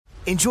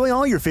Enjoy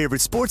all your favorite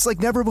sports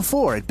like never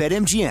before at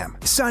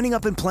BetMGM. Signing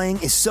up and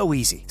playing is so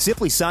easy.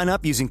 Simply sign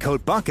up using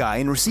code Buckeye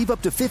and receive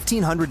up to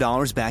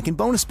 $1,500 back in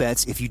bonus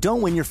bets if you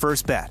don't win your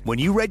first bet. When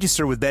you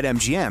register with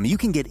BetMGM, you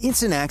can get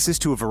instant access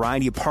to a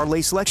variety of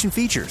parlay selection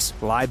features,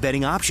 live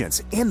betting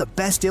options, and the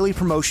best daily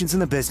promotions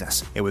in the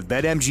business. And with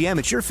BetMGM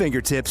at your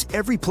fingertips,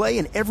 every play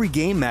and every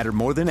game matter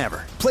more than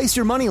ever. Place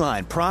your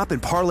moneyline, prop,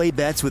 and parlay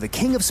bets with the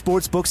king of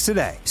sportsbooks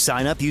today.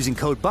 Sign up using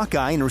code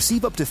Buckeye and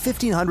receive up to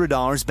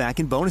 $1,500 back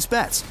in bonus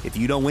bets if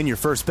you don't win your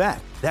first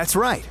bet. That's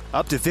right,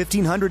 up to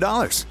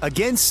 $1,500.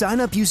 Again, sign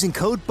up using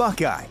code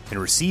Buckeye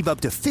and receive up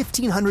to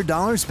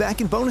 $1,500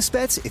 back in bonus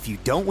bets if you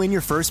don't win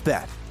your first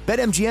bet.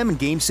 BetMGM and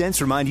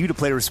GameSense remind you to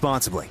play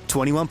responsibly.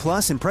 21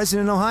 plus and present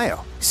in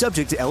Ohio.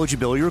 Subject to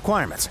eligibility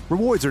requirements.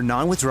 Rewards are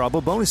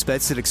non-withdrawable bonus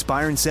bets that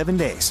expire in 7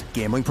 days.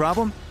 Gambling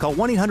problem? Call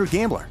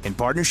 1-800-GAMBLER in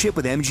partnership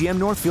with MGM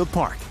Northfield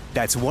Park.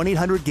 That's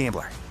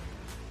 1-800-GAMBLER.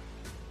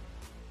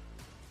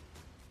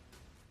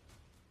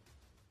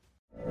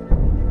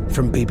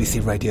 From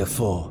BBC Radio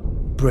 4,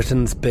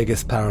 Britain's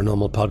biggest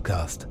paranormal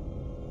podcast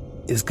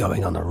is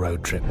going on a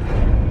road trip.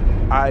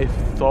 I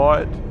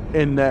thought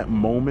in that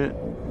moment,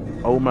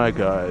 oh my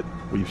God,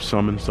 we've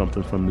summoned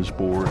something from this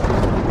board.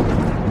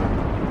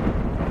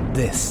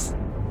 This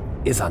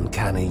is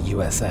Uncanny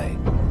USA.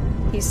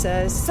 He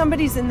says,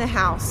 somebody's in the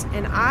house,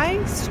 and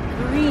I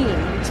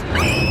screamed.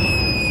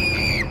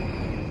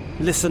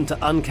 Listen to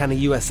Uncanny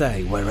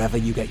USA wherever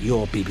you get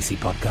your BBC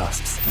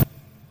podcasts,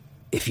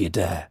 if you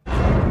dare.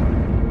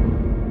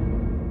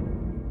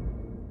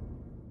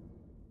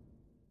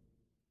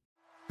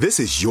 This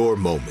is your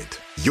moment,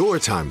 your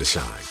time to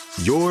shine,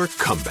 your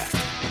comeback.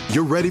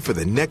 You're ready for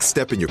the next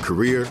step in your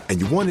career, and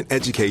you want an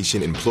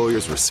education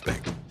employers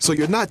respect. So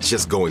you're not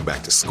just going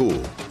back to school,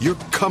 you're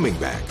coming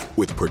back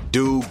with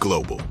Purdue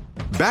Global.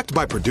 Backed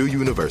by Purdue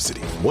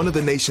University, one of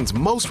the nation's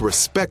most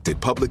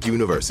respected public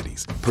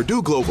universities,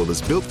 Purdue Global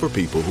is built for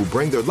people who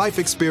bring their life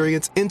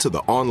experience into the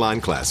online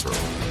classroom.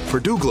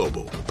 Purdue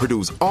Global,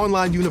 Purdue's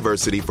online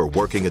university for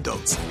working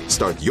adults.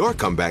 Start your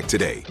comeback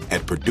today at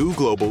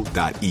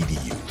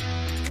purdueglobal.edu.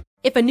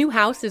 If a new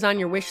house is on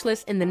your wish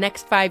list in the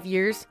next 5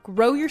 years,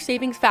 grow your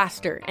savings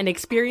faster and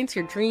experience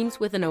your dreams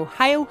with an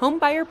Ohio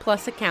Homebuyer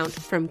Plus account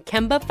from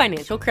Kemba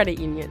Financial Credit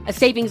Union. A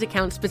savings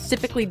account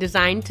specifically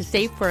designed to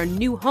save for a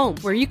new home,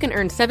 where you can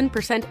earn 7%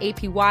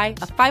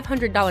 APY,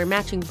 a $500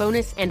 matching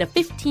bonus, and a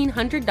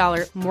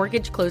 $1,500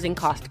 mortgage closing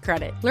cost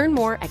credit. Learn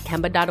more at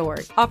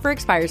Kemba.org. Offer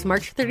expires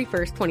March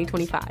 31st,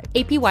 2025.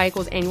 APY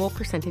equals annual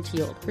percentage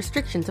yield.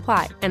 Restrictions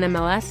apply.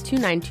 NMLS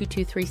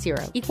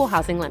 292230. Equal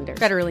housing lender.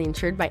 Federally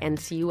insured by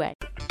NCUA.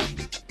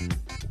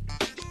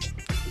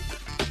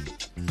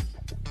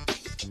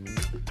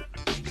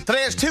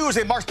 Today is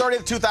Tuesday, March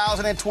 30th,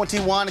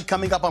 2021.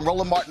 Coming up on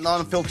Roland Martin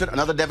Unfiltered,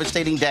 another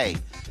devastating day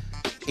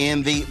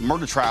in the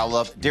murder trial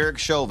of Derek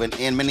Chauvin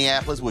in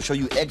Minneapolis. We'll show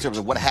you excerpts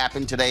of what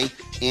happened today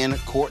in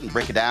court and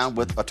break it down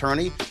with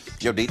attorney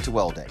Yodit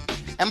Tewolde.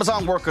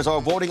 Amazon workers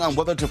are voting on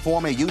whether to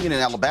form a union in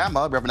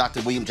Alabama. Reverend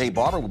Dr. William J.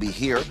 Barber will be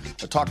here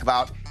to talk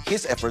about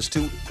his efforts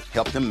to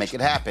help them make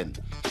it happen.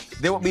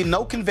 There will be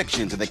no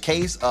convictions in the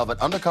case of an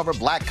undercover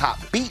black cop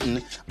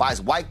beaten by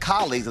his white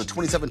colleagues in the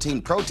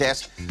 2017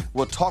 protest.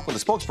 We'll talk with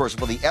a spokesperson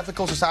for the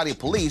Ethical Society of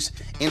Police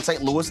in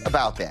St. Louis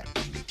about that.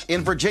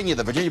 In Virginia,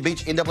 the Virginia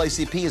Beach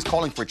NAACP is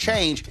calling for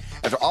change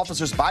after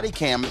officers' body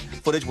cam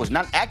footage was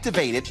not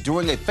activated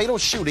during a fatal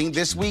shooting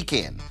this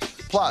weekend.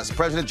 Plus,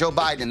 President Joe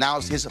Biden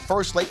announced his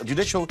first slate of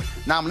judicial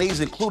nominees,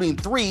 including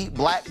 3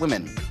 black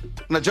women.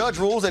 And the judge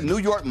rules that New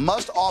York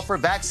must offer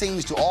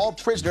vaccines to all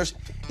prisoners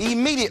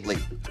immediately.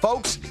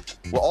 Folks,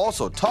 we'll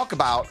also talk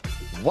about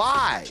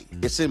why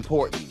it's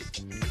important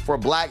for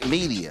black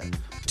media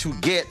to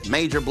get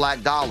major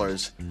black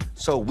dollars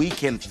so we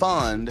can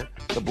fund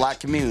the black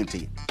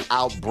community.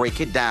 I'll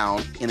break it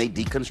down in a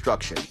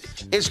deconstruction.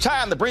 It's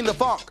time to bring the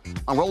funk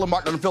on Roland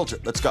Martin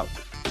Unfiltered. Let's go.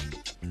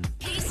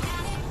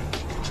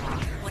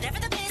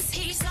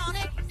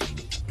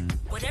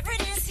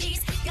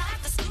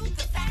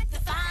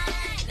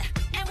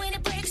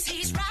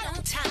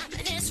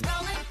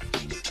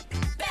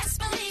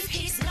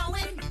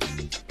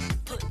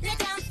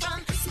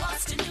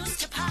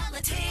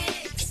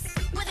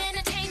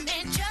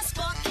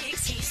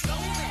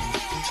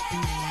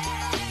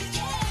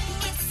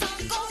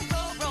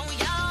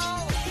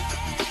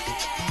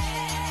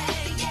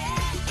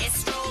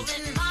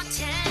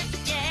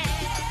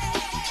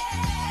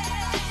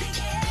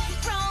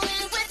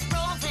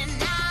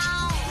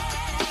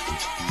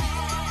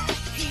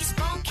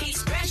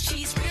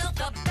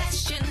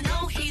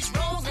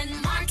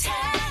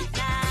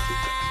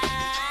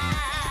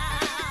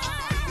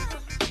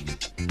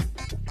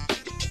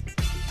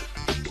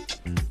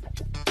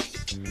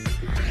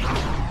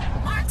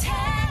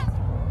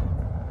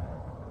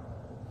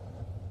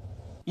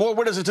 More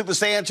witnesses took the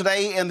stand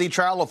today in the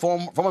trial of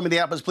former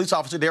Minneapolis police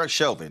officer Derek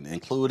Chauvin,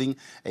 including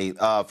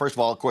first of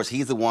all, of course,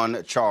 he's the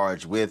one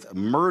charged with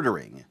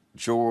murdering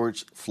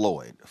George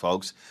Floyd,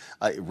 folks.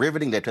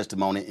 Riveting their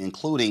testimony,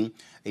 including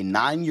a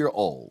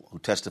 9-year-old who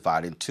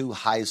testified and 2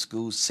 high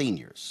school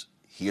seniors.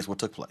 Here's what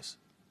took place.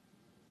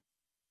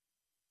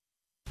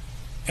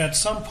 At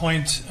some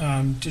point,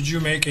 did you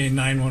make a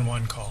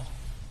 911 call?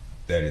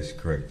 That is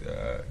correct.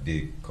 I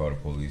did call the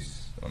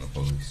police on the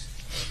police.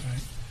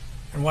 Right.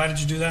 And why did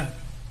you do that?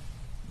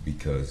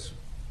 Because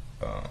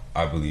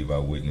I believe I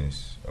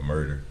witnessed a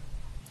murder.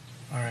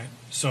 All right.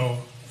 So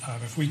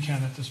if we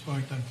can at this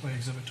point, then play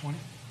Exhibit 20.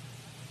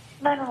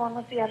 911,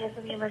 what's the address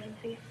of the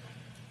emergency?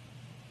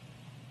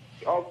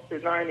 Officer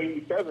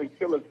 987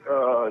 killed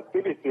a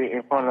citizen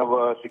in front of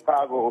a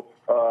Chicago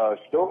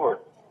store.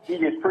 He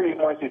just pretty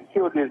much just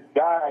killed this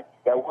guy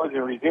that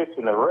wasn't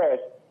resisting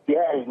arrest. He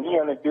had his knee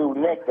on the dude's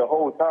neck the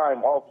whole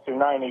time, Officer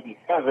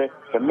 987.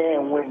 The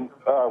man went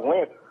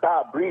limp,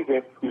 stopped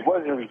breathing. He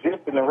wasn't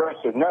resisting arrest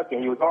or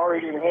nothing. He was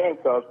already in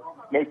handcuffs.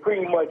 They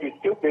pretty much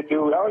just killed the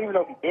dude. I don't even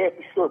know if he's dead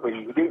for sure, but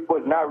he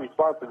was not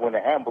responsible when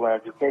the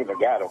ambulance just came and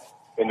got him.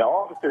 And the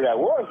officer that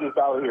was just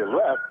out here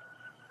left,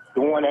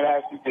 the one that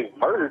actually just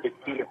murdered the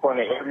kid in front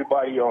of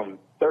everybody on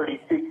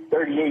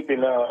 38th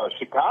in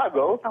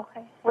Chicago.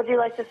 Okay. Would you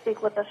like to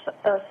speak with the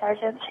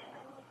sergeant?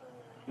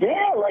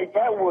 Yeah, like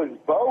that was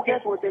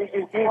bogus what they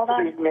just did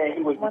to this man.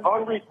 He was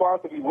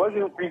unresponsive. He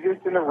wasn't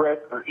resisting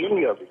arrest or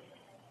any of it.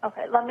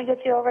 Okay, let me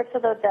get you over to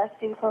the desk.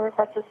 You can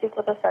request to speak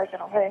with the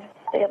sergeant, okay?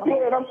 Stay on the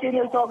Yeah, and I'm sitting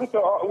here talking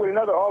with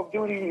another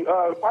off-duty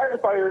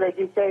firefighter that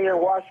just sat here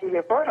and watched it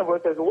in front of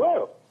us as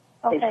well.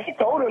 Okay. And she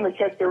told him to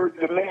check the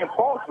man's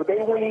pulse, but they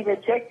wouldn't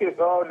even check the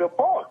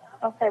pulse.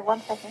 Okay,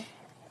 1 second.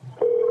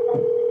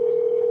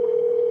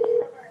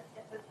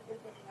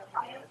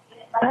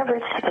 I have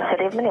reached the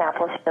city of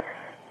Minneapolis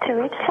to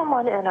reach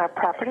someone in our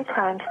property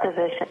crimes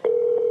division.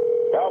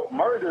 Y'all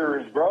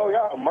murderers, bro.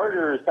 Y'all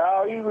murderers,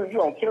 Kyle. You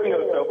gonna kill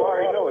yourself. I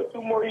already know it.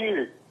 2 more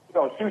years. You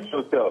gonna shoot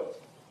yourself.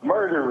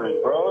 Murderers,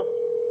 bro.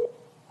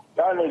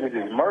 Y'all niggas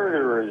is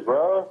murderers,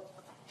 bro.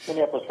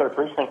 Minneapolis Third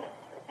Precinct.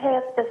 Hey,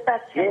 it's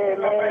dispatch. Yeah,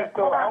 man.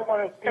 So I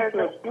want to speak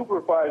to a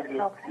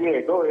supervisor. Okay.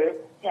 Yeah, go ahead.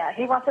 Yeah,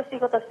 he wants to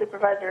speak with a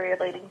supervisor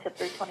relating to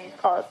 320's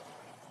called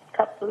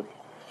Cup Food.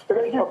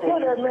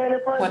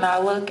 When I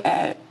look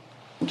at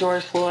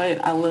George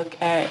Floyd, I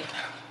look at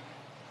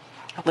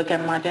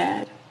my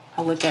dad.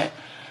 I look at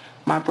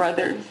my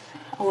brothers.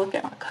 I look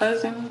at my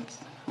cousins,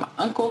 my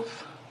uncles,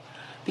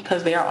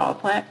 because they are all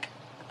black.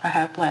 I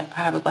have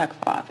a black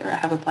father. I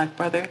have a black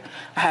brother.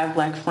 I have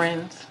black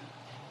friends.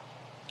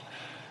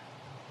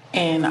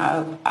 And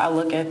I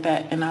look at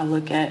that and I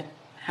look at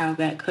how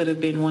that could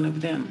have been one of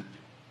them.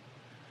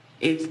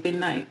 It's been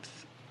nights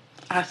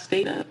I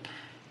stayed up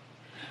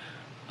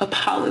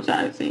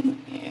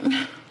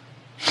apologizing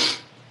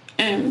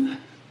and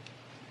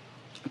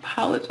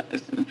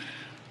apologizing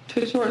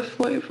to George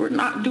Floyd for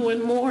not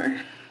doing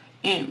more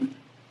and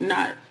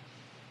not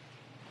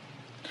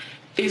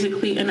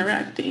physically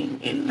interacting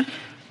and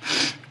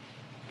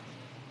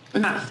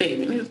not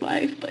saving his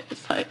life. But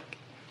it's like,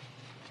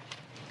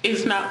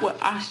 it's not what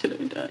I should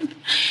have done.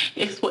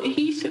 It's what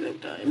he should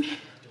have done.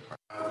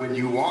 When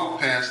you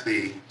walked past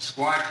the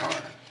squad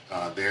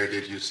car there,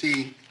 did you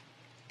see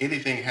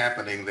anything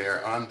happening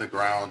there on the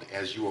ground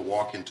as you were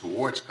walking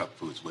towards Cup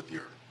Foods with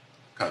your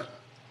cousin?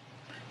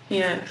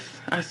 Yes,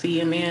 I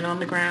see a man on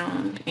the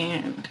ground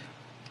and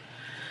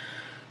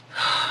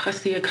I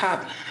see a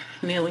cop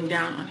kneeling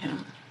down on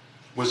him.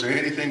 Was there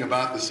anything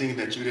about the scene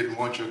that you didn't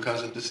want your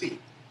cousin to see?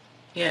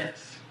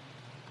 Yes.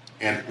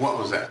 And what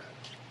was that?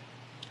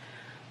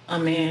 A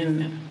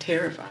man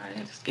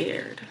terrified,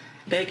 scared,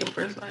 begging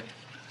for his life.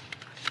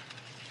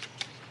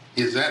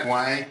 Is that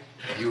why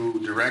you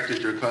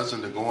directed your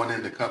cousin to going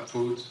into Cup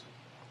Foods?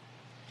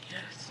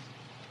 Yes.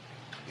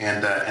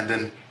 And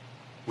then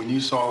when you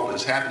saw what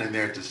was happening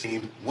there at the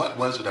scene, what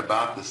was it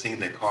about the scene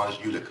that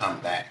caused you to come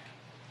back?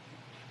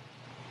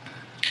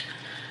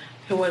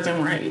 It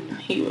wasn't right.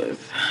 He was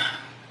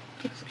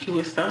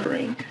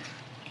suffering.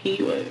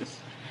 He was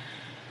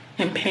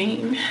in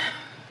pain.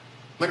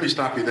 Let me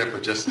stop you there for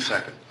just a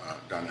second,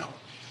 Darnell.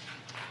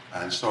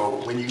 And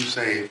so when you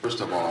say,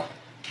 first of all,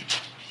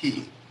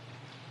 he,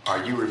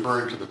 are you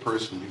referring to the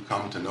person you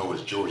come to know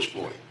as George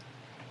Floyd?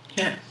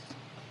 Yes.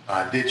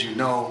 Did you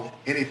know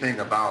anything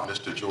about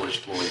Mr. George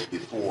Floyd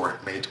before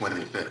May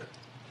 25th?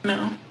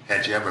 No.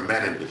 Had you ever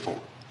met him before?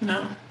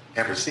 No.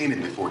 Ever seen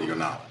him before to your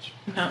knowledge?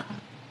 No.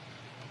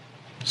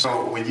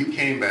 So when you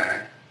came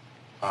back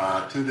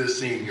to this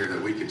scene here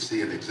that we can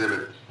see in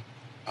Exhibit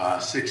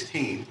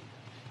 16,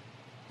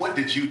 what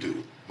did you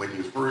do when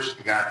you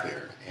first got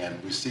there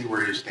and we see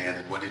where you're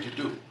standing? What did you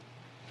do?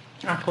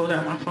 I pulled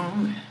out my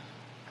phone.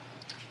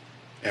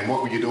 And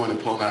what were you doing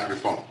to pull out your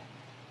phone?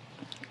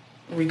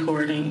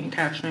 Recording and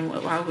capturing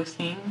what I was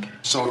seeing.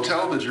 So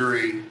tell the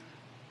jury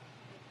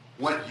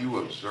what you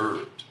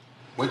observed,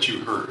 what you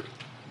heard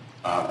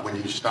when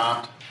you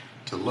stopped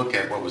to look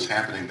at what was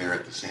happening there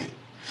at the scene.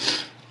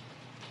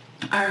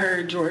 I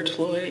heard George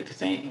Floyd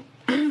saying,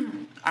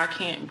 "I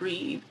can't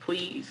breathe,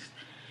 please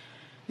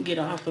get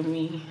off of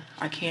me.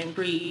 I can't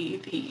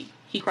breathe."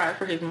 He cried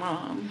for his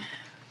mom.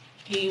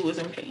 He was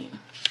in pain.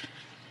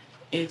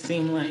 It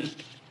seemed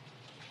like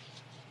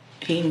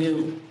he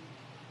knew.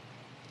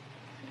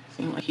 It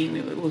seemed like he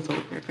knew it was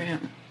over for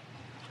him.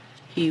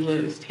 He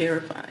was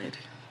terrified.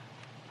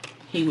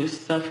 he was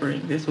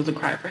suffering. This was a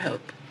cry for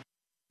help.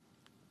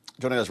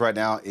 Joining us right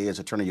now is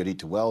attorney Yodit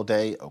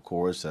Tewelde. Of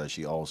course,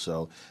 she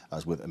also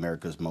is with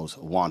America's Most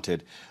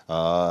Wanted. This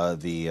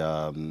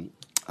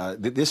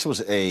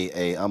was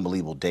a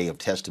unbelievable day of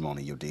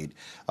testimony, Yodit,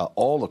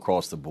 all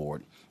across the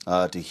board.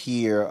 To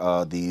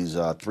hear these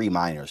three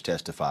minors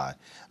testify,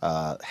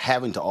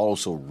 having to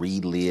also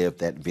relive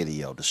that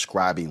video,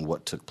 describing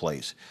what took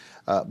place.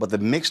 But the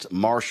mixed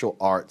martial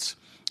arts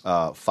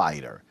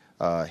fighter,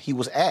 he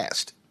was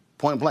asked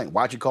point blank,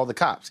 why'd you call the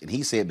cops? And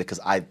he said, because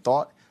I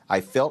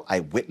felt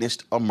I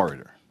witnessed a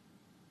murder.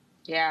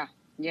 Yeah.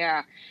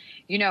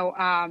 You know,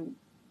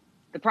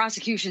 the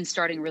prosecution's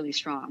starting really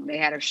strong. They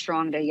had a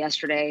strong day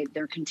yesterday.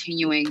 They're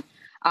continuing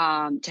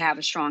to have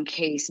a strong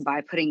case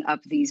by putting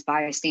up these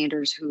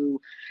bystanders who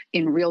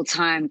in real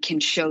time can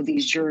show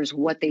these jurors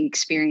what they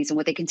experience and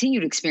what they continue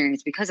to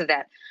experience because of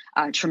that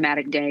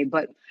traumatic day.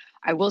 But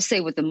I will say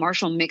with the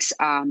martial mix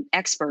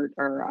expert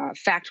or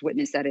fact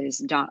witness, that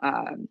is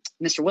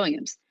Mr.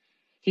 Williams,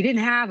 he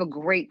didn't have a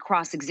great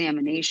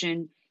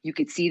cross-examination. You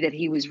could see that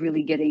he was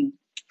really getting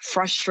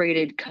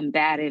frustrated,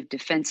 combative,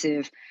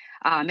 defensive.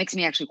 Makes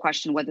me actually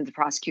question whether the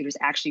prosecutors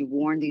actually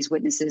warned these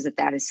witnesses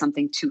that is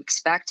something to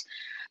expect.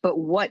 But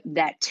what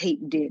that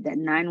tape did, that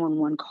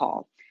 911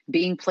 call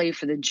being played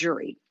for the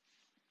jury,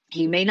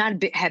 he may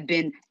not have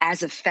been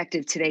as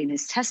effective today in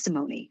his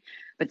testimony,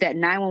 but that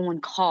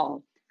 911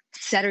 call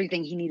said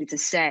everything he needed to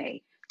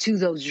say to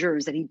those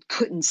jurors that he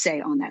couldn't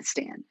say on that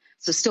stand.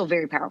 So still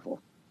very powerful.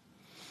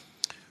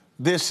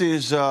 This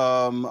is,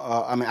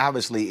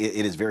 obviously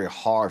it is very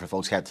hard for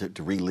folks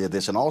to relive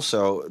this, and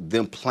also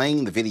them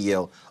playing the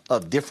video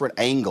of different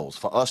angles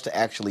for us to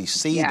actually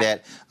see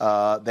that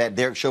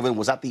Derek Chauvin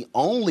was not the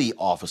only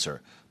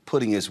officer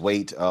putting his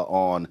weight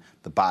on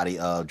the body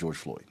of George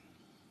Floyd.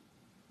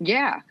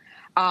 Yeah.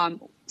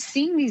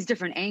 Seeing these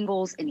different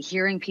angles and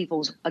hearing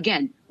people's,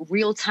 again,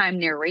 real-time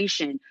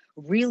narration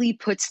really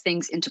puts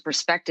things into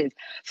perspective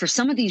for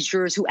some of these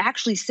jurors who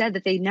actually said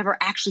that they'd never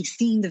actually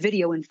seen the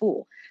video in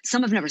full.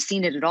 Some have never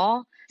seen it at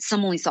all.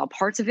 Some only saw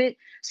parts of it.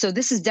 So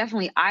this is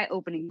definitely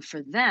eye-opening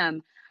for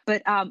them.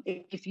 But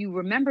if you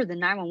remember the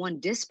 911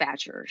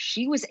 dispatcher,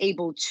 she was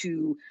able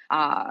to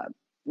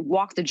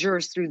walk the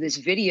jurors through this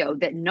video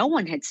that no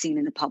one had seen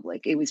in the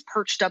public. It was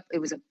perched up. It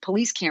was a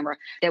police camera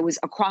that was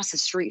across the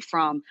street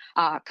from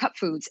Cup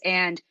Foods.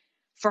 And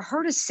for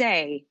her to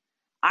say,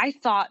 I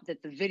thought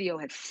that the video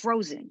had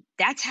frozen.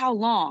 That's how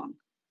long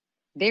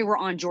they were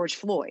on George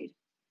Floyd.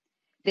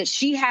 That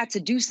she had to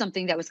do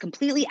something that was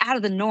completely out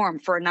of the norm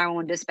for a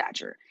 911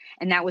 dispatcher.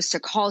 And that was to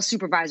call a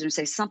supervisor and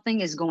say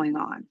something is going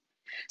on.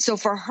 So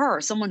for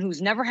her, someone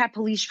who's never had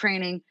police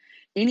training,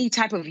 any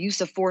type of use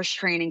of force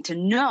training, to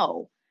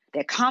know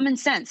that common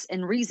sense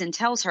and reason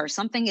tells her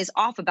something is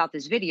off about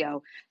this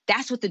video,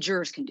 that's what the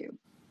jurors can do.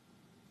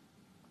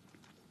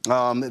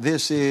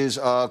 This is,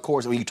 of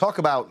course, when you talk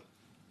about,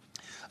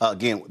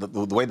 again,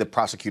 the way the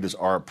prosecutors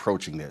are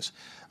approaching this,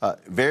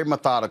 very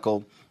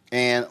methodical.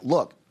 And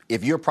look,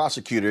 if you're a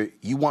prosecutor,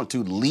 you want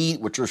to lead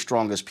with your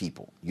strongest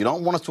people. You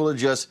don't want to sort of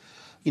just,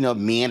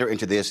 meander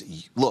into this.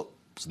 Look,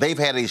 they've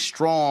had a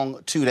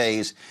strong 2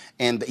 days,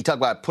 and you talk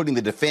about putting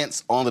the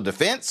defense on the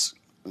defense.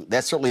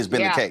 That certainly has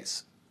been the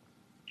case.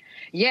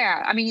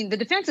 Yeah, I mean, the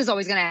defense is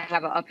always going to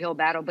have an uphill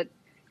battle, but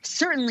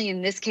certainly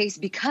in this case,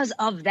 because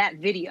of that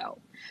video.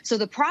 So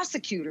the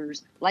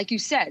prosecutors, like you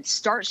said,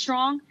 start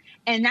strong.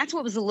 And that's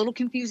what was a little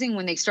confusing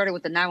when they started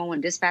with the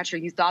 911 dispatcher.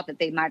 You thought that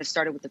they might have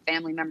started with a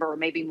family member or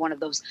maybe one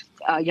of those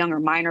younger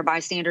minor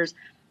bystanders.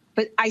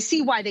 But I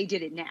see why they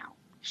did it now.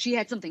 She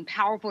had something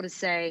powerful to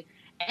say,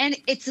 and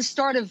it's the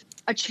start of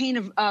a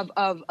chain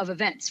of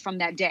events from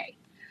that day.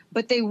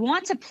 But they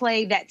want to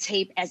play that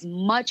tape as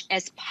much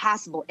as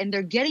possible, and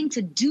they're getting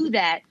to do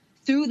that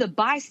through the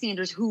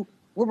bystanders who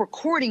were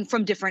recording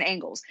from different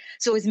angles.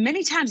 So as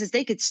many times as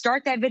they could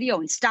start that video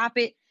and stop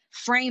it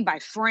frame by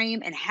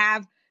frame and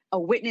have a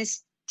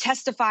witness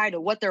testify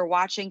to what they're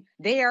watching,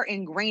 they are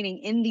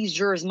ingraining in these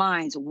jurors'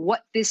 minds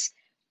what this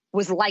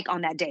was like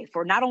on that day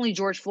for not only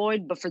George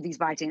Floyd, but for these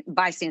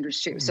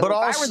bystanders too. So if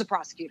I were the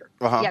prosecutor,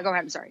 go ahead,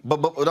 I'm sorry. Go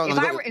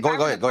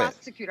ahead.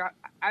 Prosecutor,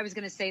 I was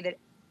going to say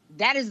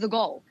that is the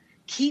goal.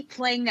 Keep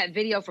playing that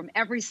video from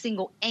every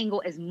single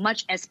angle as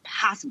much as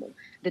possible.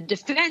 The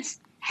defense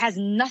has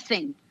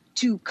nothing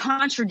to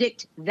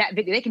contradict that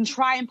video. They can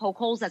try and poke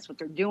holes. That's what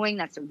they're doing.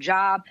 That's their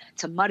job,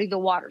 to muddy the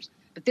waters.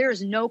 But there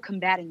is no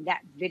combating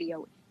that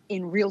video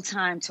in real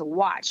time to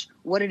watch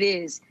what it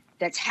is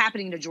that's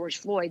happening to George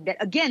Floyd.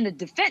 That, again, the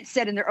defense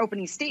said in their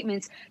opening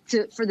statements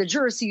for the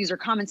jurors to use their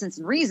common sense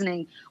and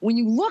reasoning. When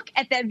you look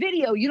at that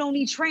video, you don't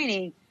need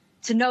training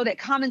to know that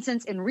common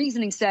sense and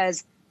reasoning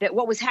says that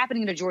what was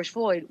happening to George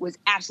Floyd was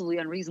absolutely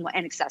unreasonable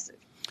and excessive.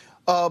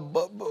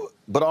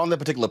 But on that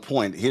particular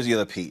point, here's the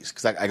other piece,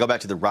 because I go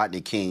back to the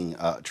Rodney King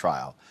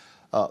trial.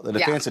 The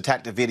defense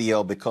attacked the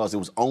video because there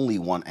was only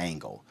one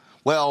angle.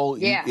 Well,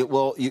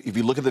 if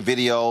you look at the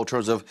video in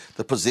terms of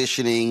the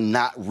positioning,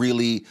 not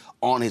really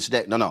on his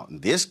neck. No. In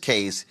this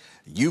case,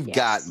 you've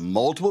got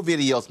multiple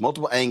videos,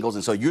 multiple angles,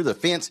 and so your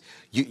defense,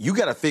 you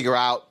got to figure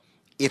out,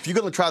 if you're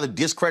going to try to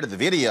discredit the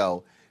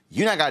video,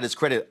 you now got to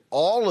discredit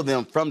all of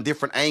them from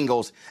different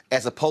angles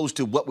as opposed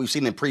to what we've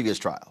seen in previous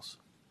trials.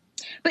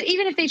 But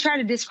even if they try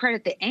to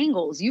discredit the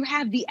angles, you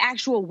have the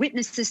actual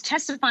witnesses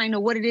testifying to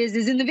what it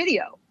is in the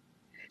video.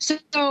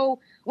 So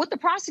what the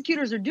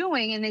prosecutors are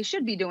doing, and they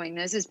should be doing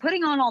this, is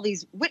putting on all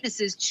these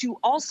witnesses to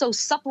also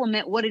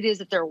supplement what it is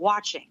that they're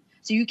watching.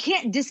 So you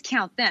can't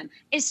discount them,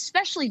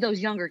 especially those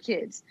younger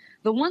kids.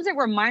 The ones that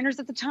were minors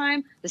at the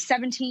time, the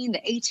 17, the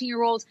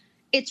 18-year-olds,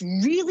 it's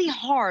really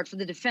hard for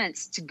the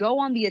defense to go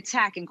on the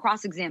attack and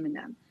cross-examine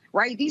them,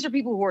 right? These are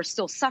people who are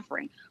still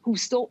suffering, who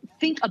still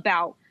think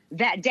about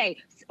that day.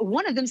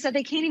 One of them said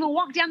they can't even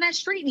walk down that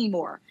street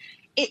anymore.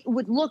 It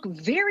would look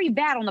very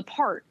bad on the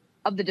part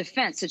of the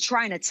defense to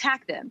try and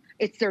attack them.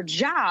 It's their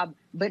job,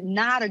 but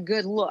not a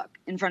good look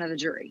in front of the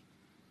jury.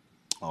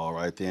 All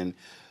right, then.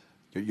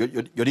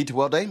 Yodita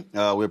Welde,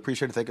 we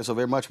appreciate it. Thank you so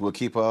very much. We'll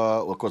keep,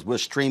 of course, we're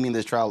streaming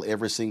this trial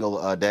every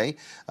single day.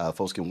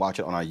 Folks can watch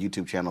it on our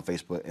YouTube channel,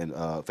 Facebook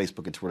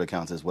and Twitter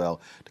accounts as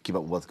well to keep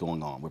up with what's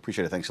going on. We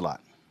appreciate it. Thanks a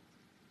lot.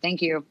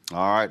 Thank you.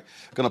 All right.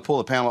 Going to pull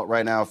the panel up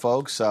right now,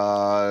 folks.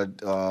 Tarun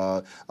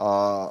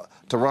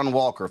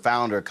Walker,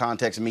 founder of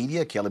Context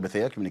Media, Kelly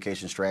Bethea,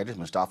 communication strategist,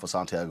 Mustafa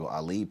Santiago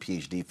Ali,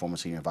 PhD, former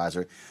senior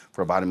advisor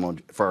for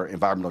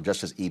Environmental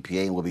Justice,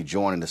 EPA, and we'll be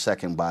joined in a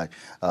second by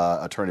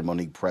attorney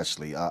Monique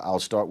Presley. I'll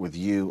start with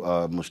you,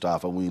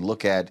 Mustafa. When we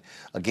look at,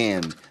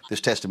 again,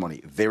 this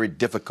testimony, very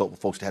difficult for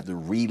folks to have to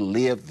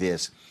relive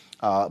this,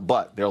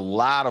 but there are a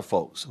lot of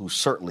folks who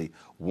certainly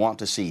want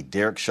to see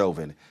Derek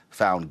Chauvin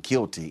found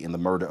guilty in the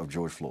murder of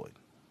George Floyd.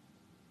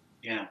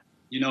 Yeah.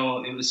 You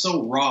know, it was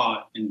so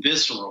raw and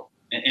visceral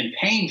and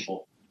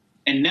painful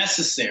and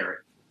necessary,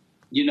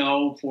 you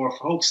know, for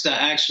folks to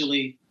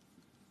actually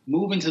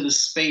move into the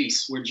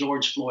space where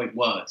George Floyd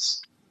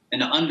was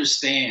and to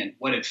understand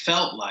what it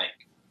felt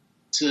like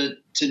to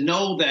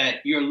know that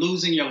you're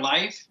losing your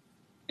life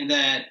and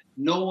that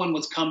no one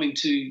was coming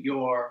to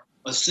your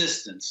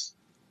assistance,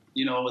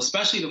 you know,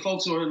 especially the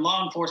folks who are in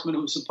law enforcement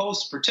who are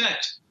supposed to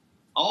protect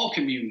all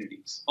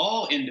communities,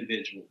 all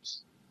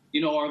individuals, you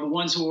know, are the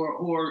ones who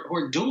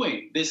are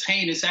doing this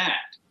heinous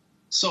act.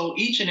 So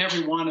each and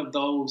every one of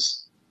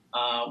those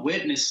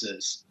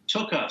witnesses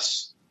took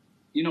us,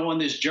 you know, on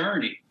this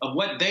journey of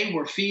what they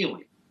were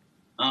feeling.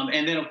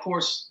 And then, of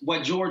course,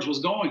 what George was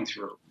going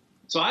through.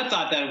 So I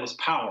thought that it was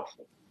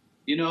powerful.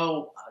 You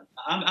know,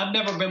 I've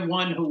never been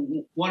one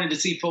who wanted to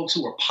see folks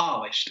who were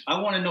polished.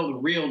 I want to know the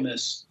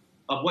realness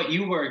of what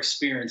you were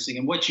experiencing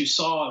and what you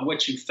saw and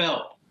what you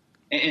felt,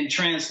 and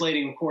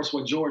translating, of course,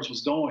 what George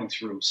was going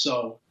through.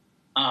 So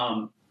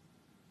I'm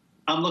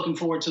looking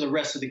forward to the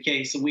rest of the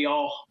case, and we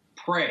all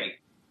pray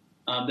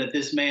that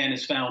this man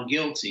is found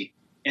guilty.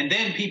 And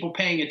then people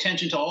paying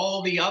attention to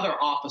all the other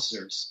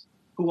officers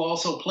who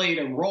also played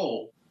a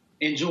role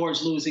in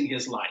George losing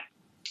his life.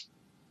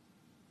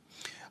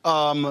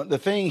 The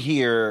thing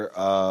here,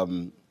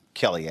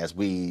 Kelly, as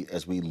we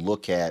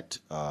look at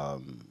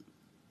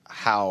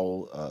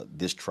how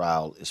this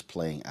trial is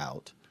playing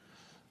out,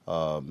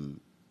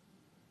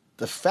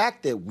 the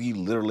fact that we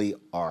literally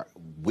are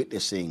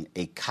witnessing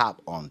a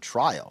cop on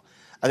trial,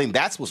 I think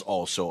that's what's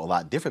also a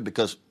lot different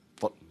because,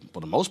 for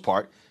the most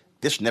part,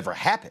 this never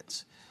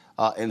happens.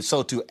 And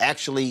so to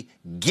actually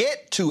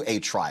get to a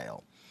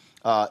trial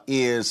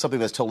is something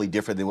that's totally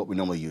different than what we're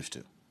normally used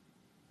to.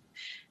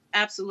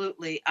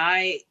 Absolutely.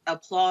 I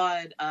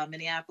applaud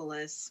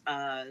Minneapolis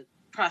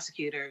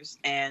prosecutors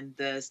and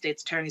the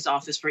state's attorney's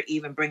office for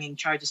even bringing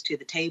charges to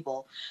the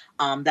table.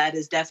 That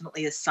is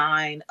definitely a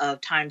sign of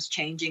times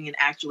changing and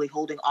actually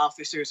holding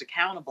officers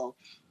accountable.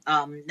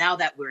 Now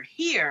that we're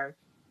here,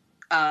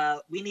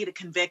 we need a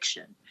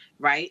conviction,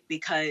 right?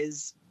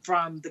 Because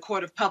from the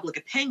court of public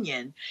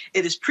opinion,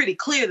 it is pretty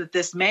clear that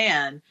this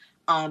man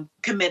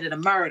committed a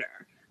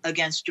murder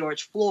against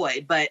George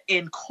Floyd. But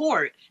in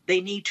court,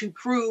 they need to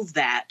prove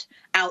that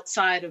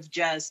outside of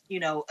just, you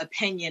know,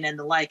 opinion and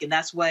the like. And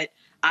that's what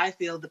I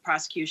feel the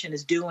prosecution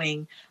is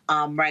doing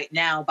right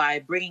now by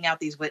bringing out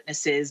these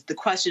witnesses, the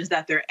questions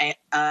that they're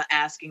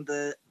asking,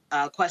 the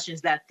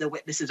questions that the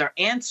witnesses are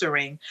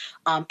answering,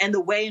 and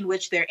the way in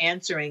which they're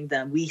answering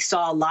them. We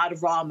saw a lot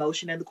of raw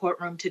emotion in the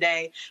courtroom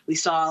today. We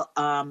saw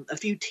a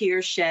few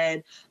tears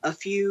shed, a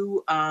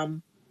few,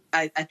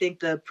 I think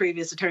the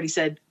previous attorney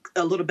said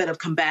a little bit of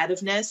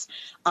combativeness,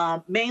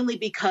 mainly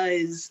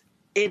because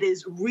it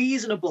is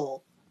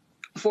reasonable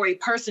for a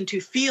person to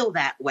feel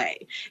that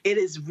way. It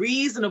is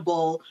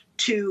reasonable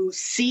to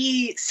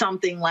see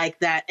something like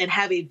that and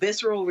have a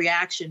visceral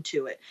reaction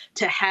to it,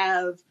 to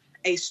have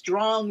a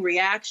strong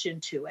reaction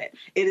to it.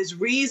 It is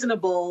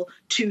reasonable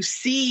to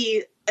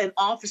see an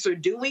officer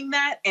doing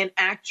that and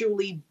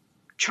actually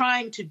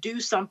trying to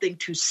do something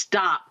to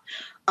stop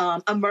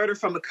a murder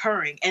from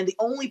occurring. And the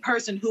only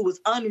person who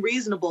was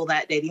unreasonable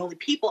that day, the only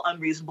people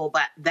unreasonable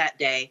that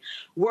day,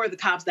 were the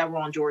cops that were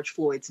on George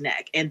Floyd's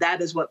neck. And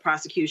that is what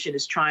prosecution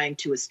is trying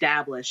to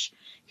establish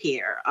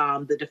here.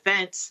 The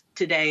defense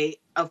today,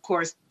 of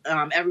course,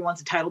 everyone's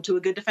entitled to a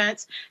good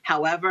defense.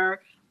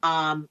 However,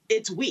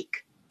 it's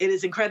weak. it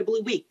is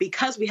incredibly weak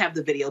because we have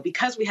the video,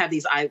 because we have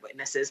these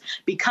eyewitnesses,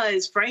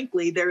 because,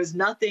 frankly, there is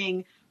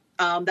nothing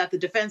that the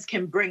defense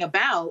can bring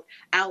about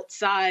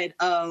outside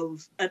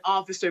of an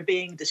officer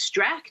being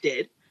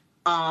distracted,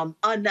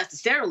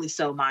 unnecessarily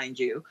so, mind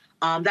you.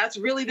 That's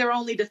really their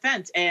only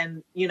defense.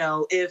 And, you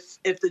know,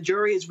 if the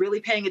jury is really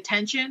paying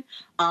attention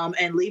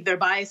and leave their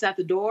bias at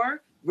the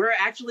door, we're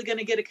actually going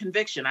to get a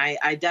conviction.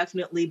 I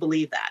definitely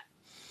believe that.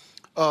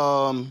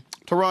 Teron,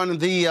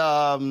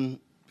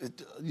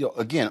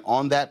 again,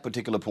 on that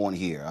particular point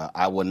here,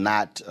 I would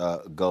not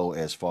go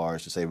as far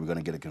as to say we're going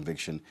to get a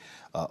conviction,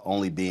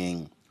 only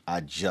being I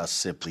just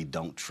simply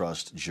don't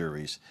trust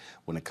juries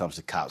when it comes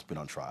to cops being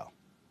on trial.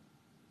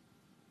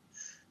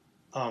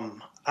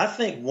 I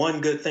think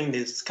one good thing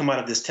that's come out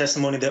of this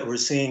testimony that we're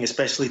seeing,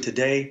 especially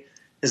today,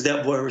 is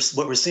that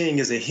what we're seeing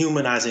is a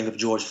humanizing of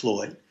George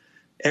Floyd.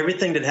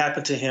 Everything that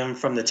happened to him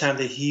from the time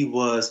that he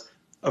was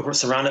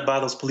surrounded by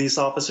those police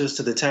officers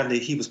to the time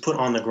that he was put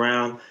on the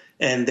ground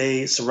and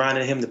they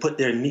surrounded him to put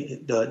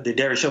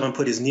Derek Chauvin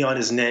put his knee on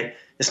his neck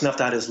and snuffed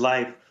out his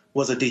life,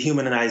 was a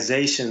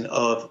dehumanization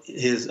of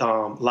his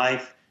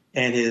life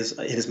and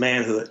his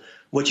manhood.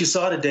 What you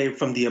saw today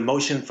from the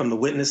emotion from the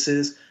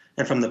witnesses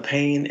and from the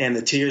pain and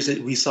the tears that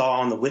we saw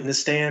on the witness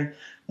stand,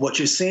 what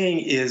you're seeing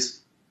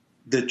is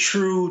the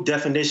true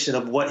definition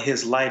of what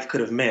his life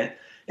could have meant.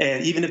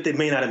 And even if they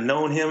may not have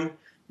known him,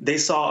 they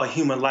saw a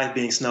human life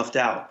being snuffed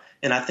out.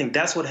 And I think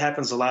that's what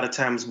happens a lot of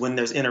times when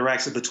there's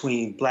interaction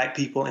between black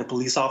people and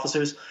police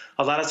officers.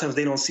 A lot of times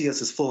they don't see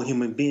us as full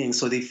human beings,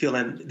 so they feel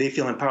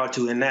empowered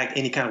to enact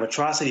any kind of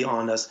atrocity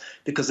on us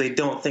because they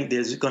don't think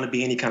there's going to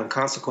be any kind of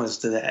consequence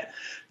to that.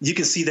 You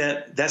can see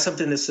that that's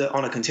something that's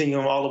on a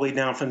continuum all the way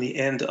down from the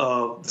end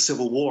of the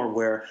Civil War,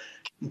 where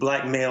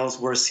black males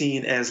were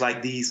seen as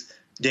like these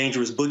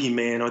dangerous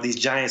boogeymen or these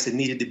giants that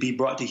needed to be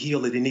brought to heel,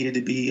 that they needed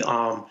to be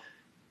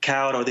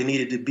cowed or they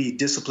needed to be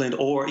disciplined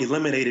or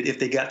eliminated if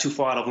they got too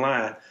far out of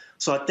line.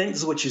 So I think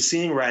this is what you're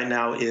seeing right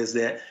now is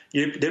that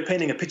they're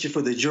painting a picture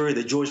for the jury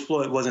that George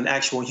Floyd was an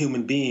actual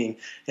human being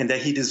and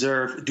that he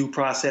deserved due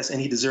process and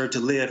he deserved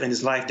to live and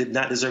his life did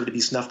not deserve to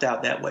be snuffed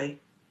out that way.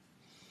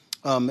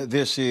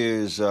 This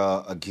is,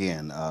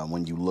 again,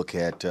 when you look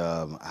at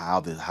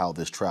how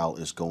this trial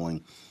is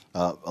going,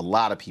 a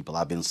lot of people,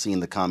 I've been seeing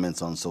the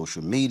comments on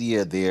social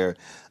media. They're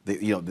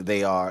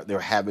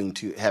having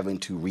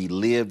to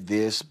relive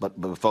this,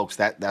 but folks,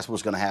 that's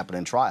what's going to happen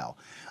in trial.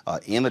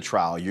 In a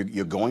trial,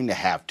 you're going to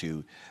have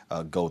to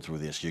go through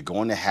this. You're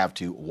going to have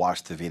to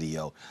watch the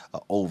video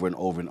over and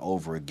over and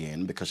over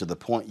again because of the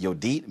point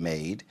Yodit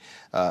made.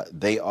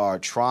 They are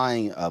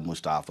trying,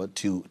 Mustafa,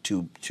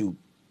 to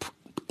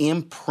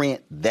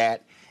imprint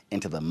that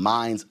into the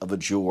minds of a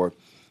juror.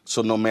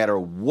 So no matter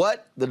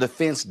what the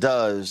defense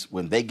does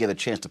when they get a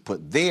chance to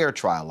put their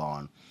trial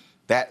on,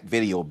 that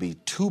video will be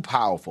too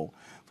powerful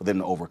for them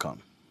to overcome.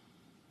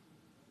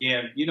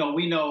 Yeah,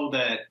 we know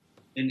that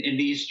in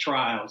these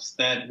trials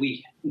that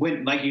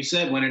like you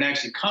said, when it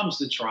actually comes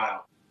to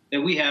trial, that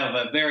we have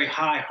a very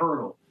high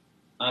hurdle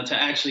to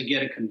actually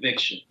get a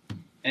conviction.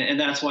 And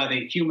that's why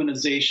the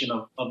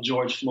humanization of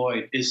George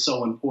Floyd is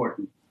so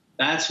important.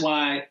 That's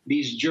why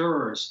these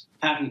jurors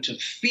having to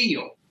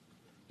feel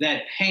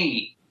that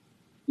pain,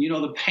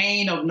 the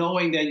pain of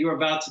knowing that you're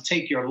about to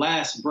take your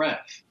last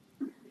breath,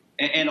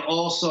 and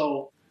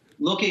also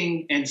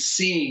looking and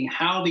seeing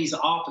how these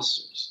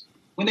officers,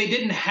 when they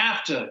didn't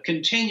have to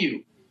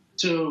continue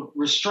to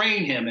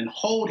restrain him and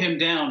hold him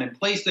down and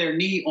place their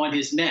knee on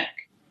his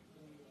neck,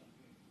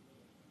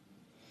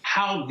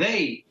 how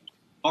they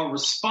are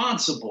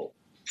responsible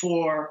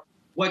for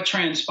what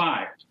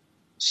transpired.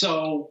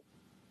 So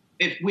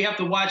if we have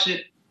to watch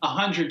it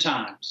 100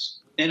 times,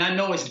 and I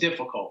know it's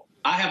difficult,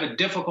 I have a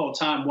difficult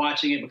time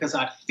watching it because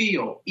I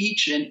feel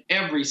each and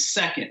every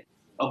second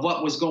of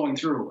what was going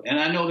through. And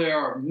I know there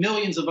are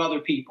millions of other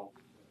people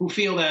who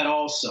feel that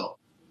also.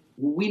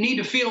 We need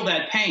to feel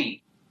that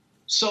pain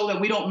so that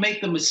we don't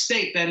make the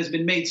mistake that has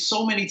been made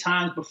so many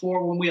times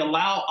before when we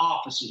allow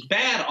officers,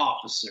 bad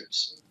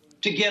officers,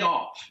 to get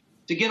off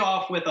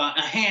with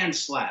a hand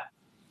slap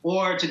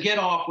or to get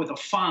off with a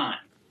fine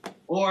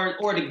or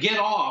to get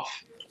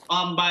off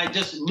by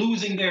just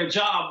losing their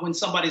job when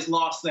somebody's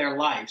lost their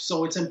life.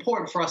 So it's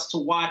important for us to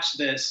watch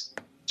this,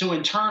 to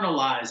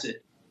internalize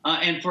it,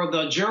 and for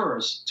the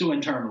jurors to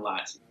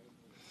internalize it.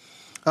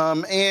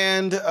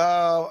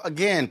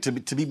 Again,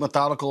 to be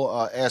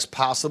methodical as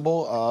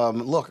possible.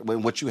 Look,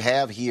 what you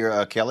have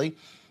here, Kelly,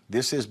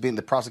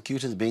 the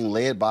prosecution is being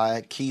led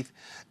by Keith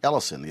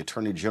Ellison, the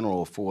Attorney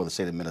General for the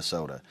state of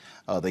Minnesota.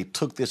 They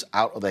took this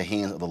out of the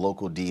hands of the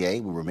local DA.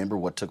 We remember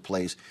what took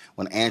place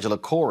when Angela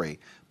Corey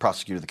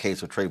prosecuted the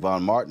case of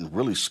Trayvon Martin,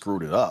 really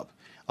screwed it up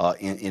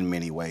in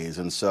many ways.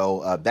 And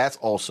so that's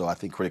also, I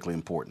think, critically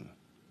important.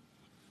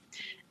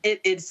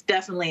 It's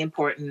definitely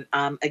important.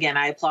 Again,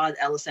 I applaud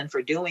Ellison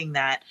for doing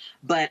that.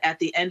 But at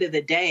the end of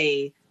the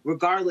day,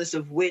 regardless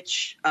of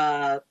which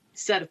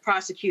set of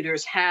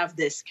prosecutors have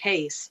this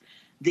case,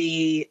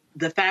 the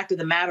fact of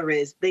the matter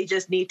is they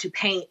just need to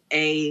paint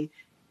a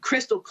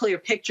crystal clear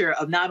picture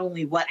of not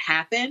only what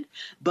happened,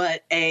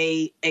 but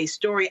a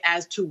story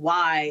as to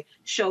why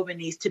Chauvin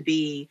needs to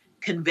be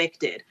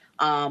convicted.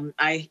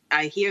 I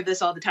hear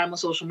this all the time on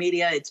social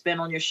media. It's been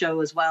on your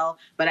show as well.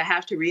 But I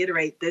have to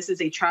reiterate, this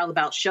is a trial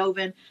about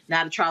Chauvin,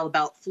 not a trial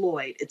about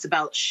Floyd. It's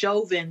about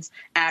Chauvin's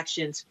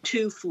actions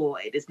to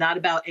Floyd. It's not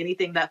about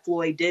anything that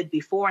Floyd did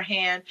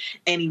beforehand,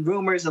 any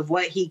rumors of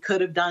what he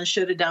could have done,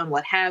 should have done,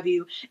 what have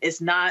you.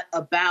 It's not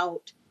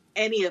about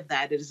any of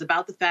that. It is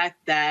about the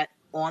fact that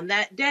on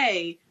that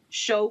day,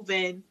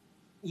 Chauvin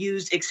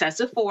used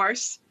excessive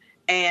force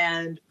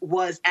and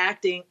was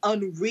acting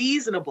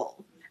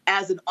unreasonable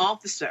as an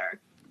officer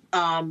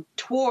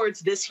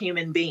towards this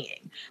human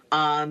being.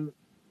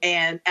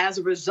 And as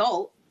a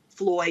result,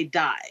 Floyd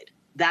died.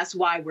 That's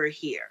why we're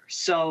here.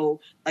 So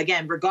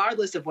again,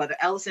 regardless of whether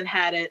Ellison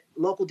had it,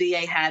 local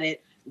DA had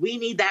it, we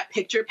need that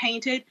picture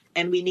painted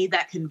and we need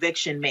that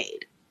conviction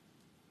made.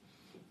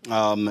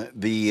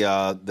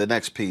 The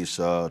next piece,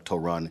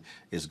 Torun,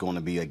 is going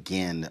to be,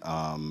 again,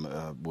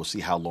 we'll see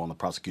how long the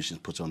prosecution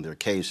puts on their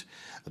case.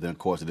 Then, of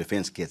course, the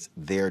defense gets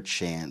their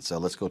chance.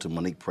 Let's go to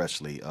Monique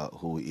Presley,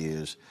 who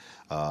is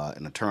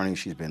an attorney.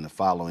 She's been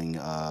following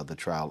the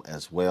trial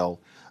as well.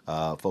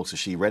 Folks, is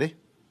she ready?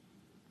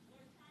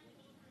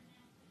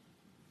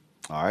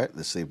 All right,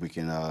 let's see if we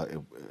can.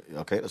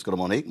 Okay, let's go to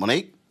Monique.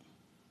 Monique?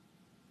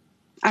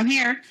 I'm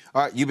here.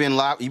 All right, you've been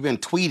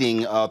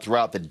tweeting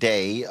throughout the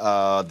day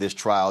this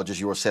trial. Just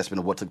your assessment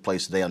of what took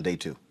place today on day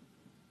 2.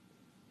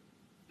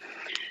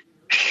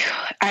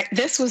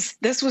 This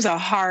was a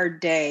hard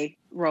day,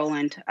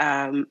 Roland,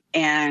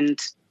 and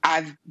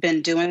I've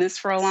been doing this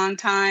for a long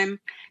time,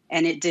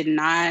 and it did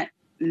not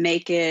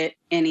make it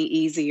any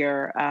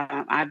easier.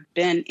 I've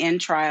been in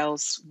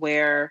trials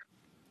where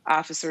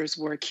officers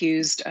were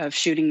accused of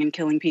shooting and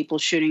killing people,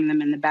 shooting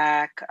them in the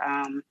back.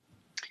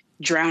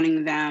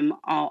 Drowning them,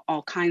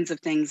 all kinds of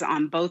things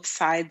on both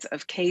sides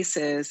of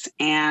cases.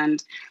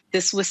 And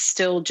this was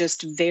still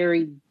just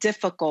very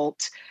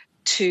difficult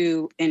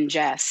to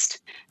ingest.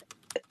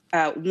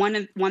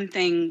 One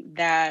thing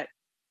that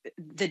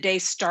the day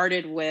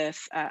started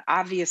with,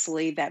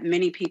 obviously, that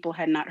many people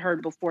had not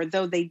heard before,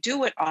 though they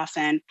do it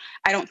often.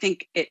 I don't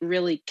think it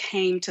really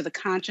came to the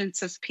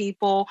conscience of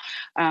people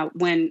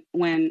when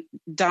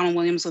Donald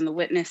Williams, when the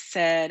witness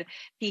said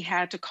he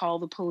had to call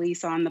the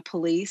police on the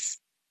police.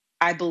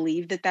 I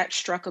believe that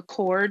struck a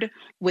chord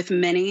with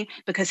many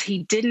because he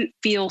didn't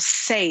feel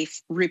safe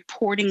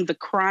reporting the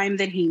crime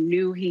that he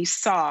knew he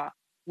saw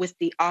with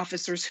the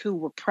officers who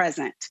were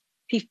present.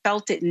 He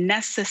felt it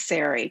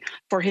necessary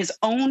for his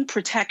own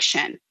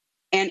protection.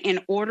 And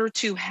in order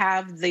to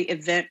have the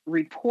event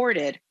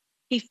reported,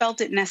 he felt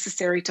it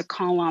necessary to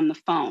call on the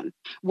phone.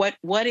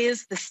 What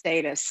is the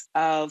status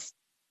of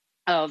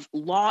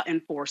law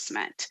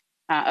enforcement?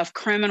 Of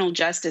criminal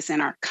justice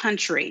in our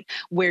country,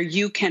 where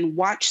you can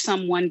watch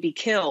someone be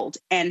killed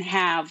and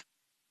have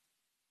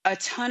a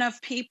ton of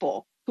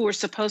people who are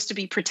supposed to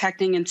be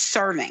protecting and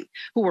serving,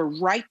 who are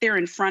right there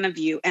in front of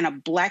you, and a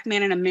Black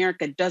man in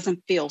America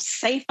doesn't feel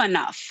safe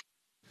enough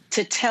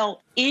to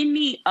tell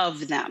any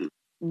of them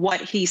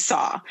what he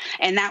saw.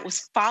 And that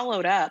was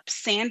followed up,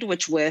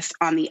 sandwiched with,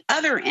 on the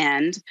other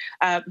end,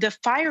 the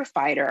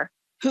firefighter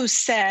who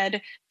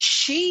said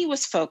she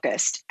was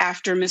focused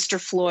after Mr.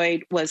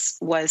 Floyd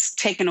was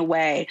taken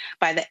away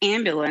by the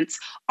ambulance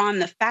on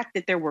the fact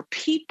that there were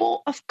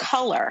people of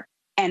color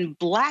and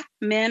Black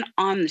men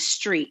on the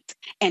street,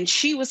 and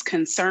she was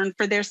concerned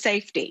for their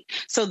safety.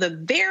 So the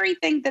very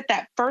thing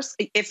that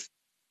first, if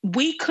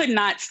we could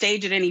not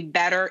stage it any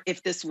better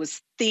if this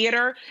was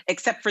theater,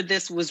 except for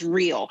this was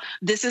real.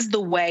 This is the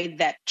way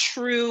that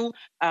true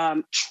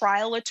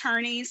trial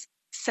attorneys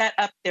set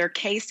up their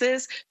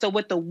cases. So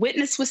what the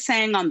witness was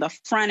saying on the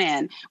front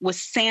end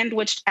was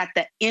sandwiched at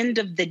the end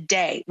of the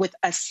day with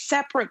a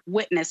separate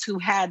witness who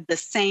had the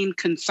same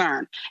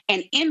concern.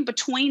 And in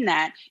between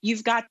that,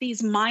 you've got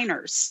these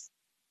minors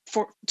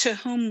to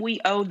whom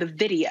we owe the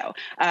video,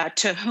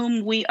 to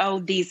whom we owe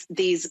these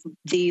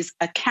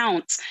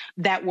accounts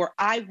that were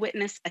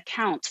eyewitness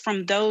accounts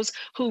from those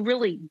who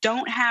really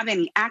don't have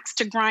any axe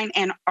to grind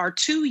and are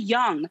too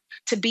young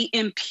to be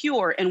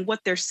impure in what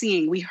they're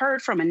seeing. We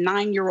heard from a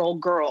 9-year-old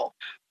girl.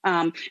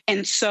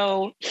 And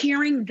so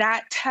hearing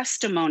that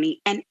testimony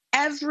and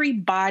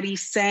everybody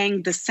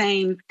saying the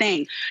same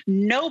thing.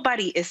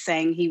 Nobody is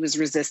saying he was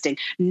resisting.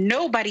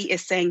 Nobody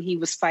is saying he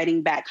was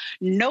fighting back.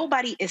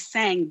 Nobody is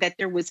saying that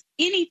there was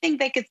anything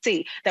they could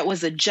see that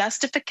was a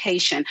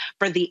justification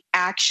for the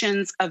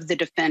actions of the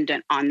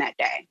defendant on that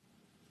day.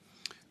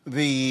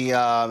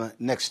 The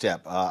next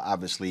step,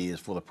 obviously,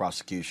 is for the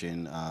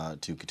prosecution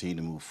to continue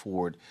to move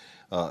forward.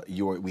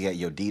 We had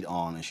Yodit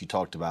on, and she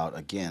talked about,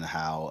 again,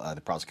 how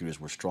the prosecutors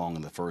were strong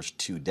in the first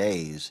 2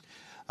 days.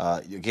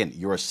 Again,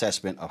 your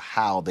assessment of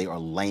how they are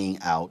laying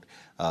out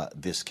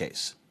this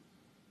case.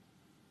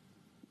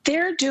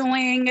 They're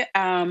doing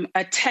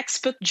a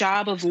textbook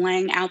job of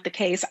laying out the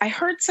case. I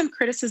heard some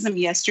criticism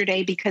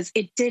yesterday because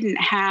it didn't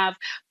have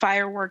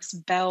fireworks,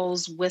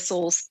 bells,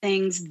 whistles,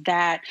 things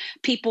that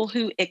people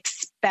who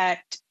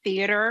expect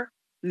theater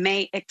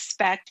may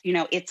expect,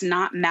 it's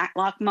not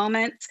Matlock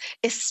moments,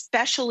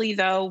 especially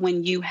though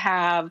when you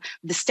have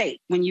the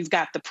state, when you've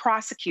got the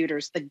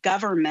prosecutors, the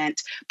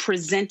government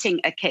presenting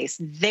a case.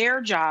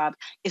 Their job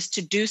is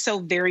to do so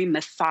very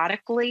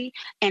methodically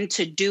and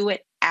to do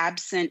it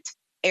absent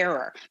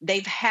error.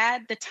 They've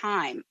had the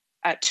time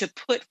to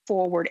put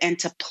forward and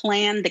to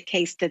plan the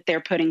case that they're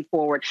putting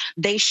forward.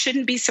 They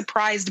shouldn't be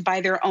surprised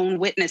by their own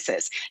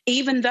witnesses,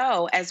 even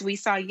though, as we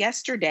saw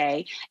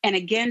yesterday, and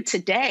again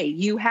today,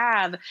 you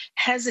have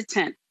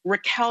hesitant,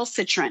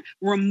 recalcitrant,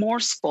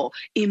 remorseful,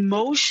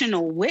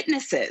 emotional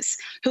witnesses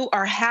who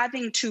are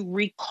having to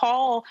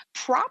recall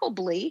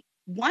probably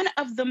one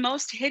of the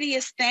most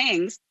hideous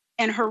things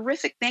and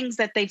horrific things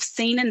that they've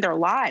seen in their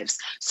lives.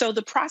 So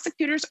the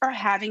prosecutors are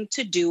having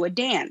to do a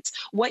dance.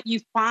 What you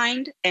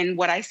find and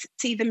what I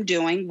see them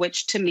doing,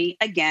 which to me,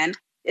 again,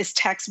 is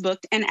textbook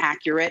and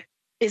accurate,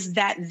 is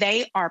that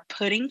they are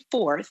putting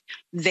forth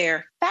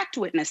their fact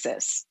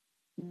witnesses.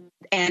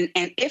 And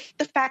if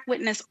the fact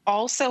witness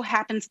also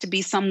happens to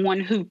be someone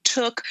who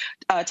took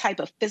a type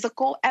of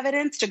physical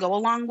evidence to go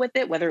along with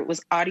it, whether it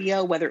was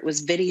audio, whether it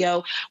was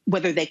video,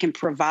 whether they can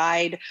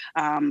provide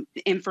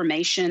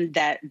information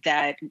that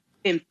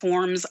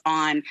informs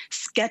on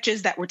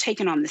sketches that were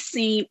taken on the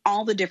scene,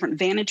 all the different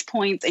vantage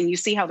points, and you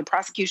see how the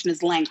prosecution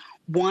is laying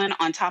one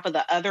on top of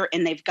the other,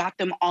 and they've got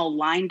them all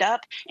lined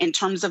up in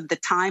terms of the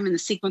time and the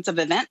sequence of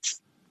events.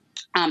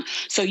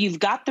 So you've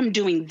got them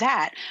doing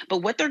that. But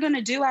what they're going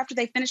to do after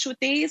they finish with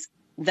these,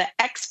 the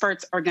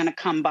experts are going to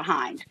come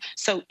behind.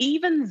 So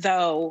even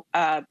though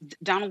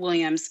Donald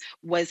Williams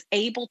was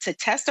able to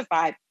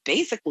testify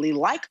basically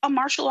like a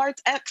martial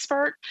arts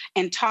expert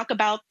and talk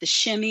about the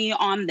shimmy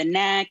on the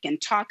neck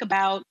and talk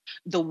about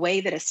the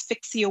way that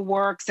asphyxia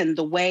works and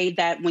the way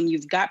that when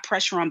you've got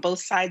pressure on both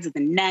sides of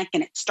the neck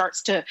and it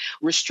starts to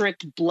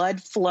restrict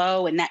blood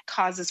flow and that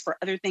causes for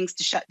other things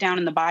to shut down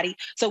in the body.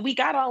 So we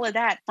got all of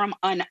that from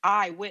an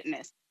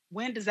eyewitness.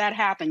 When does that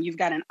happen? You've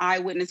got an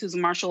eyewitness who's a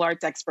martial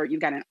arts expert.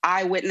 You've got an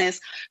eyewitness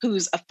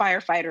who's a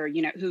firefighter,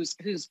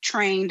 who's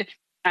trained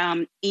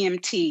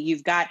EMT.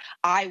 You've got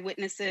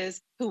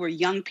eyewitnesses who are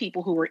young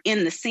people who were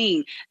in the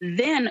scene.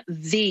 Then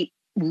the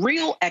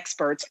real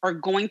experts are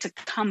going to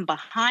come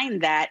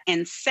behind that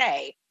and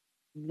say,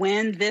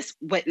 when this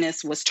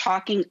witness was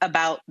talking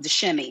about the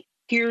shimmy,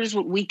 here's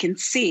what we can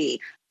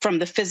see from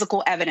the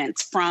physical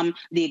evidence, from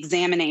the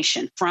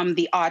examination, from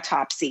the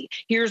autopsy.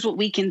 Here's what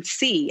we can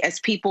see as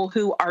people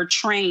who are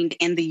trained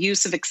in the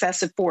use of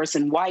excessive force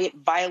and why it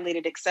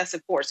violated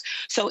excessive force.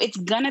 So it's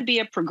going to be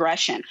a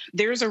progression.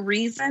 There's a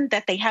reason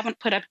that they haven't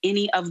put up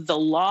any of the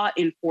law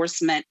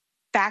enforcement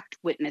fact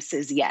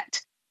witnesses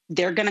yet.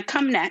 They're going to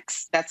come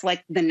next. That's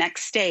like the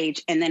next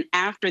stage. And then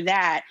after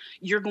that,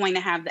 you're going to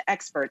have the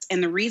experts.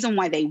 And the reason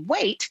why they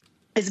wait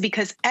is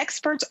because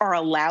experts are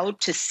allowed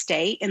to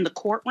stay in the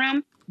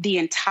courtroom the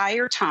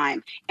entire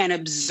time and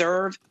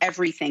observe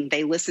everything.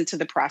 They listen to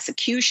the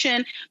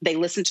prosecution, they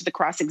listen to the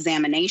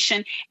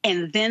cross-examination,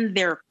 and then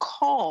they're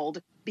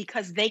called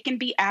because they can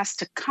be asked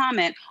to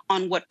comment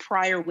on what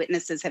prior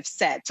witnesses have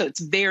said. So it's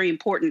very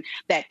important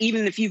that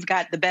even if you've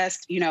got the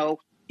best,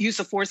 use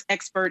of force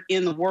expert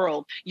in the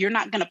world, you're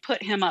not going to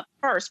put him up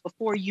first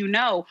before you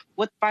know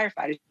what the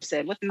firefighter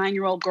said, what the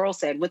 9-year-old girl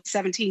said, what the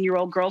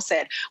 17-year-old girl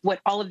said,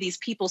 what all of these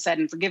people said.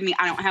 And forgive me,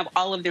 I don't have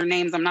all of their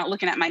names. I'm not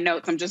looking at my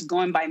notes. I'm just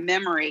going by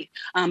memory.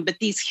 But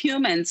these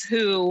humans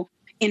who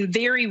in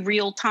very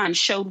real time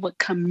showed what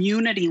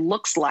community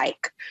looks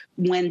like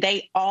when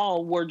they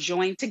all were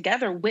joined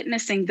together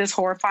witnessing this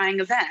horrifying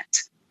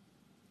event.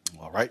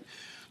 All right.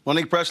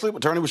 Monique Presley,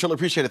 attorney, we surely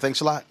appreciate it.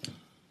 Thanks a lot.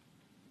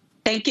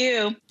 Thank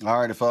you. All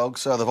right,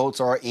 folks. The votes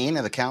are in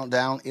and the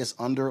countdown is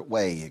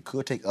underway. It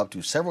could take up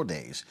to several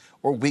days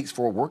or weeks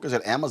for workers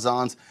at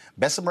Amazon's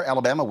Bessemer,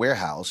 Alabama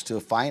warehouse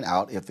to find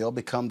out if they'll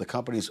become the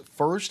company's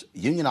first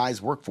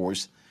unionized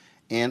workforce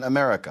in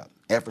America.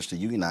 Efforts to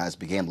unionize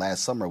began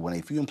last summer when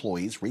a few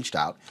employees reached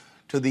out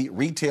to the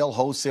Retail,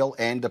 Wholesale,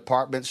 and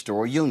Department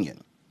Store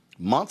Union.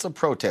 Months of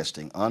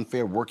protesting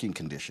unfair working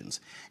conditions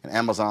and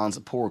Amazon's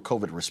poor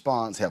COVID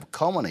response have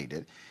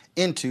culminated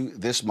into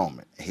this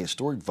moment, a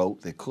historic vote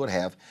that could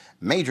have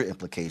major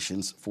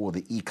implications for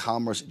the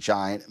e-commerce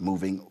giant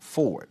moving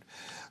forward.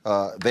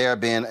 There have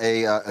been,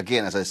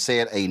 again, as I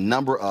said, a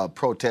number of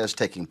protests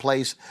taking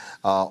place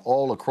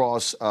all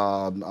across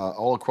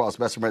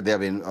Bessemer. There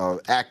have been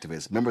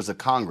activists, members of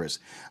Congress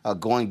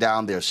going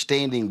down there,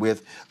 standing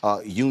with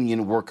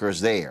union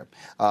workers there.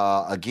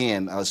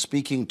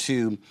 Speaking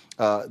to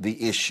the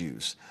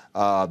issues.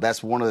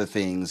 That's one of the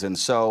things. And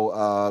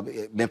so,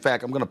 in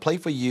fact, I'm going to play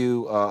for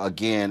you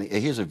again.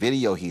 Here's a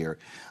video here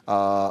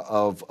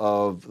of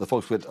the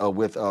folks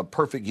with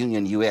Perfect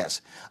Union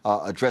US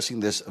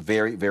addressing this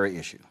very, very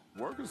issue.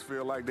 Workers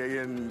feel like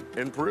they're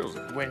in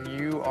prison. When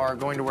you are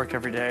going to work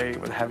every day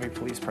with a heavy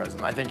police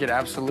presence, I think it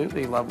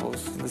absolutely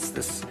levels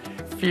this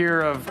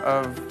fear of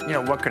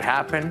what could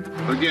happen.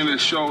 Again, it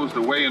shows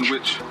the way in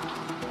which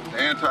the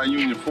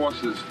anti-union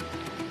forces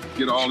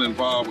get all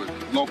involved with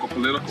local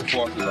political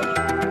forces.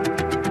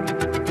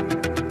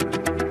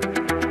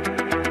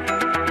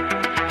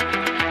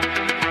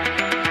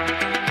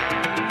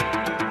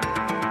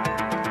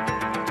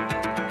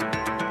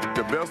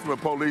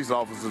 police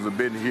officers have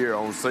been here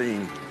on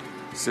scene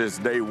since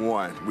day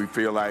one. We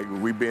feel like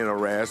we've been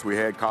harassed. We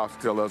had cops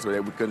tell us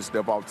that we couldn't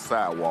step off the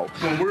sidewalk.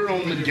 When we're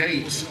on the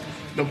gates,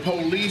 the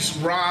police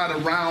ride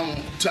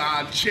around to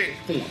our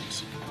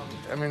checkpoints.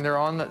 I mean, they're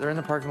in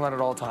the parking lot at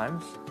all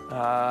times.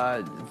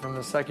 From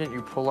the second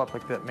you pull up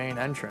like that main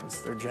entrance,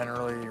 they're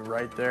generally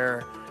right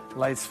there,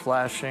 lights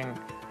flashing,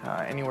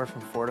 anywhere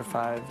from 4 to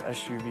 5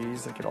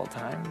 SUVs like at all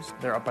times.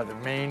 They're up by the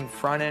main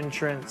front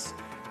entrance.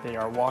 They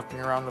are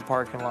walking around the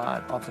parking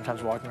lot,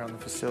 oftentimes walking around the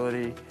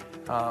facility.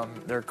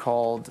 They're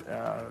called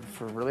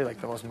for really like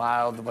the most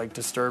mild like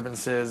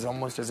disturbances,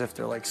 almost as if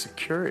they're like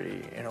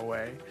security in a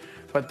way.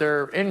 But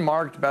they're in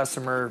marked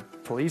Bessemer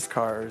police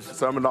cars.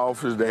 Some of the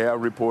officers, they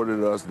have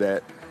reported us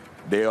that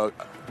they are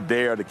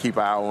there to keep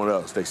an eye on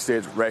us. They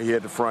sit right here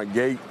at the front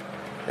gate,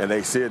 and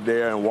they sit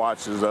there and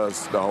watches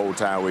us the whole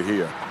time we're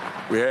here.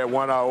 We had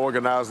one of our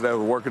organizers that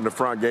was working the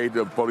front gate.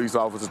 The police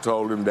officer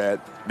told him that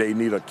they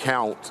need a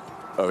count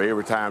of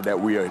every time that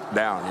we are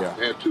down here.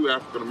 We had 2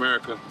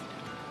 African-American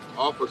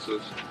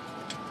officers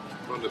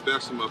from the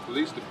Bessemer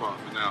Police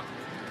Department. Now,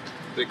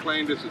 they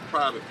claim this is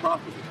private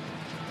property,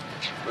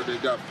 but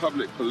they've got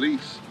public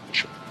police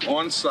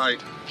on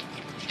site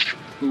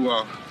who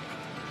are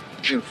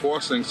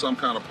enforcing some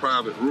kind of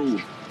private rule.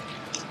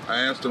 I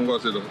asked them,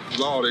 was it a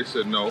law? They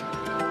said no.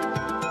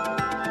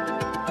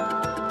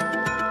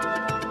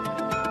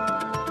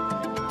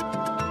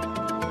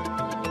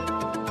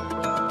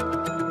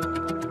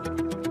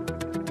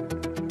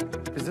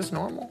 Is this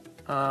normal?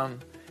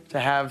 To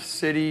have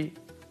city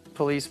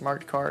police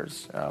marked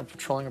cars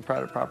patrolling a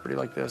private property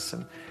like this?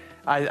 And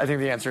I think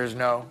the answer is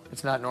no,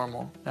 it's not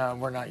normal.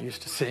 We're not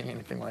used to seeing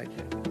anything like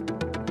it.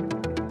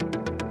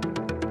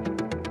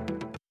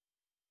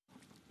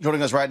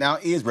 Joining us right now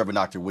is Reverend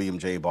Dr. William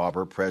J.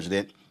 Barber,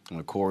 President, and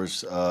of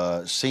course,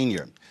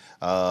 Senior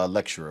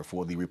Lecturer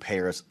for the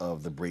repairs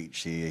of the breach.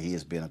 He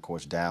has been, of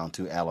course, down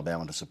to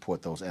Alabama to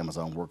support those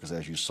Amazon workers,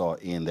 as you saw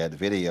in that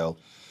video.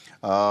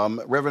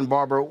 Reverend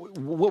Barber,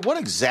 what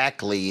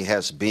exactly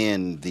has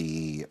been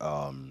the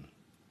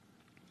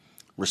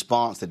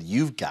response that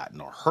you've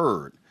gotten or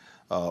heard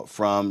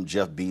from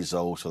Jeff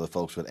Bezos or the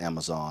folks with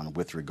Amazon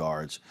with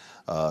regards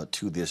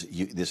to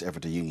this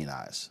effort to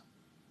unionize?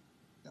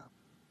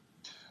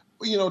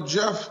 Well, you know,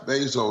 Jeff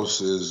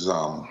Bezos is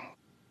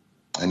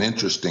an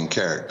interesting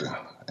character,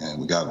 and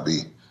we got to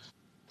be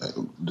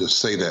to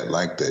say that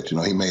like that. You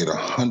know, he made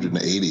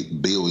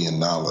 $180 billion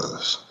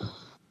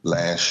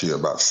last year,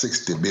 about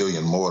 $60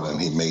 billion more than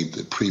he made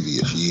the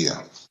previous year.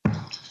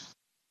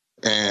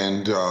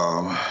 And,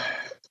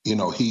 you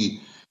know,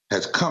 he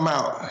has come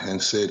out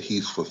and said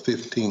he's for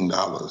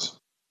 $15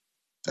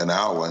 an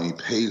hour, and he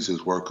pays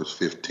his workers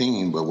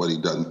 $15. But what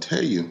he doesn't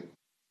tell you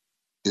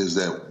is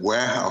that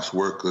warehouse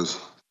workers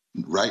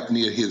right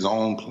near his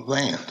own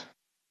plant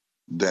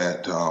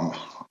that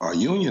are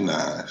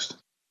unionized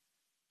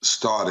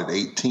start at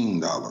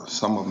 $18,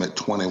 some of them at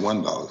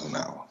 $21 an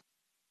hour.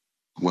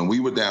 When we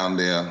were down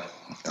there,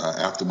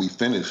 after we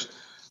finished,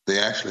 they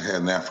actually had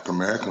an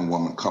African-American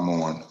woman come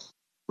on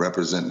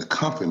representing the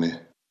company,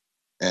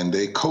 and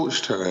they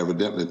coached her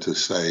evidently to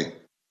say,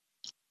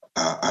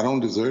 I don't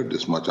deserve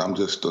this much. I'm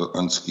just an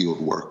unskilled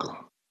worker.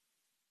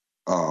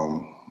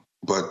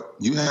 But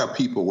you have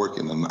people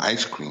working in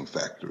ice cream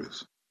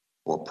factories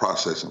or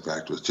processing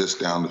factories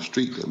just down the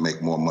street that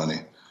make more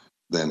money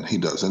than he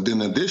does. And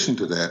then in addition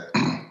to that,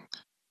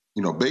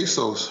 you know,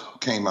 Bezos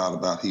came out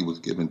about he was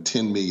given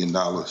 $10 million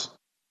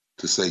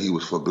to say he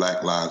was for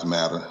Black Lives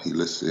Matter. He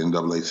listed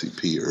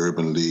NAACP,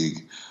 Urban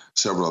League,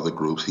 several other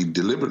groups. He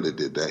deliberately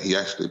did that. He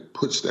actually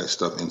puts that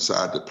stuff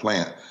inside the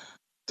plant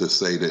to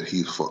say that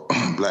he's for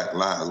Black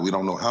lives. We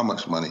don't know how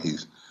much money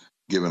he's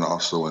given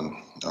also, and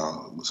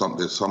some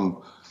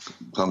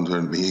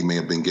he may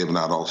have been giving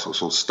out also,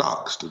 so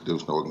stocks to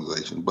different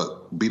organizations.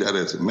 But be that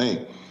as it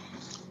may,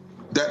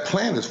 that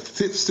plant is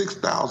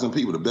 6,000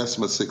 people. The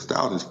Bessemer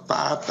 6,000 is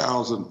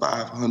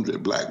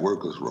 5,500 black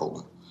workers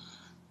rolling.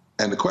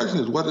 And the question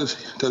is, what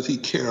does he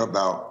care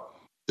about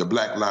the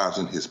black lives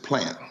in his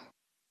plant?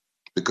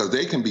 Because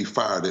they can be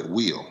fired at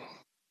will.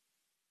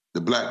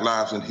 The black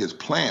lives in his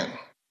plant,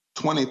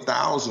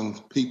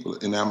 20,000 people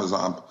in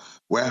Amazon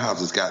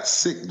warehouses got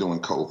sick during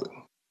COVID.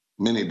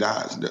 Many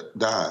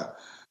died.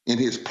 In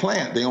his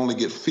plant, they only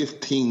get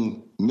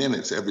 15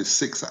 minutes every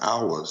 6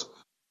 hours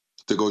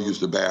to go use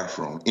the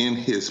bathroom. In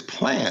his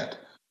plant,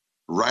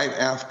 right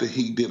after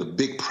he did a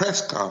big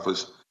press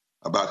conference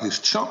about his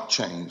chump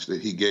change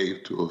that he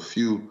gave to a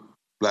few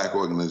black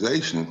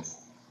organizations,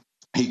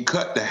 he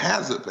cut the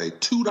hazard pay,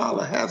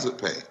 $2 hazard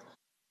pay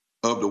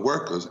of the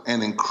workers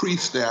and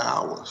increased their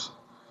hours.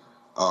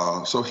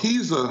 So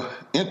he's an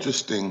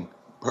interesting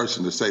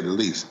person to say the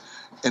least.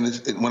 And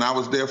when I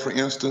was there, for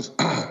instance,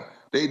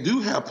 they do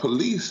have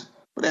police,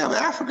 but they have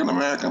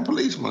African-American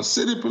policemen,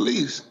 city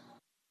police,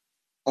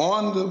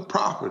 on the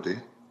property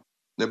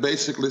that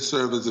basically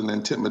serve as an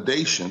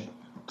intimidation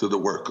to the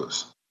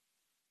workers.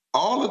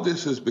 All of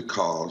this is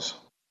because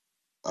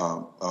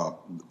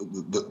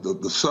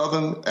the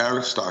Southern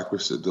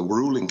aristocracy, the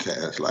ruling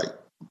caste like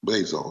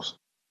Bezos,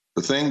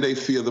 The thing they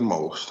fear the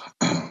most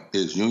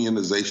is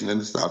unionization in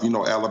the South. You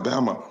know,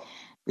 Alabama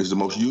is the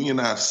most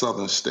unionized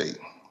southern state.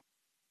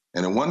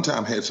 And at one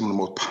time had some of the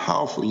most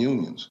powerful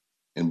unions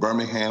in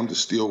Birmingham, the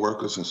steel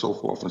workers and so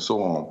forth and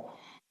so on.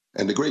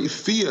 And the great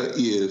fear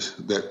is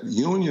that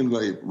union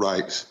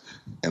rights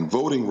and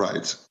voting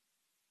rights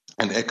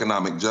and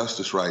economic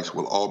justice rights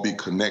will all be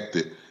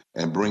connected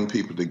and bring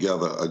people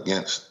together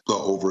against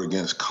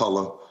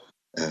color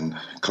and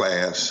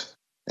class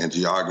and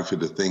geography,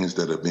 the things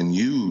that have been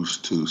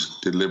used to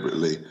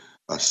deliberately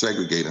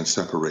segregate and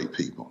separate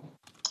people.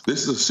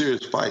 This is a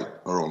serious fight,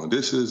 Roland.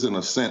 This is, in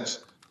a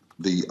sense,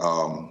 the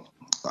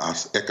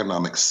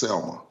economic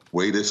Selma,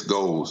 way this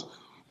goes,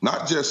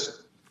 not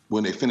just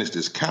when they finish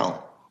this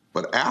count,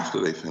 but after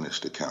they finish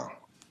the count.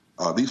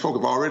 These folk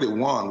have already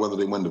won, whether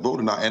they win the vote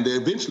or not, and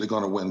they're eventually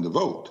going to win the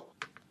vote.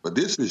 But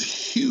this is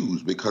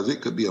huge because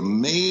it could be a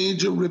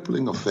major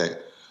rippling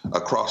effect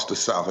across the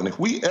South. And if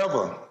we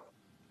ever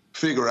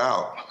figure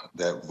out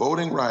that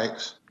voting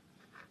rights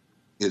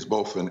is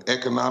both an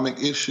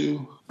economic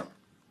issue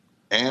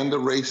and a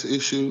race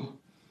issue,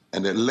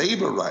 and that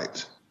labor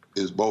rights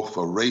is both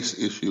a race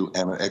issue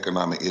and an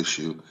economic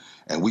issue,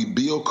 and we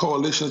build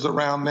coalitions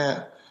around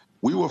that,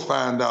 we will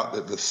find out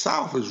that the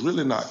South is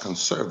really not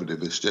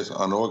conservative. It's just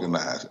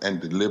unorganized and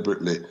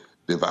deliberately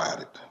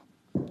divided.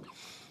 I'm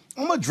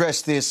going to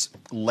address this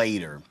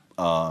later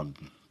when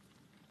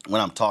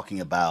I'm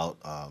talking about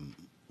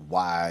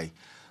why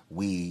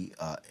we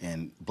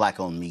and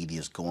Black-owned media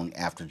is going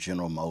after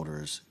General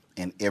Motors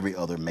and every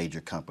other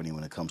major company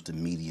when it comes to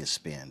media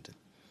spend.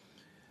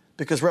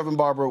 Because, Reverend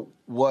Barber,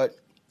 when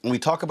we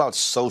talk about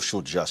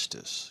social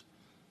justice,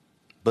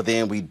 but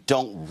then we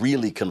don't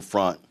really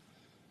confront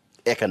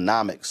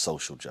economic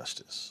social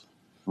justice.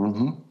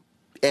 Mm-hmm.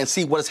 And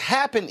see, what has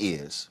happened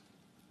is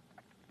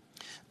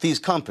these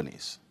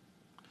companies,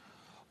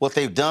 what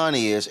they've done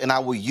is, and I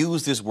will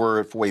use this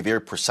word for a very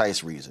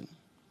precise reason,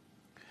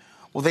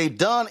 what they've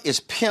done is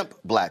pimp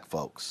Black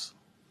folks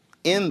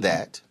in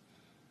that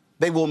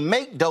they will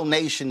make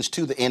donations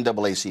to the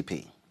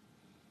NAACP,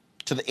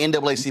 to the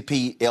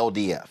NAACP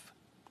LDF,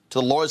 to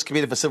the Lawyers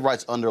Committee for Civil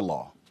Rights Under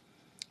Law.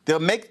 They'll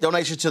make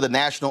donations to the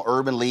National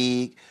Urban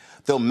League.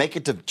 They'll make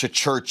it to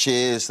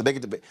churches. They'll make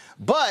it to,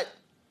 but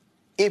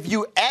if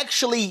you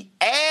actually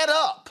add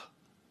up,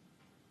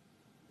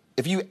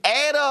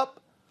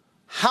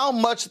 how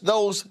much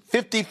those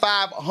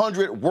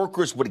 5,500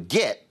 workers would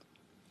get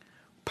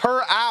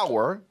per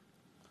hour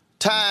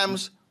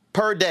times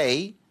per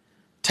day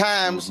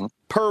times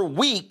per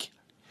week,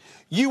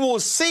 you will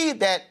see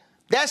that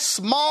that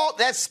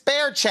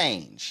spare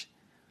change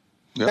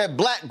that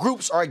Black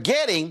groups are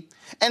getting.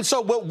 And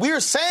so what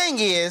we're saying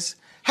is,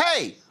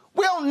 hey,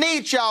 we don't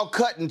need y'all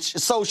cutting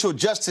social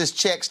justice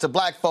checks to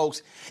Black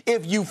folks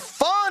if you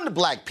fund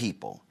Black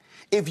people,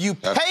 if you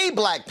pay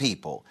Black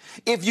people,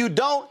 if you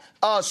don't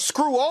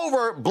screw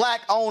over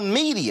Black-owned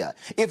media,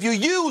 if you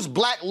use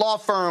Black law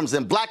firms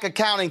and Black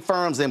accounting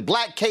firms and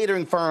Black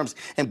catering firms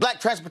and Black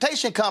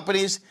transportation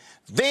companies,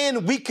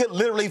 then we could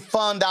literally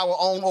fund our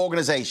own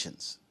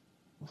organizations.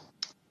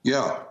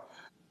 Yeah.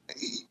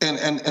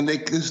 And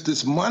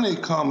this money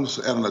comes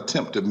at an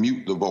attempt to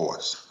mute the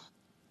voice.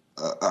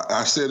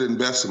 I said in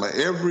Bessemer,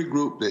 every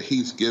group that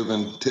he's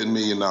given $10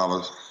 million,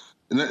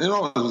 and you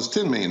know, it's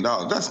 $10 million.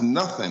 That's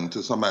nothing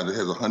to somebody that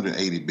has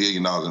 $180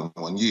 billion in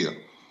 1 year.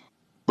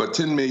 But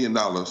 $10 million,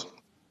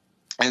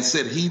 and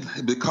said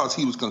because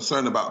he was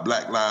concerned about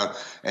Black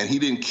lives and he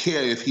didn't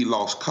care if he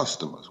lost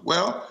customers.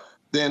 Well,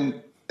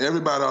 then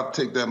everybody ought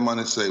to take that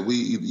money and say,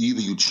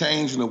 either you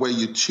change in the way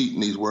you're cheating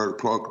these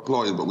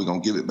employees, but we're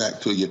going to give it back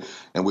to you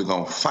and we're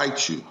going to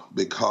fight you,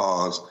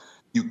 because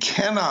you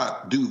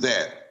cannot do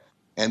that.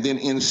 And then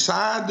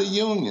inside the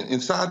union,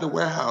 inside the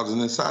warehouse,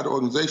 and inside the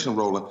organization,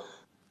 Roland,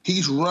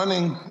 he's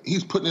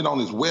putting it on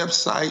his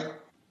website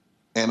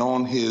and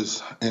on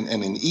his and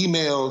in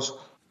emails.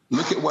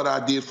 Look at what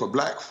I did for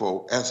Black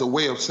folk, as a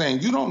way of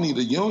saying, you don't need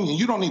a union,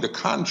 you don't need a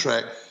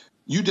contract,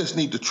 you just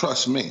need to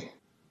trust me.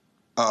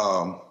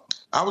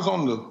 I was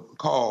on the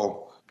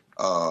call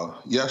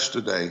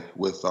yesterday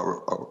with I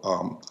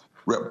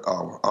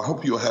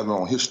hope you'll have him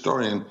on,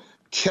 historian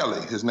Kelly.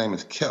 His name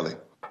is Kelly.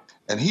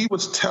 And he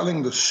was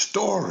telling the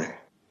story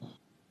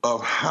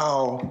of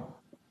how,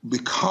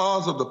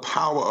 because of the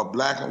power of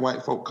Black and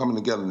white folk coming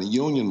together in the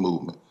union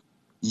movement,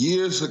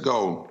 years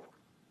ago,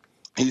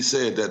 he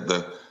said that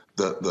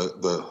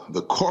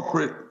the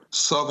corporate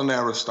Southern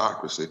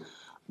aristocracy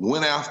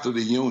went after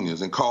the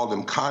unions and called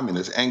them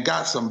communists, and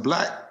got some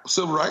Black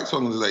civil rights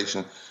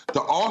organizations to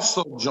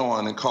also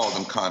join and call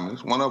them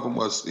communists. One of them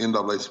was the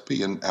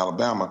NAACP in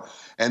Alabama.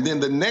 And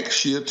then the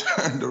next year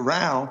turned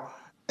around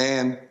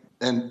and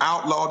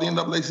outlawed the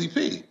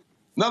NAACP.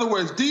 In other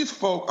words, these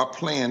folk are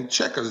playing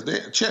checkers,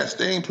 chess.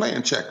 They ain't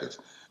playing checkers.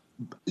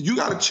 You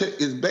got to check,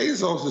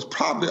 Bezos is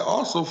probably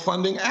also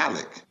funding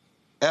ALEC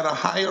at a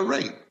higher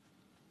rate.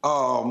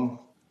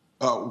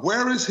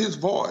 Where is his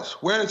voice?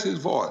 Where is his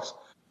voice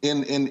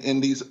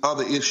in these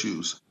other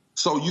issues?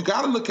 So you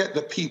got to look at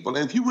the people.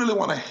 And if you really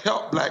want to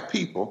help Black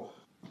people,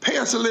 pay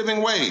us a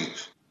living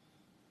wage.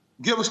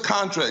 give us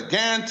contract,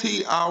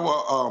 guarantee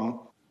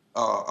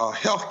our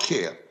health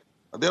care.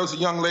 There was a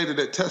young lady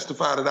that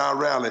testified at our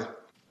rally.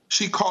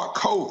 She caught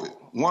COVID,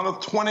 one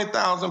of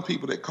 20,000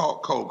 people that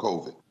caught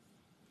COVID.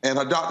 And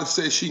her doctor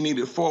said she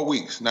needed 4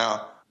 weeks.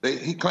 Now,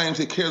 he claims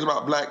he cares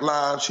about black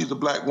lives. She's a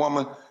black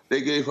woman.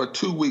 They gave her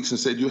 2 weeks and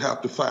said, you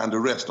have to find the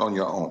rest on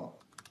your own.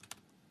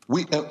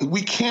 We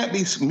can't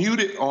be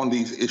muted on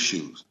these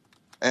issues.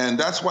 And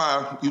that's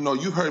why,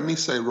 you heard me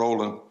say,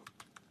 Roland,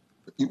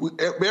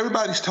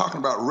 everybody's talking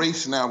about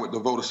race now with the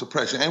voter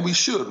suppression, and we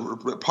should.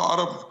 Part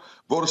of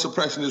voter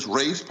suppression is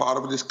race, part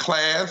of it is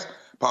class,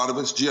 part of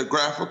it's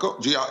geographical,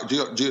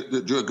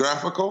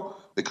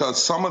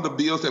 because some of the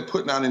bills they're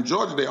putting out in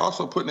Georgia, they're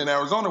also putting in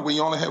Arizona, where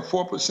you only have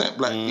 4%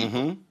 black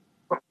people.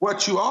 But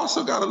what you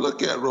also got to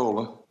look at,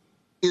 Roland,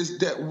 is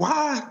that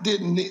why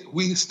didn't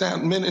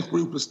many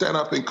groups stand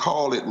up and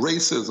call it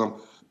racism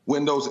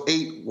when those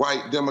 8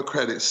 white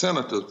Democratic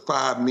senators,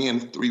 5 men,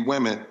 3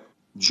 women,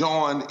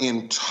 joined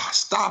in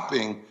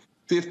stopping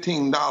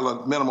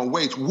 $15 minimum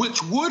wage,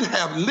 which would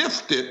have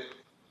lifted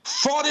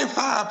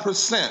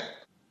 45%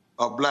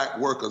 of black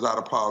workers out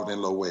of poverty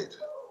and low wage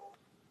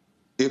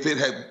if it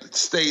had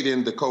stayed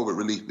in the COVID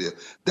relief bill.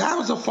 That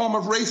was a form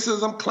of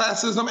racism,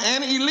 classism,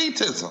 and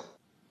elitism.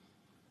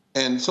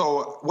 And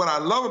so what I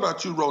love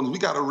about you, Roland, is we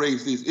got to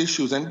raise these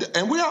issues. And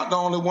we aren't the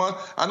only one.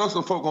 I know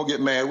some folk going to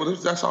get mad with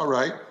us. That's all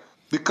right.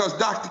 Because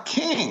Dr.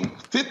 King,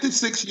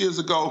 56 years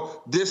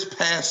ago, this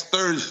past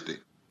Thursday,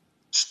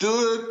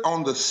 stood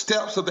on the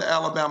steps of the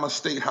Alabama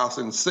State House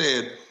and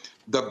said,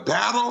 the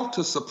battle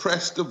to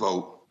suppress the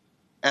vote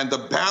and the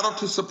battle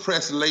to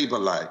suppress labor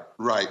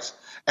rights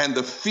and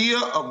the fear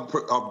of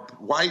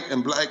white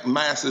and black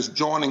masses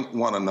joining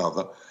one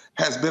another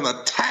has been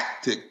a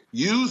tactic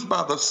used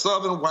by the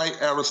Southern white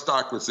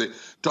aristocracy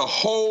to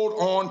hold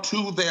on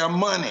to their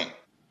money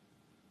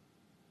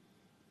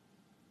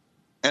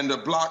and to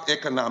block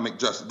economic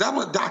justice. That's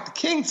what Dr.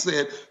 King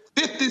said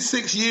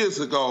 56 years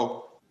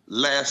ago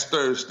last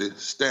Thursday,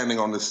 standing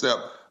on the step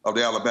of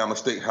the Alabama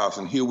State House.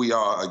 And here we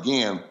are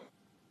again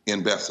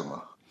in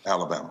Bessemer,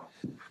 Alabama.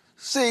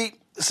 See,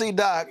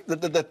 Doc,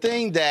 the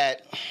thing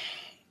that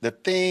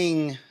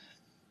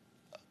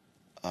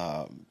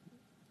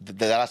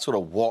I sort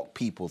of walk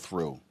people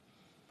through,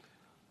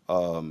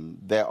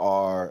 there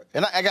are,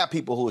 and I got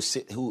people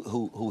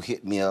who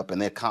hit me up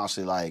and they're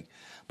constantly like,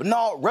 but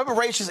no,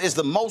 reparations is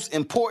the most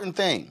important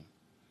thing.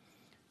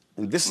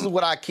 And this is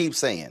what I keep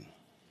saying.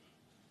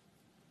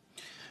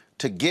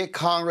 To get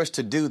Congress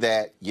to do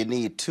that, you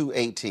need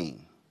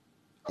 218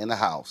 in the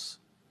House.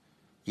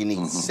 You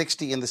need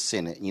 60 in the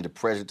Senate. You need the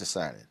president to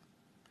sign it.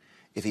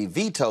 If he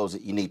vetoes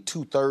it, you need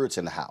 2/3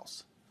 in the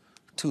House,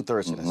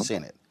 2/3 in the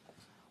Senate.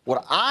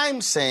 What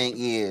I'm saying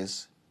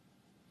is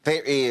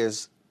there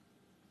is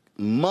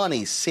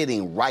money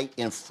sitting right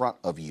in front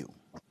of you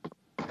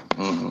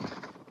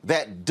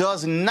that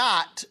does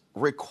not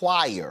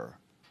require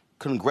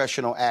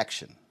congressional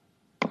action.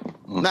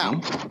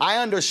 Now, I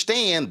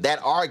understand that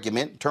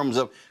argument in terms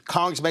of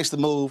Congress makes the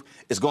move,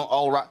 it's going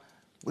all right.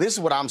 This is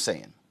what I'm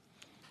saying.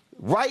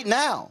 Right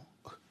now,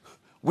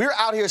 we're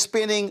out here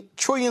spending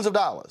trillions of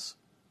dollars.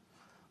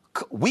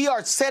 We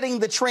are setting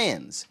the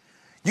trends.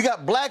 You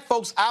got black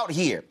folks out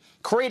here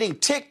creating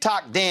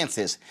TikTok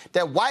dances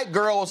that white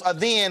girls are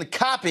then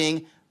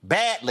copying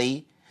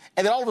badly,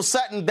 and then all of a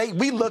sudden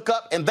we look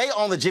up and they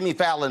on the Jimmy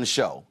Fallon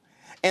show.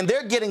 And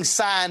they're getting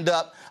signed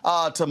up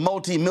to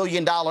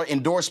multi-million-dollar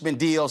endorsement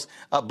deals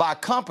by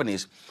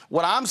companies.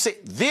 What I'm saying,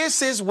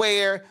 this is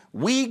where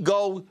we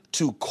go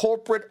to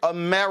corporate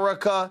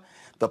America,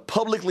 the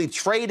publicly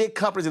traded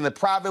companies and the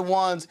private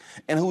ones,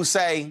 and who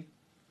say,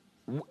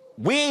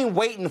 we ain't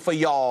waiting for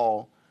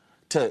y'all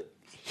to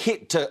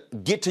get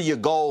to your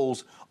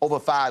goals over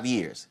 5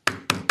 years.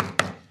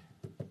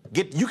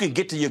 You can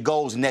get to your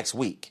goals next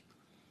week.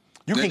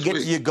 You can get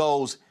to your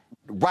goals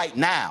right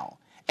now.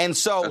 And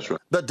so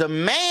the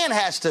demand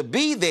has to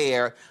be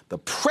there, the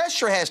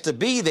pressure has to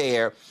be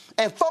there,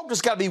 and folks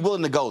just got to be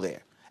willing to go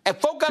there. And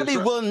folks got to be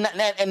willing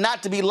and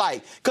not to be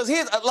light. Because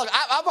look,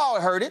 I've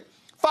always heard it.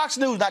 Fox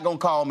News not going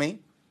to call me.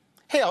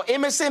 Hell,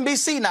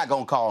 MSNBC not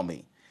going to call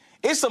me.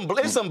 It's some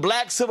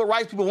black civil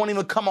rights people won't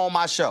even come on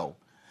my show.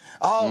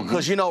 Oh,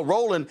 because,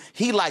 Roland,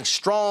 he likes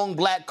strong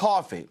black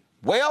coffee.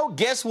 Well,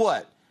 guess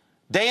what?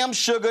 Damn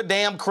sugar,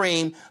 damn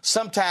cream,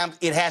 sometimes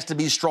it has to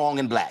be strong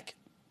and black.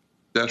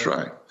 That's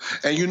right.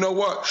 And you know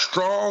what?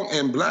 Strong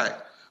and black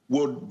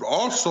will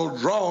also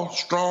draw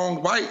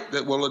strong white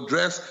that will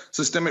address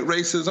systemic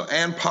racism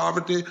and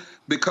poverty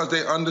because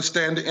they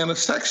understand the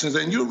intersections.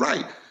 And you're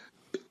right.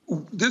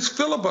 This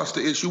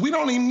filibuster issue, we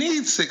don't even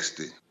need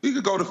 60. We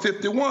could go to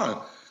 51.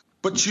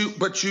 But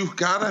you've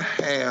got to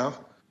have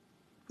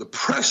the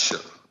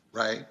pressure,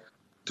 right,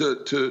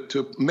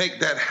 to make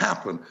that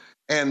happen.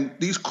 And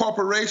these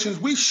corporations,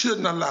 we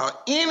shouldn't allow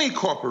any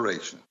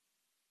corporation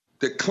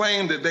that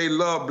claim that they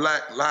love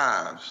black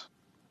lives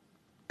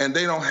and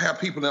they don't have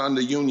people under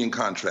union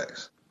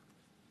contracts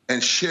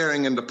and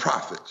sharing in the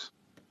profits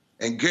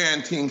and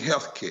guaranteeing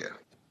health care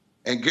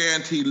and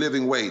guaranteed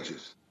living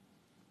wages.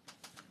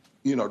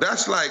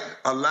 That's like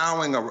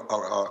allowing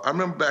I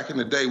remember back in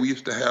the day, we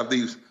used to have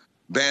these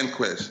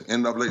banquets,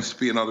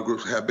 NAACP and other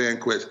groups have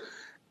banquets,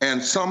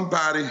 and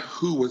somebody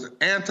who was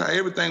anti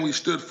everything we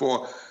stood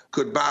for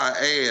could buy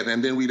an ad,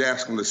 and then we'd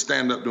ask them to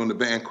stand up during the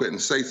banquet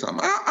and say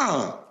something.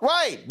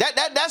 Right.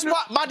 That's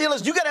why my deal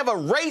is you got to have a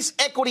race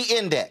equity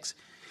index.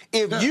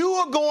 If you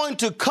are going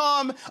to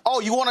come,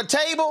 you want a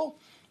table?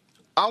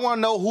 I want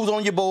to know who's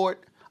on your board.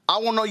 I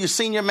want to know your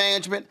senior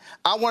management.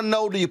 I want to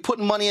know, do you put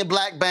money in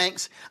black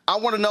banks? I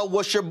want to know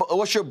what's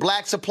your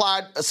black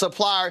supplier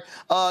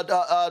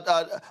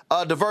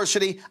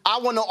diversity. I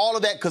want to know all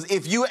of that, because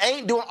if you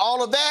ain't doing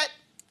all of that,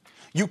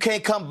 you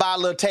can't come buy a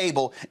little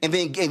table and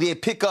then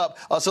pick up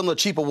some of the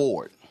cheap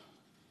award.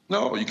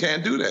 No, you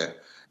can't do that.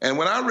 And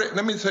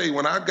let me tell you,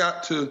 when I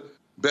got to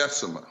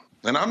Bessemer,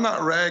 and I'm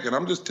not ragging,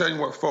 I'm just telling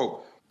you what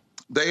folk,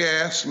 they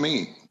asked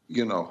me,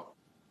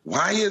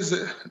 why is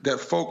it that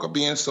folk are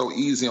being so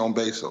easy on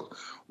Bezos?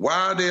 Why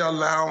are they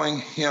allowing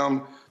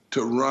him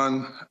to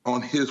run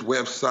on his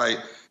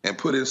website and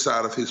put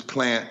inside of his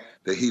plant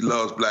that he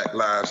loves Black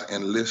lives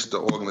and list the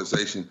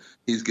organization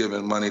he's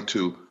giving money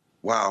to,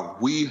 while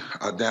we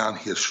are down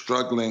here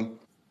struggling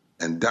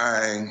and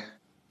dying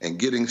and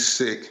getting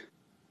sick?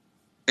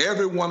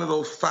 Every one of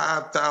those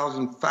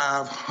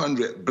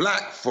 5,500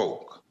 black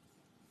folk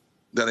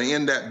that are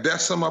in that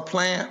Bessemer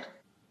plant,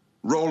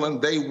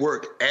 Roland, they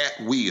work at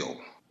will.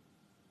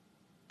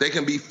 They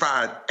can be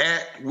fired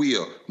at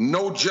will,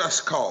 no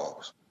just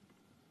cause.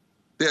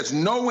 There's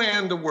nowhere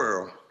in the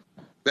world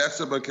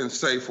Bessemer can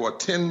say for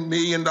 $10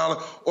 million,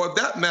 or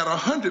that matter,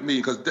 $100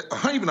 million, because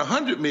even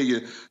 $100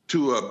 million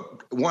to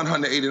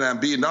 $189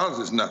 billion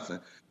is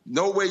nothing.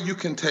 No way you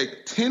can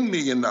take $10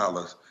 million,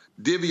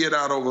 divvy it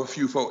out over a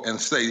few folk,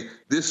 and say,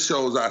 this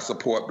shows I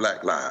support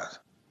Black lives.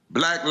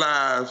 Black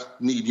lives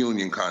need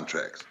union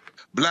contracts.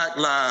 Black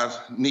lives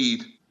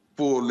need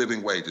full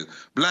living wages.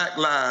 Black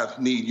lives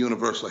need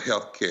universal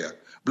health care.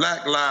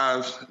 Black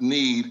lives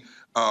need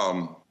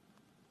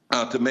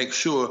to make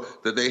sure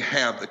that they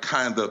have the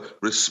kind of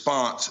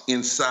response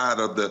inside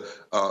of the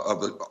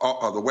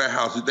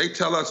warehouses. They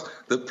tell us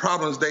the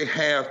problems they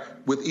have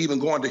with even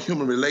going to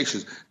human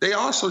relations. They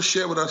also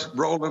share with us,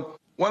 Roland,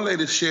 one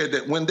lady shared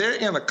that when they're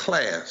in a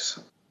class,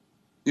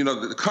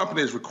 the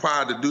company is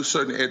required to do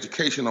certain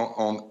education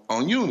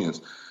on unions.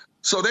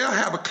 So they'll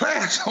have a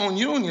class on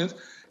unions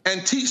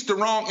and teach the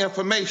wrong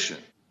information.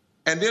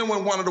 And then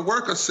when one of the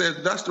workers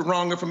says that's the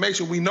wrong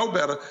information, we know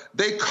better,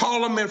 they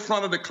call them in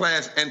front of the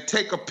class and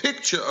take a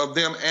picture of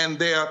them and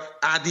their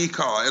ID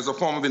card as a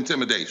form of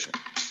intimidation.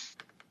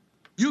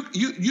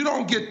 You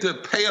don't get to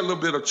pay a little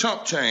bit of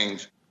chump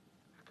change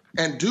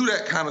and do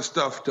that kind of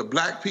stuff to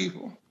black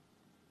people,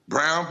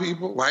 brown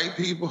people, white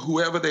people,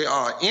 whoever they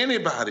are,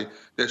 anybody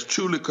that's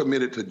truly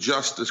committed to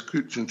justice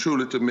and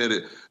truly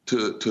committed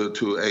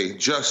to a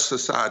just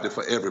society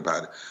for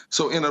everybody.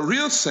 So in a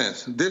real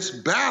sense, this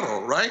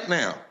battle right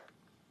now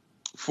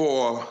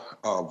for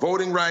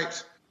voting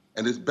rights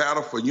and this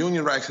battle for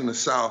union rights in the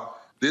South,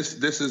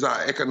 this is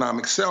our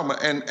economic settlement.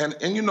 And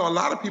a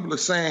lot of people are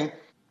saying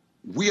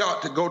we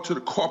ought to go to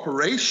the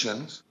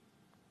corporations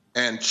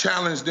and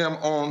challenge them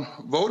on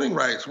voting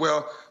rights.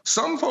 Well,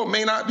 some folk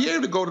may not be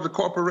able to go to the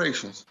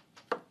corporations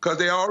because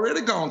they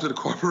already gone to the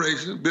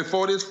corporations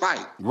before this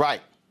fight.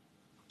 Right.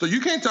 So you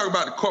can't talk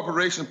about the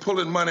corporation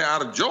pulling money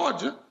out of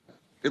Georgia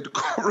if the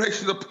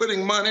corporations are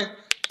putting money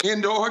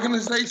in the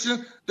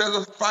organization that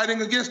are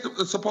fighting against,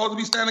 supposed to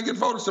be standing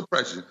against voter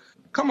suppression.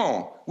 Come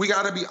on. We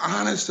got to be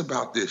honest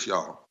about this,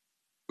 y'all.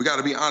 We got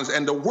to be honest.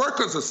 And the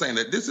workers are saying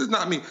that. This is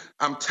not me.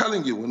 I'm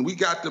telling you, when we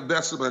got to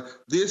Bessemer,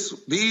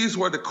 these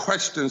were the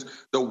questions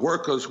the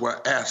workers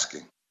were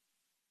asking.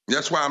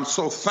 That's why I'm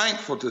so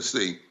thankful to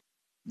see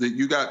that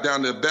you got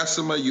down there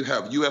Bessemer, you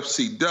have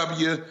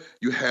UFCW,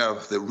 you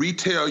have the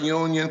retail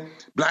union,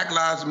 Black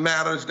Lives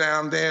Matters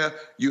down there,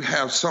 you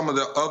have some of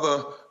the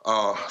other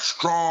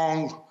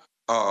strong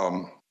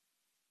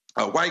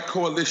white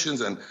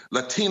coalitions and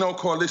Latino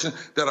coalitions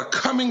that are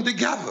coming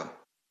together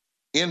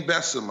in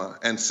Bessemer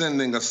and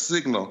sending a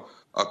signal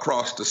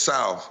across the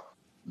South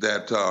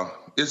that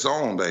it's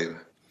on, baby.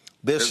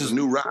 This is a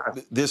new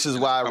ride. This is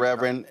why,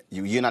 Reverend,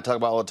 you and I talk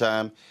about all the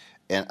time,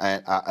 and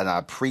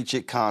I preach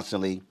it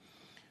constantly.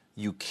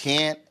 You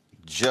can't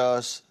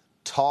just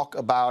talk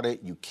about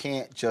it. You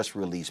can't just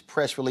release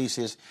press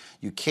releases.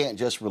 You can't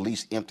just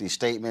release empty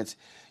statements.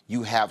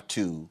 You have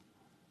to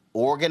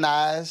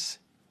organize,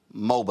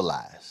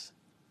 mobilize.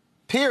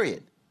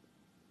 Period.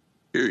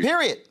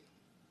 Period.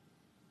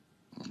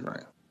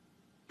 Right.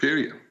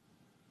 Period.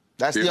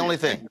 That's the only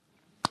thing.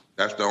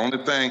 That's the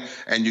only thing.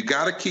 And you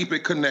got to keep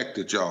it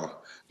connected,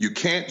 y'all. You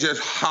can't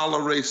just holler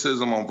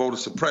racism on voter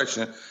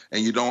suppression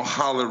and you don't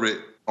holler it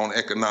on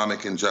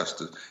economic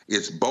injustice.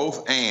 It's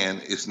both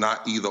and, it's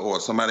not either or.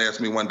 Somebody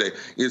asked me one day,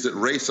 is it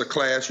race or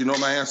class? You know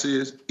what my answer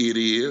is? It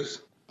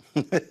is.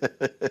 That's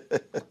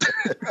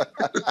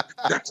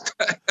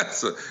the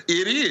answer.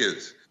 It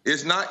is.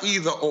 It's not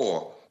either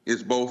or.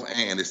 It's both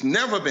and. It's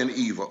never been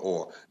either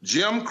or.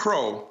 Jim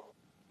Crow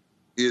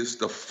is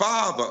the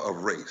father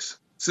of race.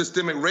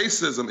 Systemic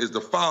racism is the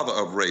father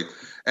of race.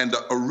 And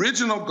the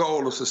original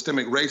goal of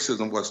systemic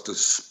racism was to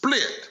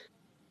split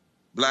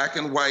black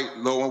and white,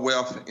 lower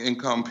wealth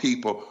income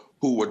people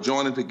who were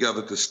joining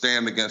together to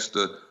stand against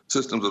the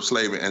systems of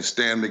slavery and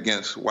stand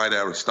against white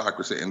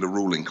aristocracy and the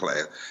ruling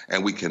class.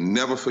 And we can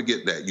never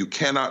forget that. You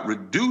cannot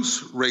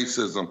reduce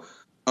racism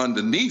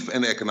underneath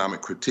an economic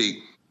critique,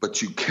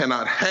 but you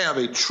cannot have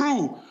a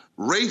true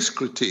race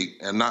critique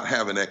and not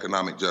have an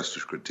economic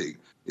justice critique.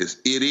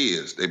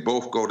 They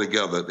both go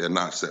together. They're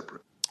not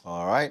separate.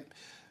 All right.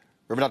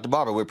 Reverend Dr.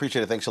 Barber, we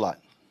appreciate it. Thanks a lot.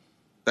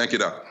 Thank you,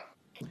 Doctor.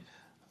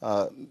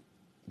 Going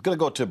to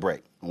go to a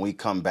break. When we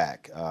come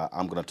back,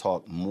 I'm going to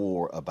talk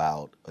more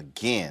about,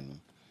 again,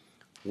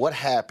 what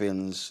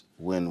happens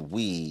when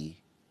we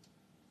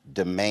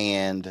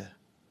demand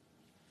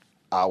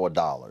our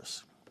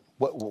dollars.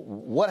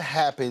 What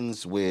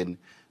happens when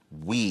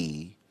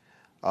we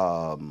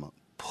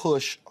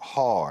push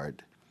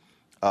hard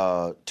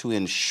to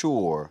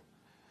ensure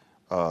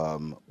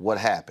what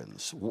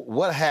happens?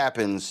 What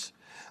happens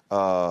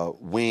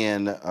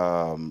when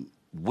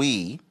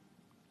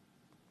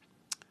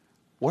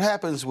What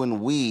happens when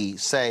we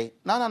say,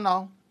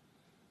 no,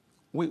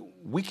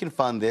 we can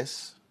fund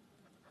this?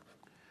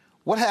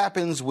 What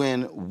happens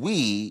when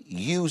we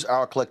use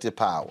our collective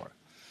power?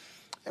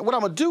 And what I'm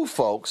going to do,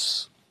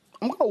 folks,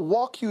 I'm going to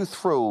walk you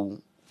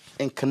through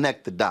and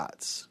connect the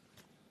dots.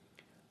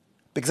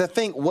 Because I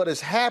think what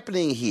is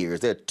happening here is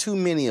that too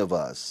many of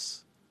us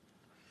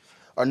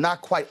are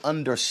not quite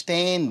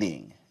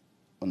understanding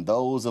when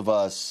those of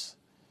us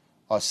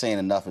are saying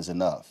enough is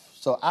enough.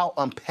 So I'll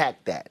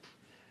unpack that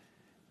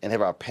and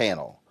have our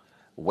panel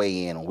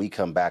weigh in when we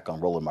come back on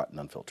Roland Martin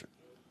Unfiltered.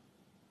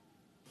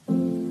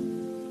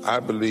 I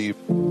believe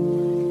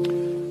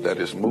that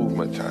it's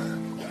movement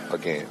time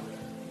again.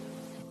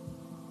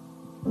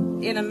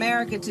 In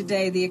America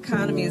today, the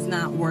economy is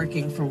not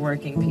working for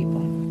working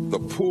people. The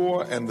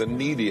poor and the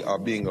needy are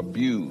being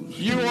abused.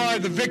 You are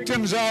the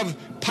victims of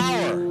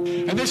power,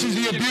 and this is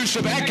the abuse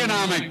of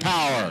economic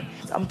power.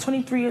 I'm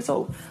 23 years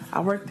old.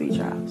 I work 3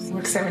 jobs. I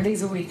work 7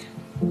 days a week.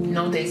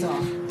 No days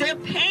off. They're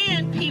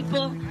paying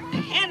people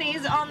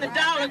pennies on the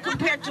dollar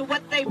compared to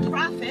what they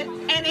profit,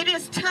 and it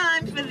is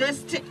time for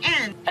this to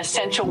end.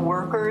 Essential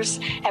workers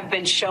have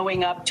been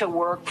showing up to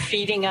work,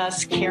 feeding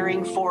us,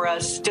 caring for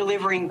us,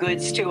 delivering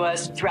goods to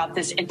us throughout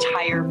this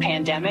entire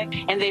pandemic,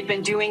 and they've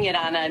been doing it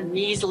on a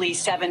measly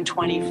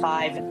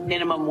 $7.25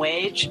 minimum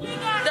wage.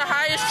 The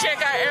highest check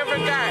I ever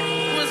got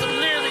was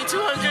nearly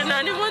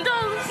 $291.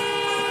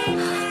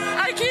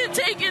 I can't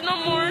take it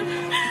no more.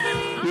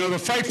 You know, the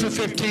fight for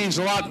 15 is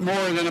a lot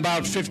more than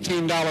about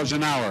 $15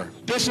 an hour.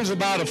 This is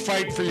about a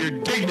fight for your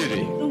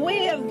dignity.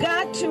 We have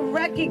got to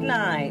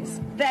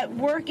recognize that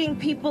working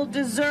people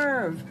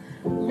deserve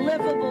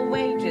livable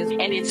wages.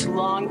 And it's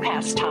long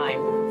past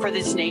time for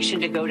this nation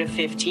to go to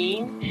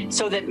 15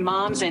 so that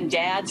moms and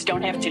dads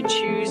don't have to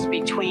choose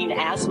between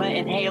asthma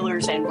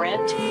inhalers and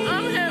rent.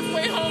 I'm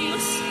halfway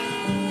homeless.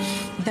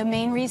 The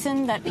main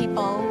reason that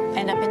people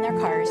end up in their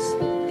cars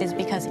is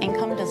because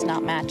income does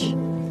not match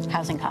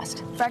housing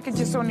cost. If I could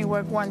just only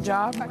work 1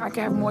 job, I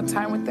could have more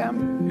time with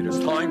them. It is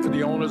time for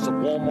the owners of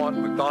Walmart,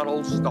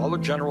 McDonald's, Dollar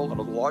General, and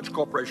other large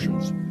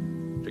corporations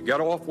to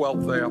get off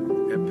welfare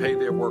and pay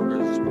their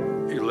workers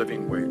a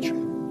living wage.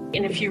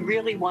 And if you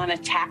really want to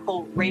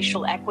tackle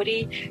racial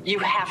equity, you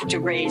have to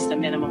raise the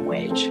minimum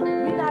wage.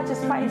 We're not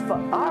just fighting for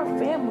our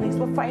families,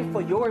 we're fighting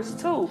for yours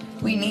too.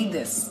 We need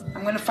this.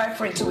 I'm going to fight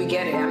for it until we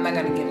get it. I'm not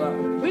going to give up.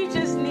 We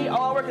just need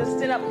all workers to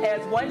stand up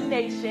as one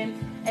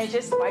nation and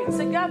just fight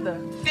together.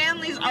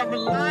 Families are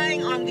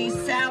relying on these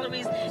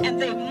salaries, and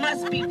they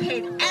must be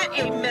paid at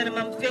a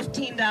minimum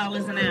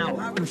 $15 an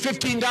hour.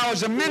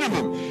 $15 a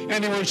minimum.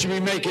 Anyone should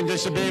be making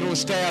this to be able to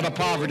stay out of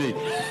poverty.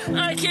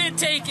 I can't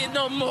take it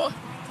no more.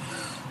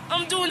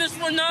 I'm doing this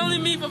for not only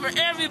me, but for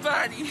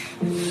everybody.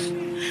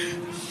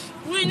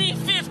 We need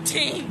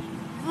 15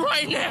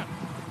 right now.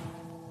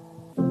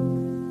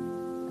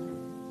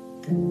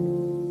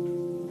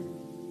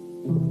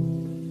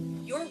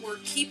 Your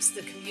work keeps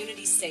the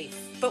community safe,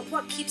 but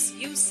what keeps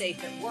you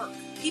safe at work?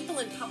 People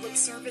in public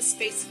service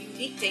face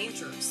unique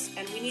dangers,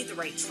 and we need the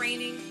right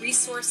training,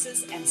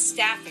 resources, and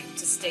staffing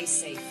to stay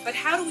safe. But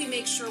how do we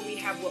make sure we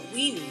have what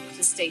we need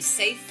to stay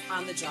safe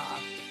on the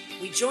job?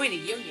 We join a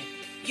union.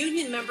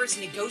 Union members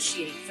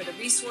negotiate for the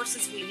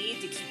resources we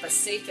need to keep us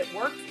safe at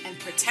work and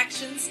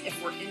protections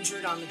if we're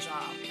injured on the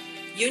job.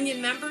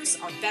 Union members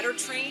are better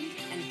trained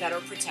and better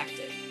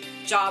protected.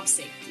 Job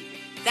safety.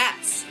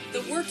 That's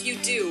the work you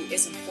do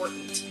is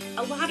important.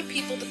 A lot of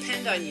people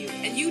depend on you,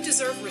 and you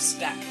deserve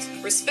respect.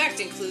 Respect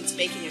includes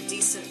making a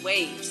decent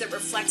wage that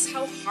reflects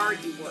how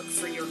hard you work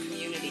for your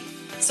community.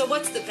 So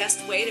what's the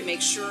best way to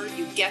make sure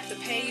you get the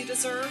pay you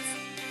deserve?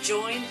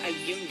 Join a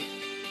union.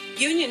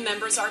 Union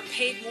members are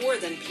paid more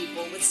than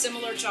people with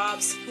similar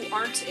jobs who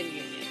aren't in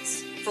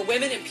unions. For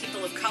women and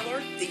people of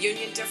color, the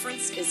union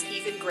difference is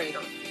even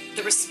greater.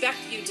 The respect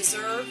you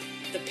deserve,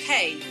 the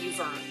pay you've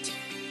earned.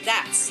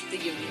 That's the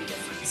union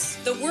difference.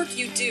 The work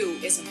you do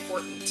is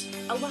important.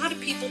 A lot of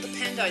people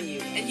depend on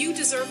you, and you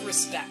deserve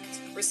respect.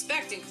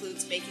 Respect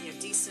includes making a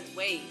decent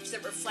wage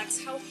that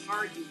reflects how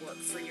hard you work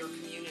for your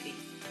community.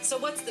 So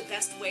what's the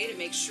best way to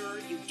make sure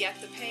you get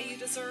the pay you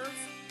deserve?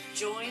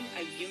 Join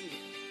a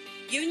union.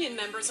 Union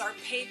members are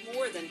paid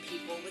more than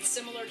people with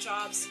similar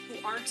jobs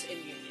who aren't in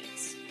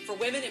unions. For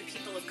women and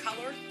people of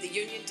color, the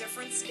union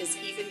difference is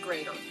even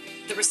greater.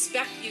 The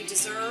respect you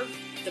deserve,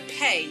 the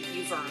pay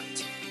you've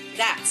earned.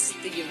 That's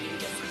the union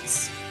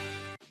difference.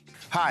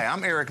 Hi,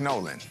 I'm Eric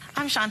Nolan.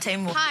 I'm Shantae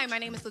Moore. Hi, my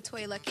name is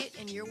LaToya Luckett,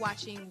 and you're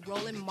watching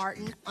Roland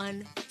Martin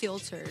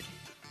Unfiltered.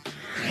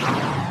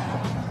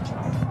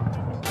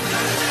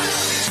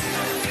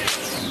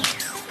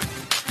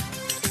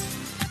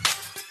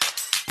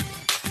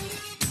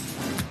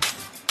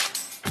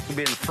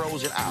 Been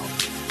frozen out.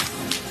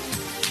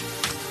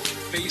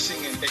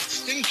 Facing an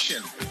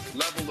extinction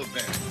level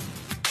event.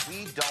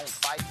 We don't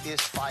fight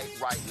this fight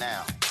right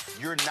now,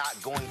 you're not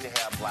going to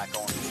have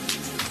black-owned media.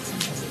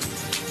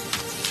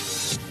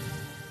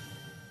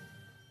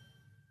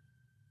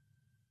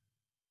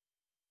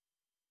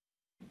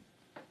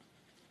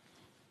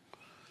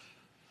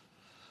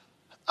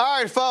 All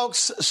right,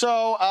 folks.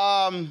 So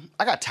I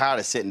got tired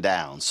of sitting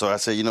down, so I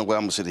said, you know what,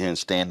 I'm gonna sit here and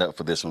stand up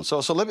for this one. So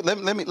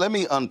let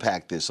me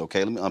unpack this,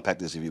 okay? Let me unpack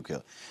this, if you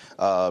could.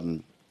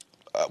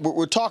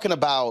 We're talking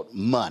about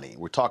money.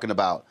 We're talking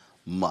about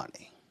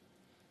money,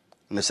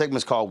 and the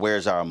segment's called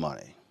 "Where's Our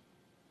Money?"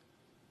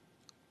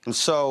 And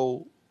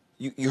so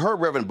you heard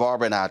Reverend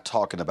Barber and I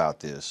talking about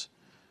this,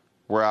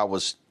 where I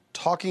was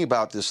talking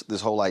about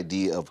this whole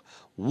idea of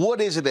what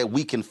is it that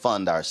we can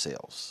fund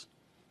ourselves.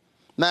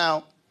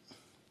 Now,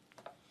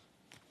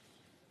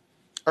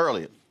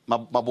 earlier, my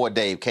boy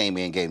Dave came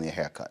in and gave me a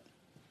haircut.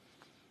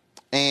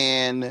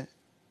 And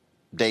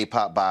Dave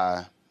popped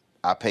by.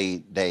 I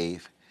paid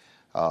Dave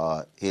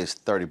his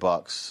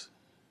 $30.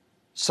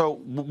 So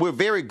we're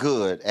very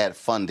good at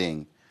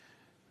funding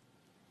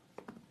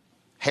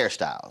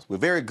hairstyles. We're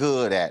very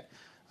good at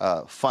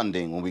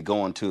funding when we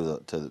go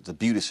into the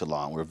beauty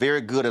salon. We're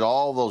very good at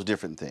all those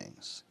different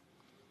things.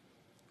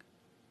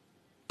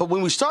 But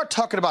when we start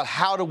talking about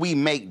how do we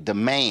make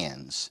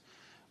demands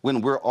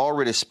when we're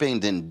already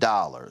spending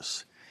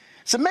dollars,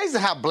 it's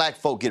amazing how black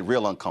folk get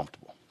real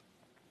uncomfortable.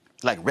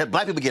 Like,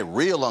 black people get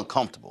real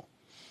uncomfortable.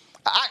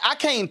 I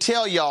can't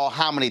tell y'all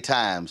how many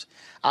times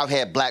I've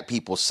had black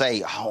people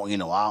say, oh,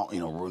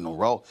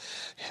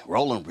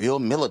 Roland real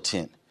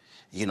militant.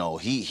 You know,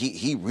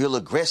 he real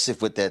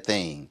aggressive with that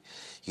thing.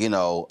 You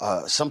know,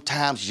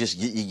 sometimes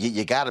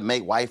you got to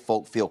make white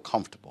folk feel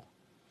comfortable.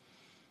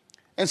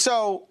 And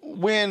so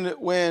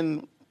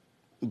when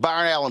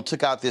Byron Allen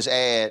took out this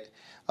ad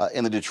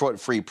in the Detroit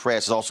Free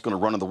Press, it's also going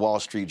to run in the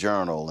Wall Street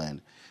Journal,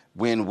 and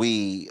when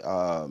we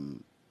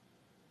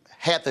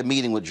had the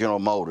meeting with General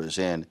Motors,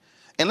 and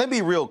let me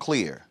be real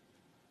clear,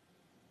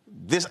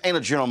 this ain't a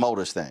General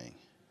Motors thing.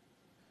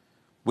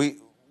 We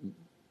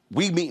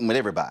meeting with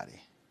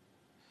everybody.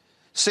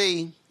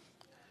 See,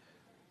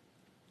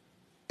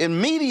 in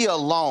media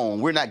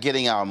alone, we're not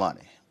getting our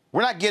money.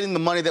 We're not getting the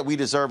money that we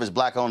deserve as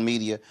black-owned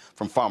media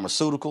from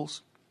pharmaceuticals.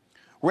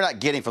 We're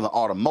not getting from the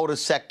automotive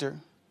sector.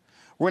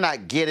 We're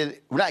not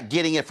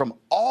getting it from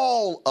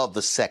all of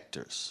the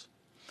sectors.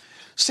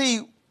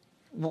 See,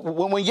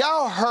 when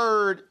y'all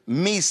heard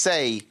me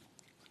say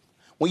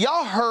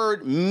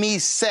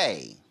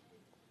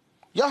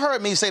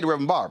to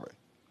Reverend Barber,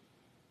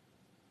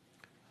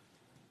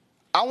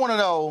 I want to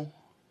know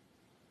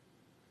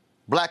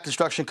black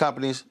construction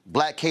companies,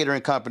 black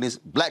catering companies,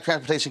 black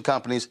transportation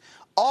companies,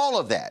 all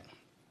of that.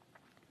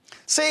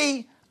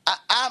 See,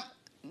 I'm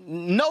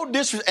no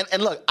disrespect,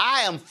 and look,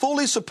 I am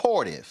fully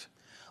supportive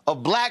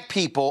of black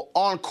people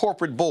on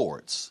corporate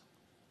boards.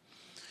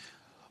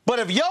 But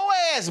if your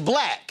ass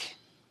black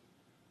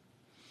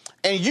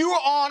and you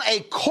are on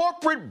a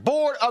corporate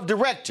board of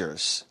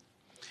directors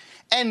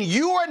and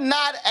you are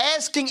not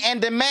asking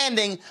and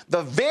demanding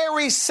the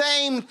very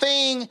same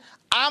thing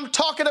I'm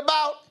talking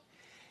about,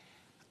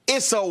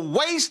 it's a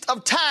waste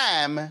of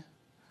time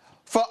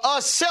for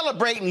us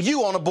celebrating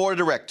you on the board of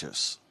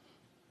directors.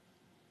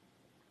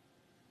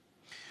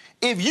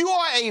 If you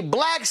are a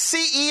black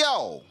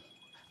CEO,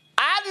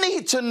 I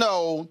need to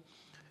know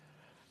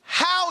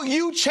how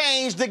you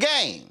changed the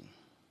game.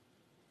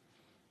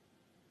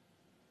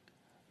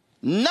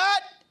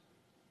 Not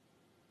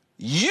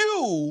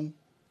you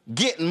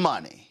getting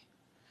money.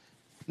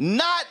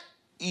 Not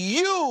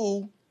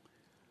you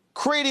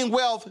creating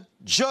wealth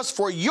just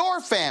for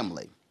your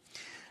family.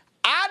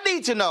 I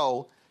need to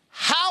know,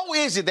 how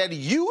is it that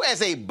you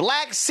as a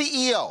black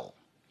CEO,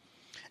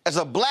 as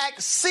a black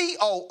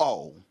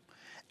COO,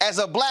 as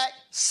a black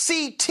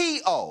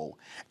CTO,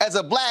 as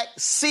a black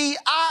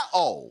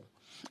CIO,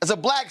 as a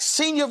black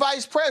senior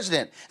vice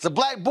president, as a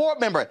black board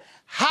member,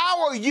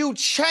 how are you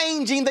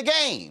changing the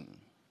game?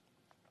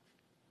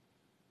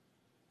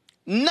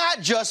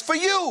 Not just for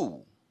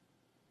you.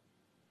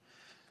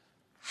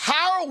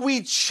 How are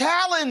we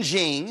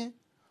challenging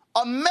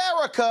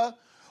America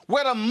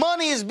where the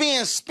money is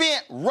being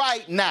spent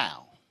right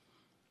now?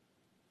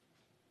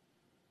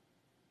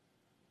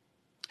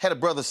 Had a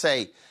brother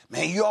say,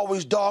 man, you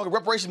always dog the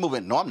reparations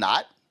movement. No, I'm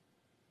not.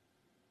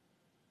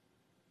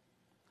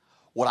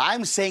 What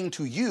I'm saying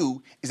to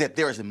you is that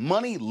there is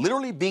money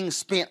literally being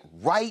spent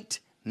right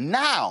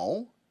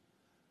now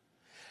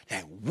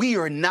that we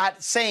are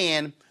not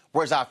saying,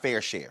 where's our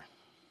fair share?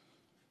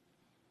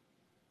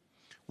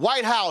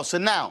 White House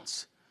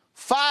announced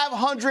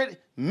 $500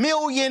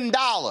 million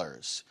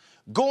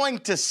going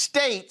to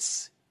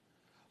states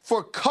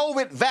for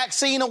COVID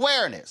vaccine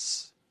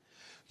awareness.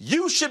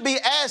 You should be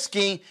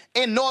asking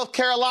in North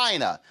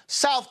Carolina,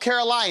 South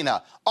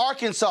Carolina,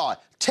 Arkansas,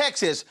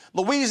 Texas,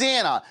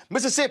 Louisiana,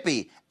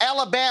 Mississippi,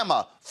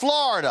 Alabama,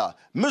 Florida,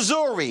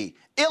 Missouri,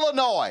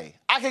 Illinois.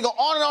 I can go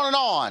on and on and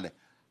on.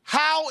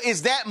 How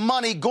is that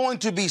money going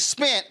to be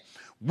spent?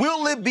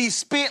 Will it be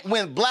spent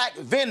with black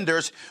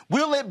vendors?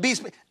 Will it be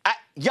spent?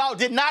 Y'all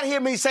did not hear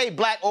me say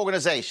black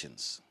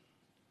organizations.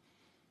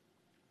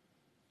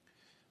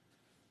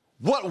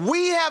 What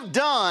we have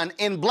done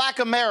in black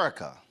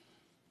America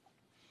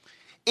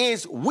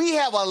is we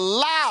have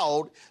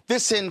allowed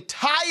this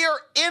entire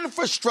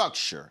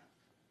infrastructure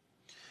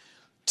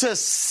to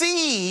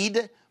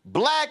seed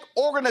black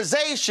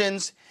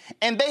organizations,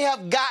 and they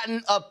have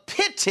gotten a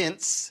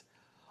pittance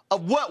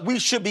of what we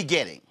should be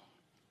getting.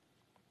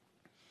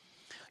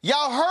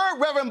 Y'all heard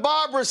Reverend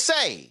Barbara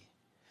say,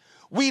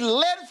 we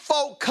let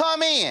folk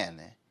come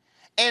in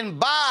and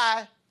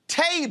buy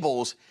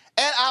tables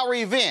at our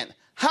event.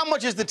 How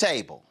much is the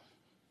table?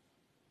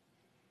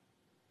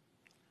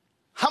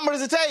 How much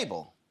is the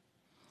table?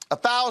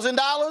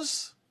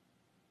 $1,000?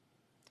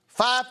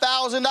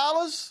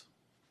 $5,000?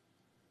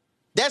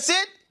 That's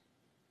it?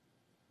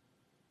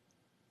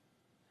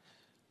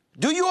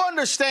 Do you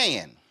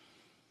understand?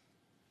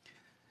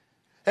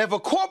 If a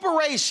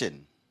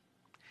corporation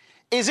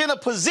is in a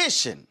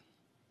position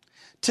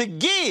to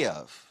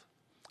give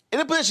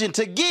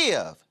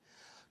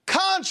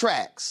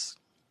contracts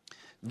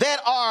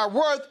that are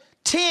worth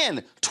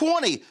 10,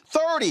 20,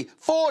 30,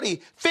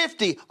 40,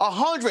 50,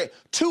 100,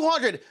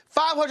 200,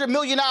 $500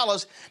 million,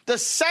 the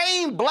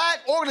same black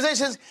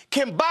organizations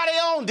can buy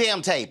their own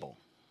damn table.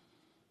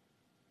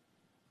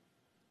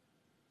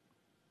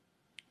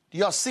 Do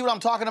y'all see what I'm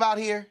talking about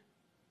here?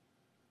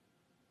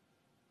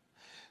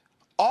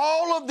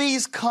 All of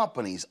these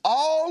companies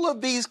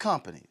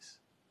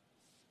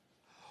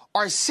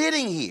are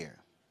sitting here.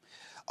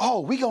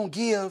 Oh, we're going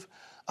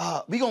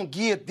to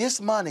give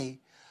this money,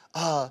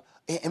 and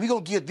we're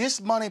going to give this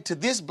money to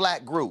this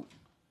black group.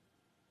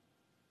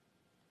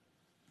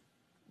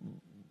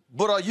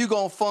 But are you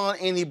going to fund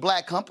any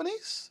black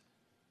companies?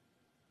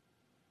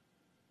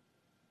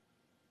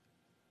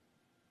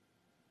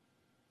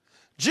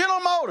 General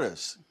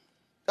Motors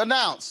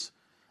announced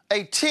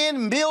a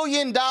 $10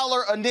 million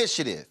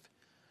initiative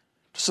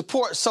to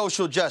support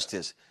social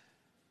justice.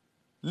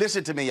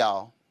 Listen to me,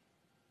 y'all.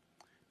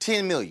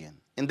 10 million.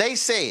 And they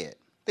said,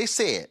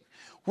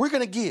 we're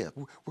going to give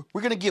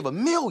 $1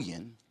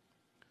 million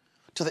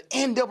to the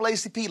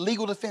NAACP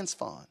Legal Defense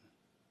Fund.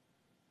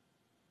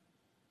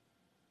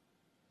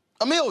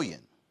 $1 million.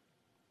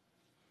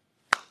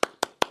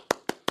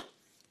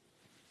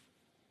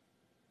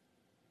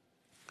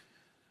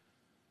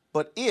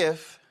 But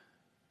if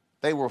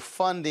they were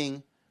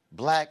funding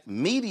black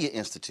media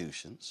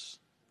institutions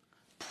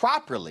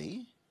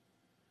properly,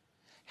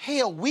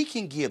 hell, we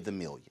can give the $1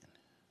 million.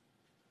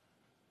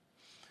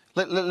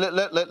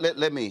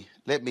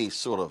 Let me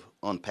sort of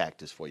unpack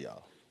this for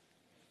y'all.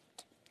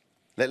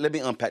 Let me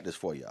unpack this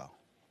for y'all.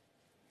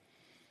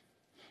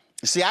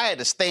 See, I had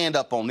to stand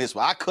up on this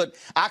one.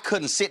 I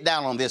couldn't sit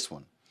down on this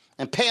one.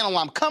 And panel,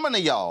 I'm coming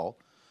to y'all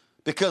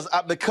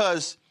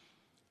because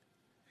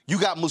you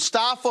got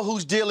Mustafa,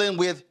 who's dealing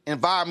with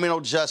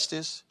environmental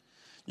justice.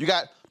 You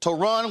got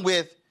Tarun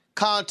with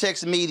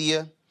Context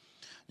Media.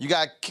 You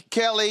got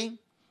Kelly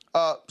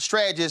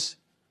Strategist.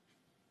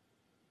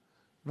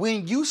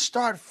 When you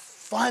start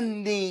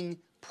funding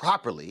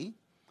properly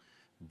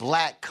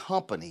black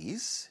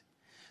companies,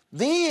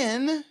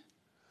 then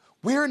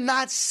we're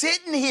not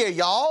sitting here,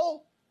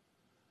 y'all,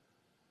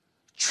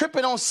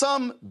 tripping on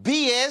some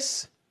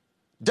BS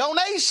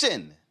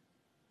donation.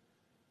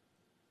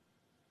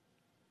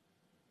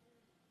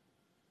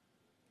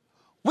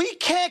 We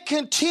can't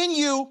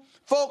continue,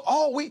 folks.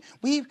 Oh,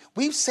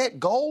 we've set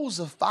goals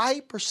of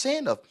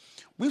 5%.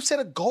 We've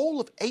set a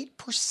goal of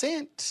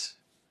 8%.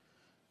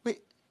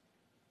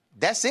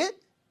 That's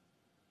it?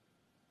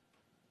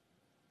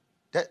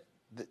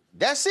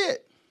 That's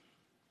it.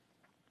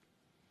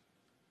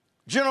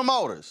 General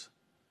Motors,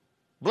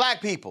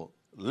 black people,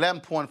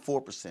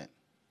 11.4%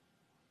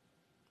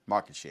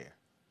 market share.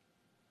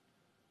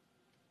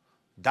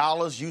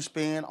 Dollars you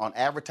spend on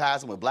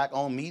advertising with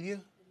black-owned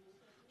media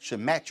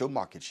should match your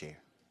market share.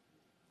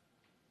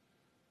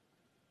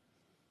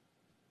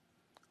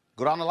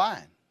 Go down the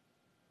line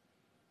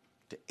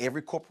to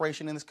every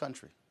corporation in this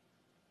country.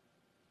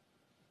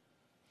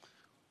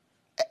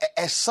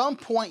 At some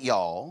point,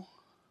 y'all,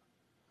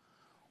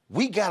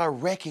 we got to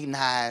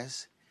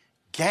recognize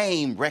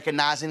game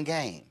recognizing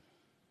game.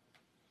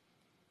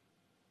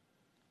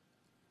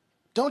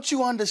 Don't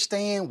you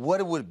understand what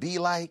it would be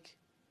like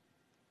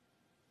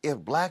if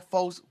black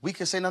folks, we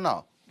could say,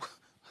 no,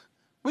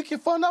 we can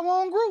fund our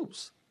own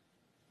groups.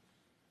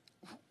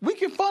 We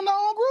can fund our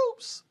own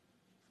groups.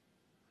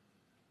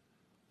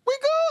 We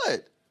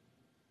good.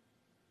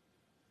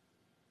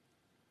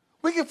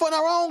 We can fund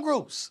our own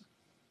groups.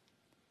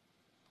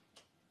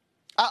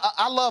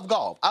 I love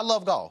golf. I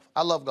love golf.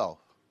 I love golf.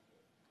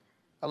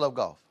 I love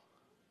golf.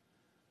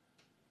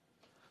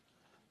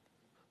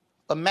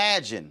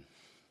 Imagine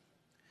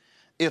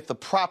if the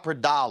proper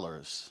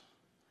dollars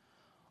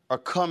are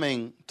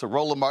coming to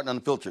Roland Martin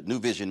Unfiltered, New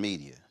Vision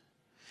Media.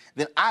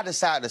 Then I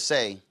decide to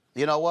say,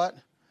 you know what?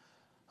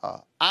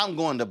 I'm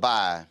going to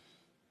buy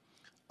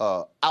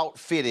an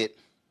outfitted,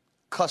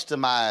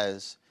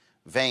 customized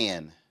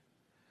van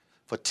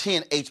for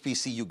 10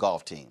 HBCU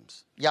golf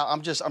teams. Yeah,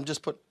 I'm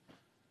just put.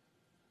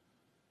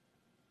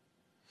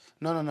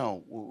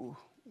 No.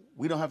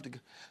 We don't have to.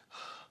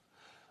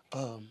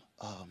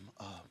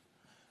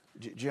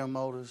 GM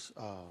Motors,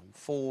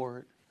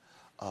 Ford,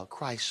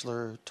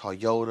 Chrysler,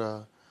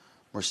 Toyota,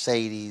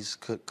 Mercedes.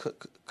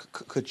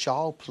 Could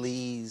y'all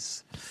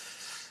please?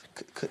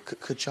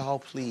 Could y'all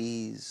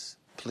please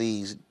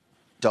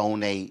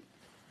donate?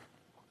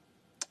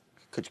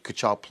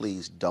 Could y'all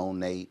please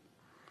donate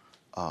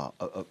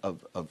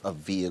a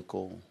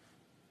vehicle?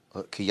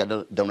 Can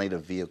y'all donate a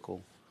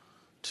vehicle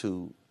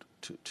to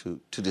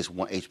this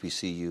one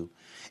HBCU?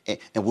 And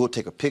we'll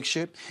take a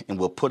picture and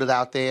we'll put it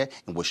out there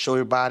and we'll show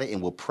everybody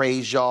and we'll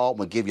praise y'all.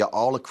 We'll give y'all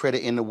all the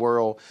credit in the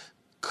world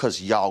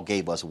because y'all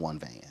gave us one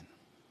van.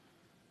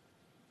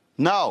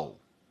 No.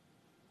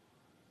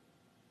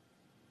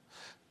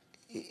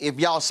 If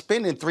y'all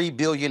spending $3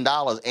 billion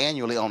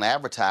annually on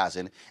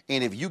advertising,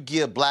 and if you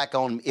give if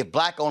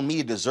Black-owned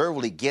media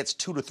deservedly gets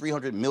 $200 to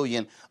 $300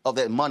 million of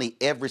that money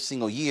every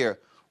single year,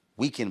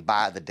 we can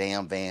buy the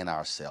damn van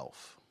ourselves.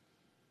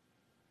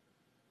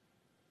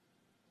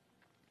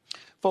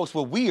 Folks,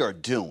 what we are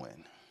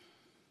doing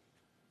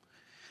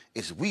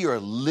is we are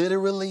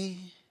literally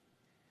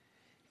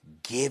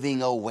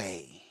giving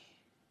away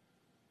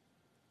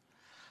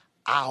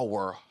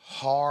our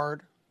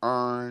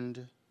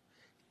hard-earned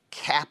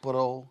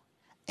capital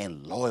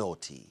and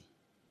loyalty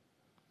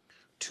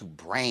to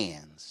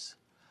brands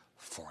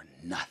for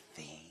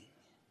nothing.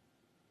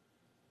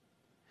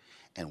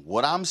 And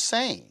what I'm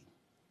saying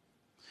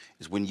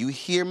is when you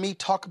hear me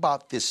talk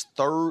about this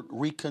third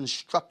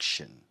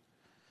reconstruction,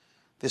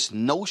 this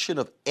notion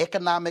of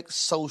economic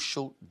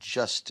social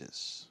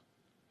justice,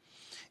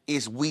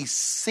 is we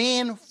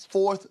send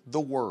forth the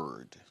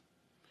word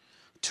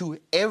to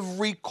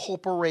every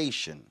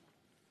corporation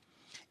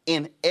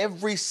in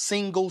every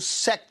single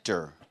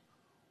sector.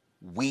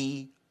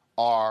 We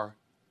are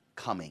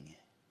coming.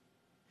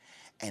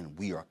 And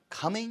we are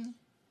coming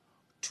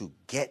to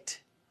get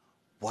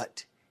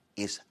what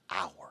is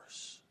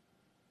ours.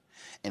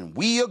 And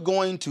we are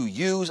going to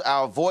use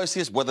our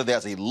voices, whether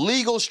there's a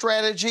legal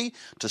strategy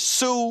to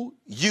sue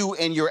you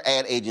and your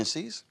ad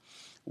agencies,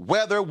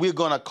 whether we're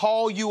going to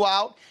call you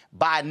out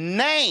by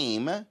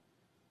name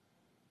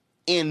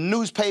in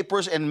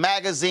newspapers and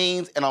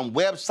magazines and on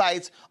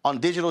websites, on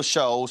digital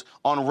shows,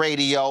 on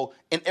radio,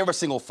 in every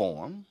single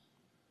form.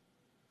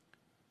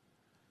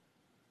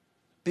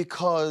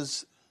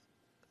 Because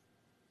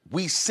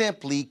we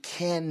simply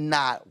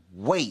cannot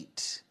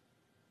wait.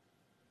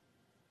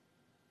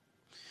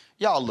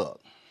 Y'all,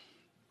 look,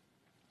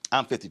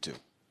 I'm 52.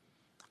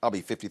 I'll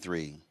be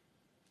 53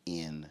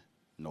 in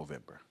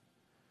November.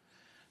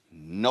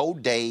 No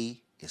day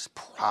is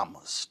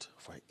promised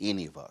for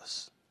any of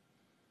us.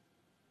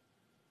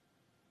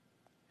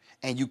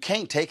 And you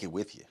can't take it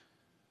with you.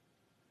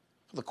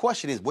 The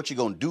question is what you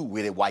going to do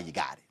with it while you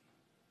got it.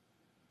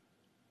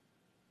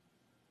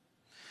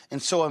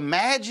 And so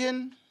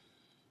imagine,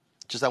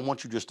 I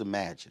want you just to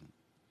imagine.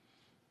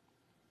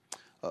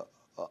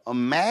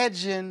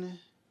 Imagine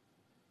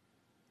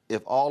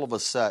if all of a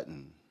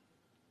sudden,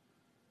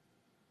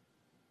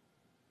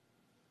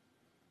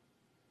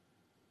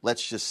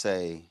 let's just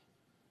say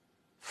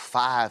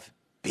 $5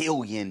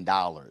 billion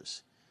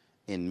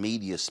in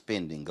media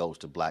spending goes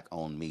to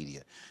Black-owned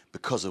media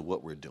because of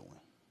what we're doing.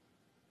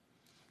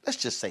 Let's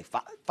just say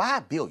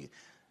 $5 billion.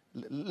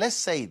 Let's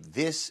say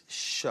this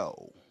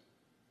show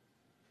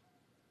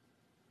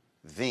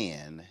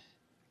then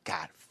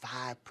got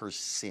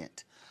 5%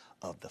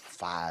 of the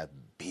 $5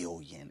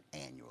 billion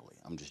annually.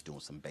 I'm just doing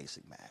some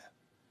basic math.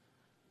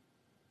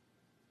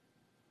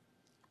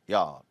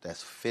 Y'all,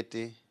 that's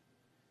 50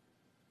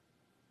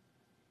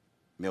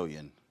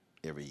 million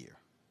every year.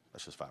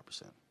 That's just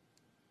 5%.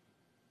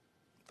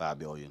 5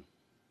 billion.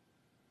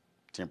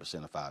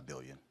 10% of 5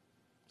 billion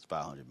is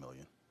 500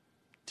 million.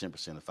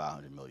 10% of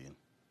 500 million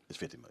is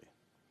 50 million.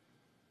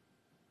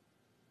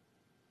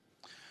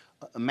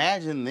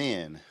 Imagine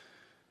then,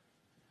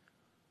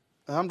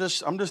 I'm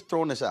just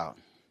throwing this out.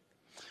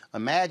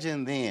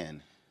 Imagine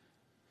then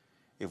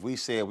if we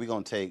said we're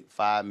going to take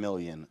 5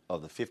 million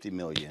of the 50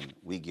 million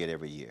we get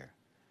every year,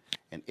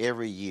 and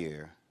every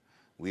year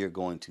we are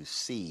going to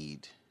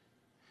seed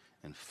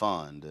and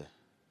fund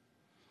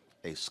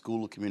a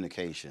school of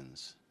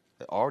communications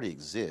that already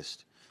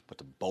exists, but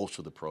to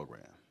bolster the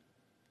program,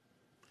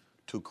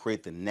 to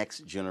create the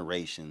next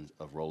generation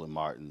of Roland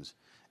Martins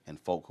and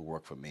folk who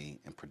work for me,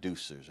 and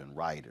producers and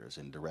writers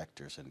and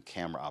directors and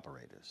camera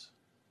operators.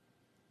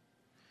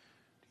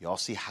 Do y'all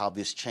see how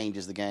this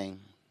changes the game?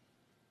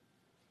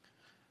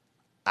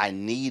 I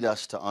need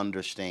us to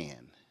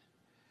understand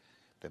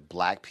that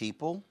black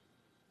people,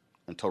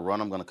 and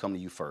Torun, I'm going to come to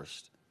you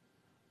first.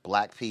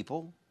 Black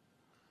people,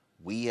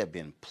 we have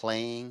been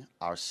playing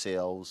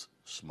ourselves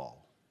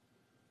small.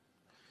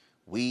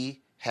 We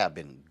have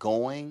been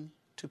going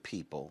to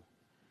people,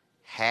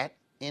 hat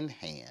in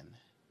hand,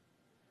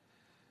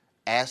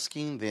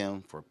 asking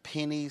them for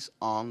pennies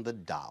on the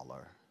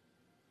dollar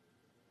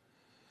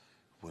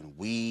when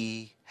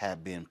we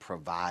have been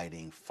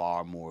providing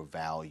far more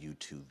value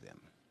to them.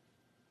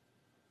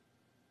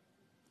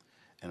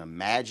 And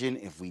imagine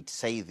if we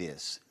say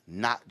this,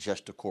 not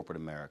just to corporate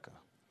America,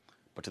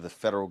 but to the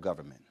federal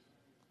government,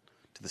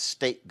 to the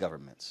state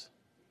governments,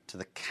 to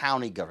the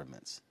county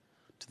governments,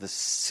 to the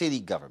city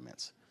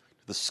governments,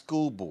 to the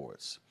school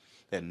boards,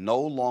 that no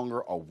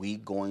longer are we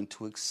going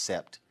to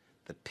accept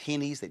the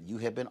pennies that you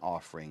have been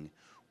offering.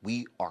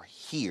 We are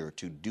here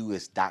to do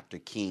as Dr.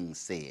 King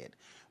said.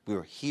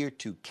 We're here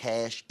to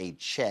cash a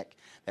check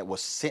that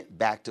was sent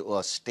back to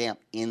us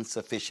stamped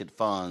insufficient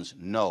funds.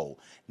 No.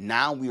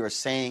 Now we are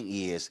saying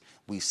is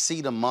we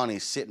see the money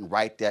sitting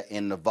right there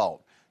in the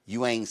vault.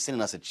 You ain't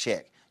sending us a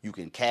check. You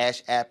can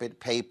Cash App it,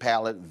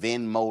 PayPal it,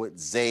 Venmo it,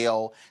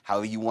 Zelle,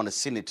 however you want to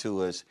send it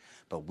to us,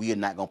 but we are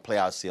not going to play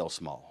ourselves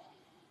small.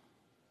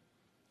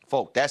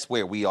 Folk, that's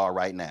where we are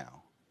right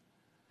now.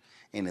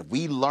 And if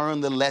we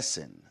learn the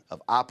lesson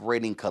of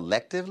operating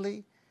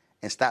collectively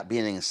and stop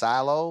being in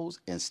silos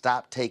and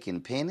stop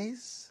taking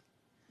pennies,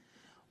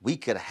 we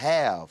could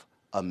have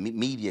a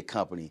media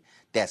company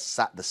that's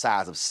the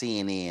size of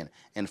CNN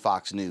and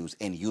Fox News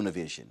and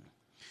Univision.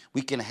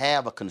 We can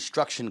have a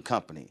construction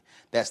company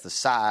that's the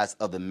size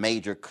of the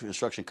major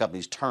construction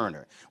companies,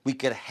 Turner. We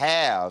could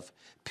have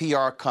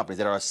PR companies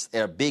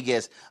that are big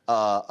as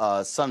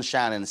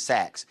Sunshine and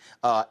Saks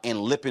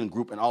and Lippin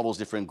Group and all those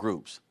different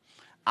groups.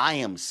 I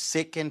am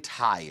sick and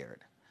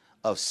tired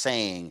of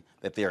saying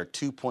that there are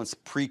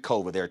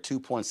pre-COVID, there are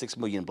 2.6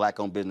 million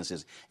black-owned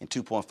businesses and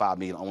 2.5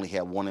 million only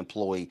have one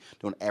employee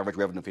doing an average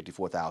revenue of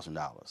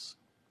 $54,000.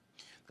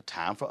 The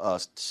time for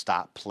us to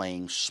stop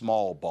playing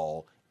small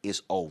ball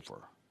is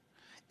over.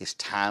 It's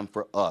time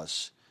for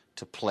us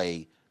to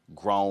play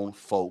grown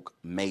folk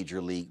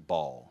major league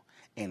ball.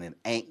 And it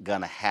ain't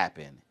gonna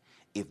happen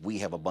if we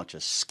have a bunch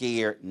of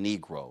scared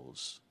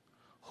Negroes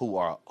who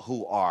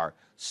are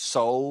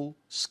so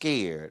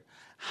scared,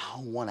 I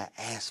don't want to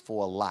ask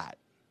for a lot.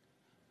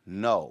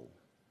 No.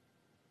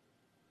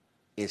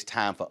 It's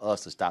time for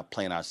us to stop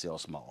playing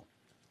ourselves small.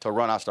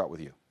 Torun, I'll start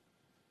with you.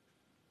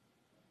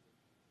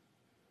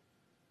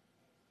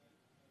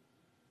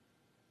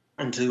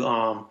 And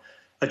to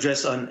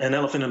address an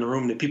elephant in the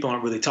room that people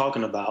aren't really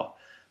talking about.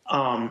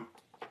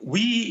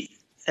 We,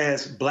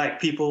 as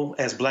black people,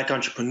 as black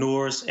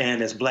entrepreneurs,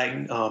 and as black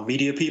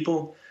media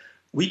people,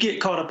 we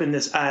get caught up in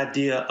this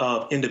idea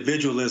of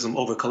individualism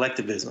over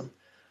collectivism.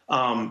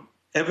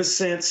 Ever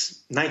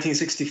since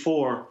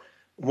 1964,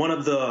 one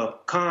of the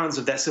cons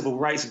of that civil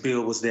rights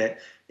bill was that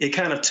it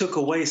kind of took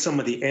away some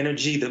of the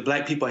energy that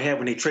black people had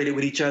when they traded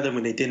with each other,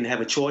 when they didn't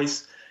have a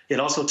choice. It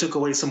also took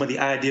away some of the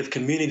idea of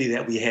community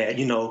that we had,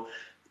 you know.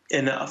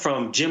 And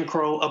from Jim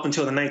Crow up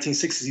until the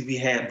 1960s, we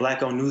had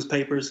black-owned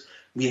newspapers,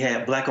 we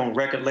had black-owned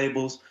record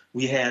labels,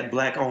 we had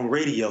black-owned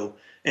radio,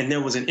 and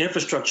there was an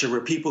infrastructure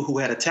where people who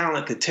had a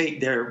talent could take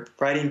their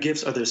writing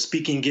gifts or their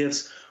speaking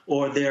gifts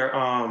or their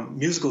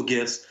musical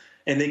gifts,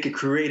 and they could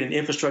create an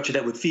infrastructure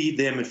that would feed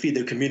them and feed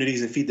their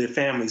communities and feed their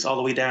families all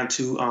the way down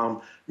to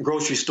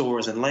grocery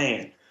stores and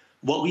land.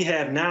 What we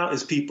have now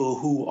is people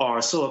who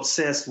are so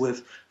obsessed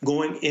with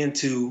going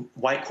into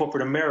white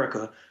corporate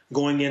America,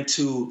 going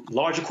into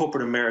larger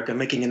corporate America,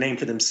 making a name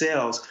for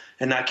themselves,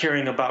 and not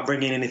caring about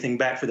bringing anything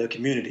back for their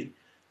community.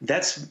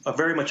 That's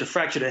very much a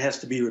fracture that has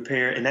to be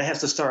repaired, and that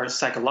has to start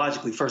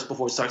psychologically first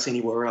before it starts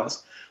anywhere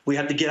else. We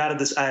have to get out of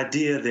this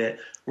idea that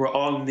we're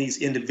all in these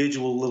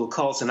individual little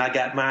cults, and I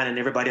got mine, and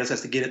everybody else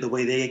has to get it the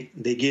way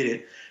they get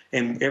it,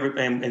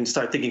 and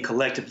start thinking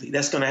collectively.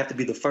 That's going to have to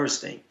be the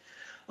first thing.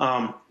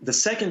 The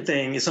second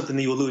thing is something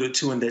that you alluded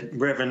to and that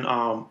Reverend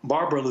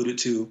Barbara alluded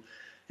to,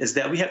 is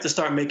that we have to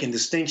start making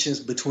distinctions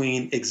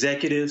between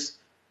executives,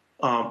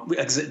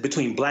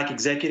 between black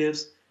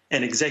executives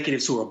and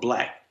executives who are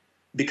black.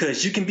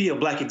 Because you can be a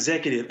black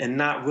executive and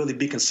not really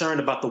be concerned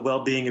about the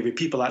well-being of your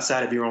people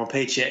outside of your own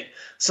paycheck.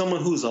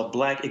 Someone who's a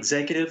black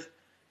executive,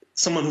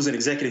 someone who's an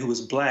executive who is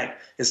black,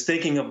 is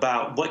thinking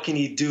about what can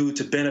he do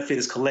to benefit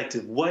his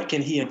collective? What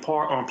can he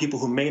impart on people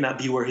who may not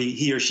be where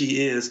he or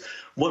she is?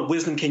 What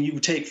wisdom can you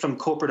take from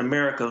corporate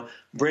America,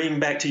 bring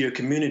back to your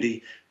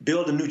community,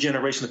 build a new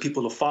generation of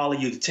people to follow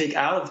you, to take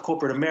out of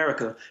corporate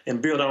America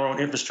and build our own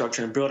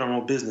infrastructure and build our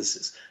own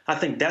businesses? I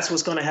think that's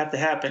what's going to have to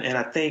happen. And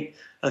I think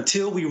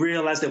until we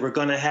realize that we're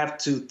going to have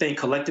to think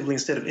collectively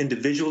instead of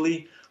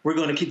individually, we're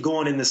going to keep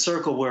going in this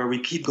circle where we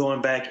keep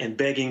going back and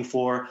begging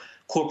for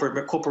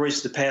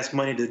corporations to pass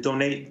money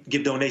to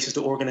give donations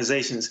to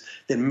organizations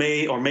that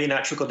may or may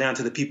not trickle down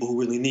to the people who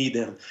really need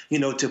them.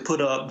 To put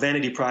up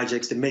vanity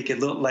projects to make it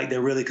look like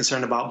they're really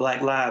concerned about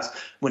Black lives,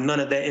 when none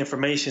of that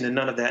information and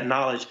none of that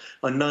knowledge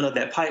or none of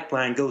that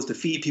pipeline goes to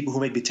feed people who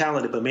may be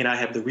talented but may not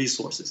have the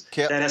resources.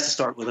 That has to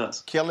start with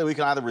us. Kelly, we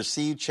can either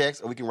receive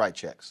checks or we can write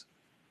checks.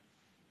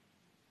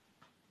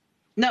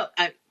 No,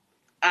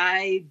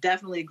 I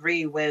definitely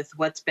agree with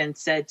what's been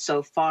said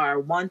so far.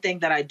 One thing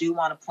that I do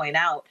want to point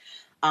out,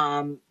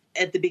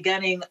 at the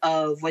beginning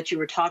of what you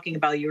were talking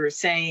about, you were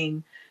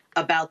saying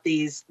about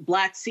these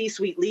Black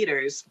C-suite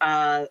leaders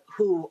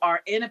who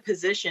are in a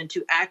position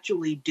to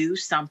actually do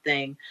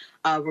something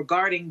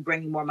regarding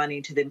bringing more money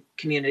into the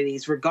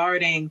communities,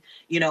 regarding,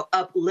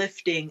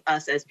 uplifting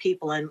us as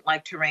people. And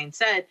like Terrain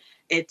said,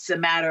 it's a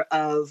matter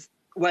of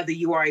whether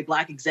you are a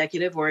Black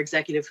executive or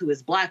executive who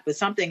is Black. But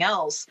something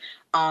else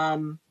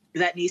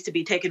that needs to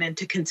be taken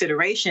into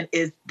consideration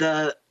is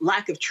the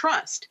lack of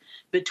trust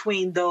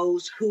between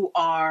those who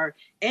are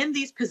in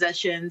these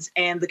positions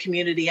and the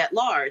community at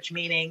large.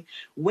 Meaning,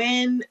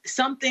 when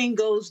something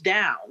goes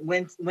down,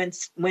 when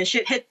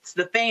shit hits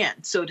the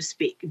fan, so to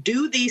speak,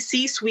 do these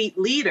C-suite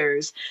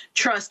leaders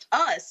trust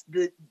us,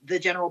 the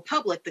general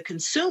public, the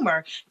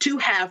consumer, to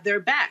have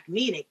their back?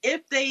 Meaning,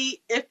 if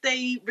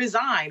they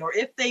resign or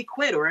if they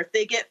quit or if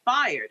they get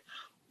fired,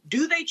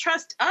 do they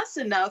trust us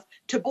enough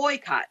to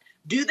boycott?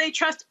 Do they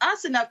trust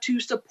us enough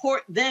to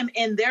support them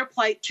in their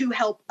plight to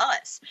help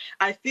us?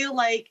 I feel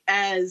like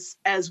as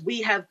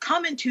we have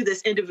come into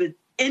this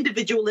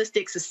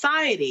individualistic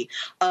society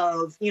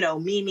of,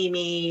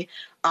 me,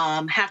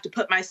 have to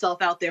put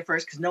myself out there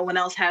first because no one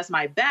else has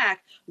my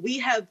back, we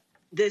have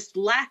this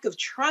lack of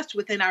trust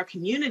within our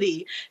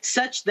community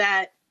such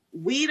that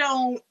we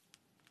don't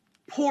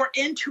pour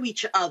into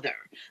each other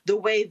the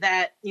way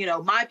that,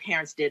 my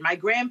parents did, my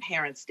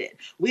grandparents did.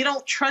 We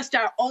don't trust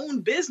our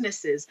own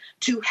businesses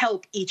to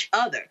help each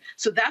other.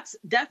 So that's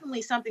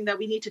definitely something that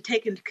we need to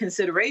take into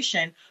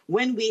consideration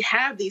when we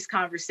have these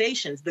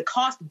conversations. The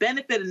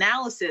cost-benefit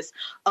analysis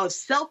of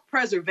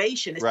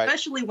self-preservation,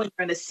 especially when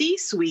you're in a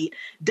C-suite,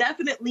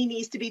 definitely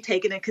needs to be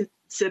taken into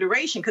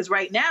consideration, because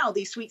right now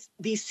these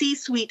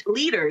C-suite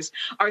leaders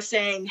are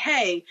saying,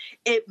 hey,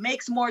 it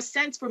makes more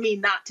sense for me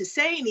not to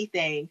say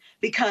anything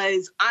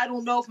because I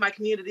don't know if my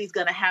community is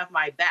going to have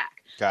my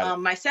back. Got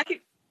it. My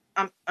second,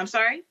 I'm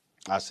sorry?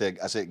 I said,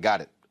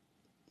 got it.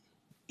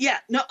 Yeah,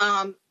 no,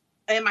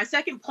 and my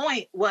second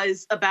point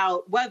was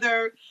about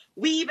whether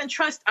we even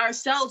trust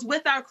ourselves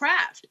with our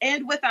craft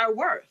and with our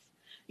worth.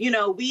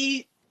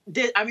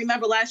 I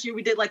remember last year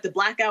we did like the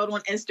blackout on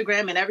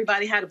Instagram and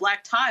everybody had a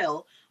black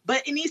tile.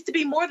 But it needs to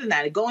be more than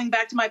that. Going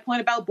back to my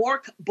point about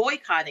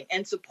boycotting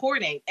and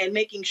supporting and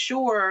making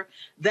sure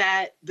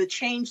that the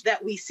change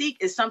that we seek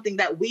is something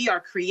that we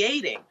are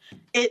creating.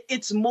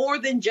 It's more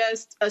than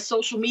just a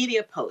social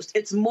media post.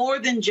 It's more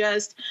than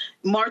just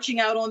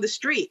marching out on the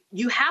street.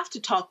 You have to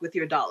talk with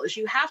your dollars.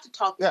 You have to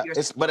talk with your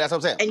support. But that's what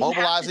I'm saying. And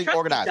mobilizing, you have to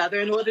organizing. Each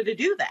other in order to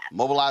do that.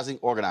 Mobilizing,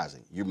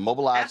 organizing. You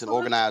mobilize Absolutely.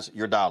 and organize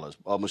your dollars.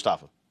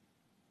 Mustafa.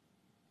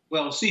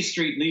 Well,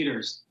 C-suite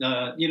leaders,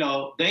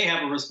 they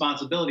have a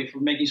responsibility for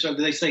making sure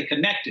that they stay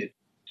connected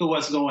to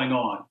what's going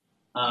on,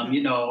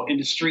 in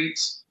the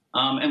streets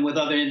and with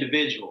other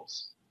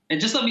individuals. And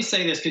just let me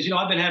say this, because,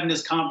 I've been having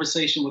this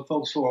conversation with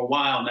folks for a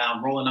while now,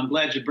 Roland. I'm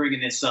glad you're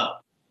bringing this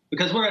up,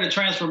 because we're at a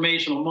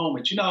transformational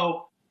moment.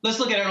 Let's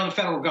look at it on the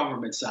federal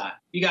government side.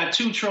 You got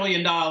 $2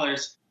 trillion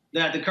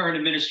that the current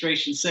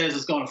administration says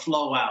is going to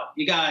flow out.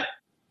 You got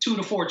 $2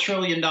 to $4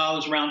 trillion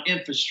around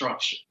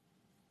infrastructure.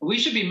 We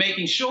should be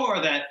making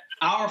sure that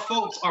our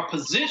folks are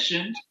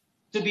positioned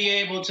to be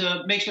able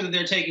to make sure that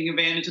they're taking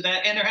advantage of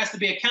that. And there has to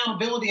be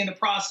accountability in the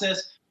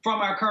process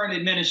from our current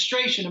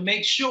administration to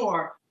make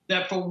sure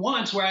that for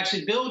once we're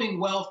actually building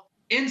wealth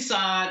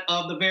inside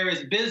of the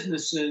various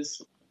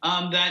businesses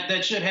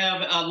that should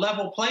have a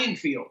level playing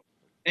field.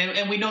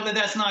 And we know that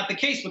that's not the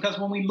case, because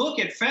when we look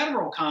at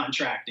federal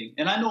contracting,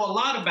 and I know a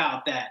lot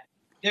about that,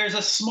 there's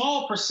a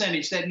small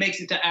percentage that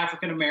makes it to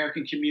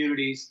African-American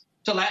communities,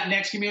 to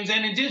Latinx communities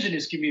and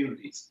indigenous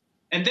communities.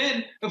 And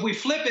then if we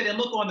flip it and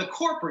look on the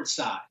corporate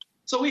side,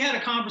 so we had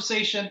a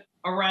conversation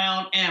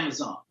around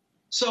Amazon.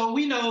 So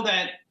we know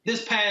that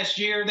this past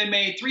year they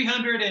made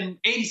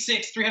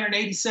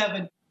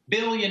 $387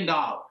 billion.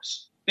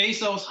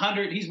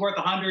 Bezos, he's worth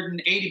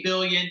 $180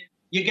 billion.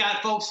 You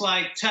got folks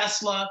like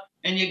Tesla,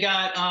 and you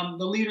got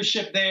the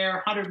leadership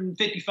there,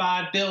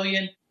 $155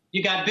 billion.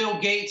 You got Bill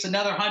Gates,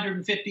 another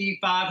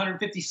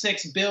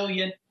 $156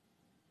 billion.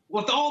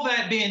 With all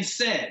that being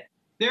said,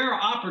 there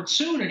are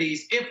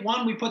opportunities if,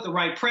 one, we put the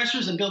right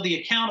pressures and build the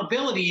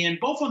accountability in,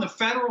 both on the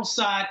federal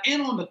side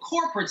and on the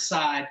corporate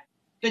side,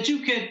 that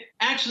you could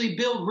actually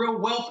build real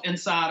wealth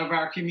inside of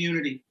our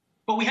community.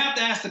 But we have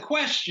to ask the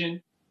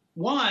question,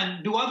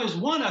 one, do others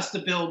want us to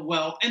build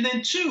wealth? And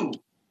then two,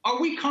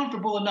 are we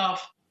comfortable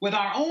enough with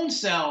our own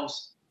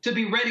selves to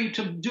be ready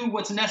to do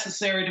what's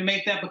necessary to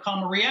make that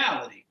become a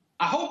reality?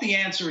 I hope the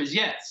answer is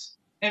yes.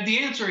 And if the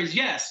answer is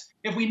yes,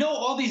 if we know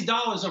all these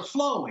dollars are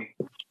flowing,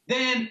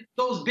 then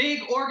those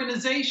big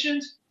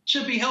organizations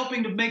should be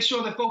helping to make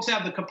sure that folks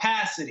have the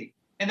capacity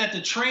and that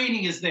the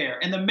training is there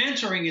and the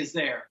mentoring is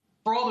there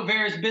for all the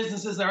various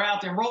businesses that are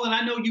out there. Roland,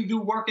 I know you do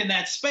work in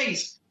that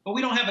space, but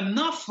we don't have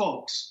enough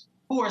folks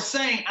who are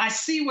saying, I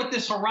see what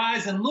this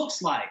horizon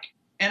looks like,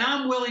 and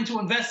I'm willing to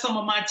invest some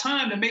of my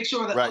time to make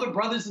sure that other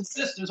brothers and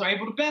sisters are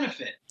able to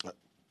benefit.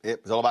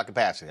 It's all about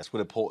capacity. That's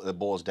what it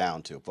boils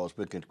down to, folks.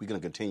 We're going to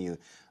continue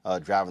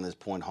driving this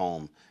point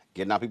home,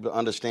 getting our people to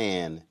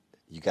understand,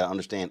 you got to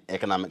understand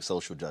economic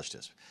social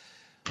justice.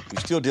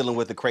 We're still dealing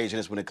with the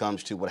craziness when it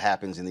comes to what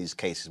happens in these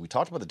cases. We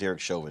talked about the Derek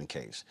Chauvin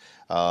case.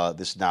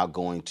 This is now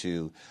going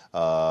to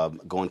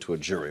a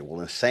jury.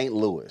 Well, in St.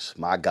 Louis,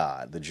 my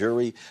God,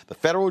 the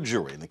federal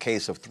jury, in the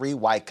case of 3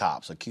 white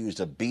cops accused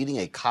of beating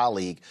a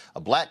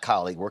black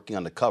colleague working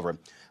undercover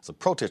as a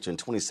protester in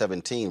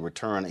 2017,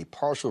 returned a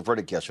partial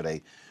verdict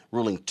yesterday,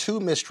 ruling 2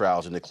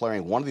 mistrials and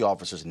declaring one of the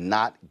officers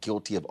not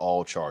guilty of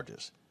all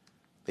charges.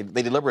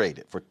 They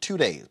deliberated for 2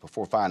 days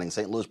before finding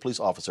St. Louis police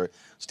officer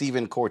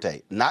Stephen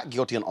Corte not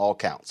guilty on all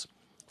counts.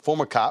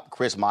 Former cop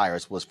Chris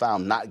Myers was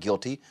found not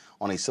guilty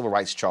on a civil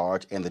rights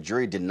charge, and the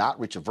jury did not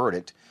reach a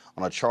verdict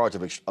on a charge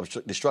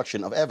of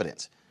destruction of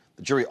evidence.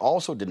 The jury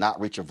also did not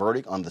reach a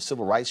verdict on the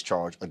civil rights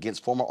charge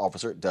against former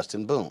officer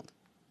Dustin Boone.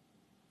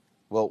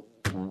 Well,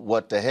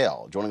 what the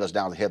hell? Joining us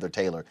now is Heather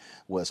Taylor,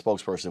 was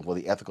spokesperson for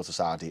the Ethical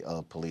Society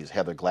of Police.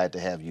 Heather, glad to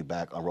have you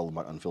back on Roland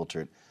Martin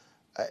Unfiltered.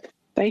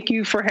 Thank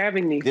you for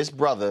having me. This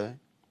brother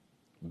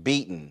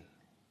beaten,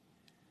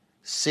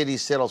 city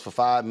settles for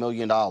 $5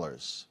 million.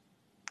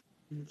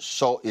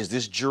 So is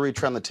this jury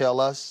trying to tell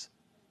us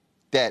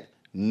that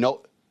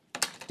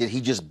did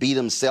he just beat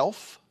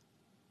himself?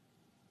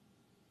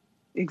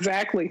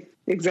 Exactly.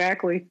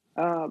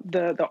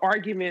 The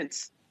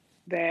arguments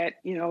that,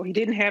 he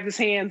didn't have his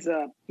hands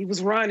up, he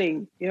was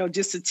running,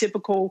 just the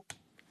typical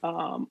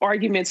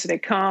arguments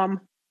that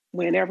come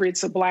whenever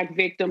it's a black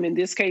victim. In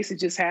this case, it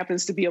just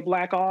happens to be a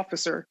black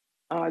officer.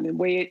 The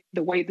way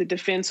the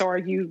defense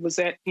argued was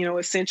that,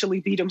 essentially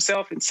beat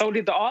himself, and so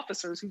did the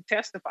officers who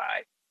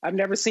testified. I've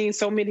never seen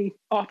so many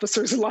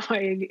officers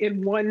lying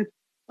in one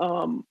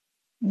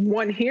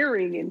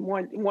hearing, in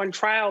one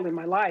trial in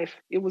my life.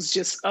 It was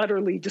just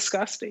utterly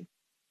disgusting.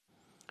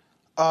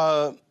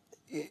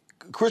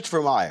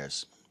 Christopher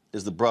Myers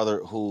is the brother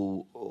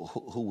who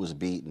was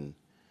beaten,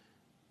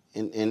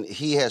 and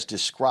he has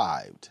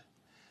described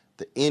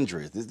the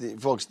injuries.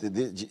 Folks,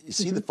 you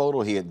see the photo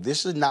here?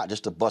 This is not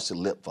just a busted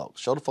lip, folks.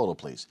 Show the photo,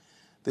 please.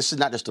 This is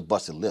not just a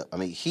busted lip. I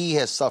mean, he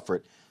has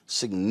suffered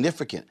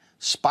significant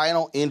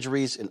spinal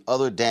injuries and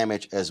other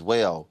damage as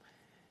well.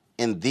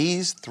 And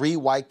these 3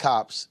 white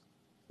cops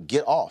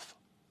get off.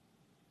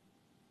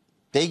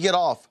 They get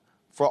off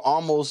for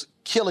almost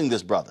killing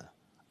this brother,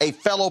 a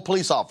fellow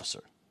police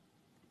officer.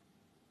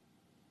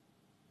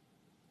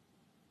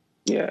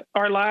 Yeah,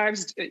 our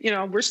lives,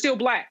 we're still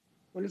black.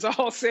 When it's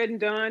all said and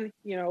done,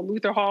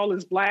 Luther Hall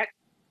is black.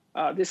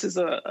 This is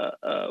a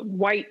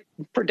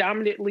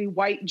predominantly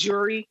white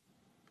jury.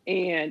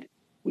 And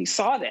we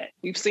saw that.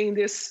 We've seen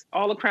this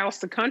all across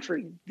the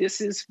country.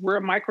 We're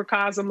a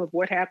microcosm of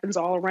what happens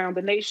all around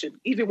the nation.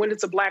 Even when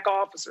it's a black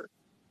officer,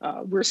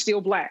 we're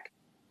still black.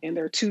 And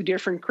there are 2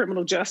 different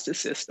criminal justice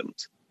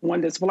systems, one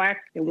that's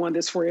black and one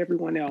that's for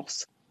everyone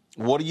else.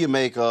 What do you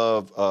make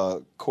of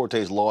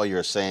Corte's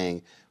lawyer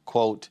saying,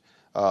 quote,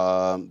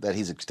 that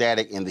he's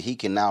ecstatic and that he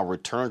can now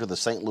return to the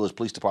St. Louis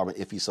Police Department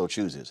if he so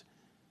chooses?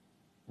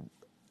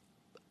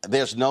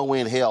 There's no way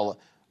in hell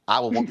I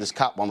would want this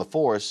cop on the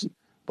force,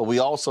 but we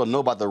also know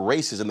about the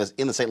racism that's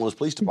in the St. Louis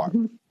Police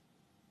Department.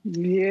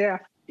 Yeah,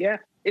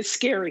 it's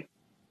scary.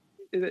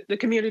 The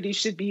community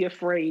should be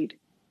afraid.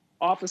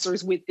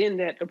 Officers within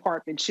that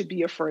department should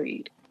be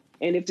afraid.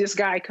 And if this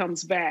guy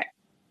comes back,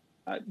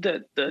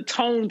 the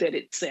tone that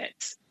it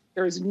sets,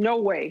 there's no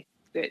way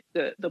that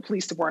the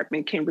police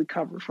department can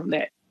recover from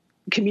that.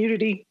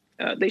 Community,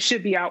 they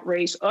should be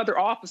outraged. Other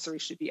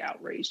officers should be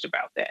outraged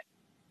about that.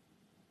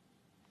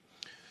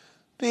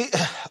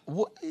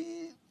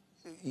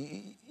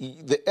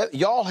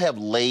 Y'all have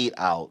laid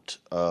out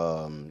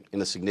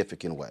in a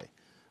significant way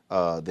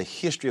the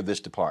history of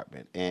this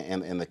department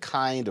and the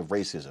kind of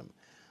racism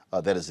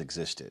that has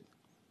existed.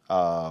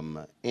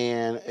 And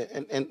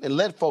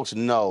let folks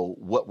know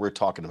what we're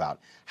talking about,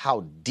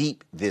 how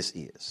deep this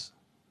is.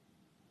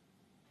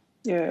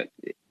 Yeah,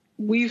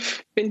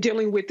 we've been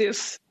dealing with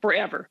this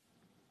forever.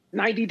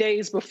 90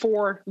 days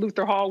before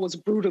Luther Hall was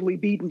brutally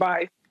beaten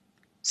by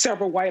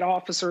several white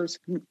officers,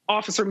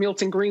 Officer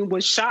Milton Green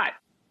was shot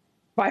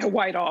by a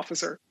white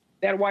officer.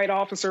 That white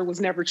officer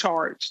was never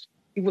charged.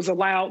 He was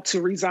allowed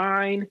to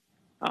resign.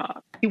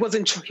 He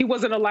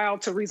wasn't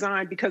allowed to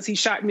resign because he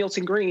shot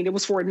Milton Green. It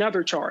was for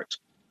another charge.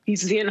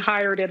 He's then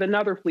hired at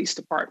another police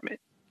department.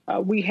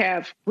 We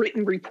have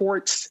written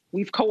reports.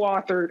 I've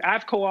co-authored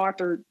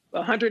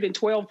a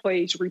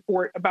 112-page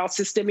report about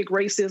systemic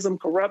racism,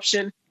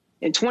 corruption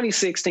in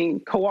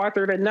 2016,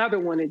 co-authored another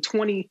one in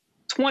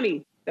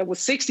 2020 that was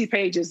 60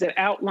 pages that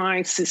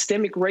outlined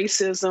systemic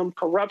racism,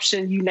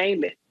 corruption, you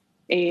name it.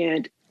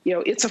 And,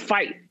 it's a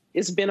fight.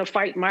 It's been a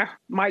fight my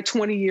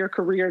 20-year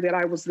career that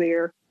I was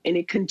there. and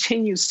it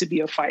continues to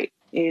be a fight.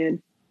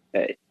 And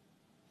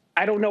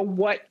I don't know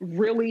what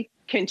really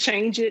can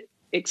change it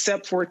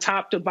except for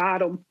top to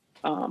bottom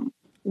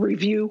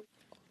review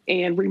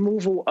and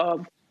removal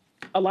of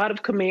a lot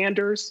of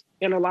commanders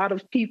and a lot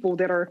of people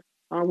that are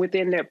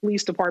within that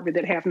police department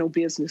that have no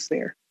business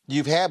there.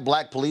 You've had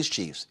black police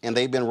chiefs, and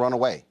they've been run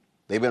away.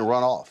 They've been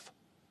run off.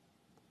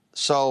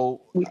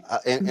 So,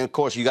 and of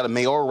course, you got a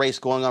mayoral race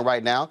going on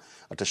right now.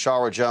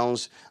 Tashara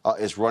Jones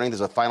is running.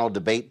 There's a final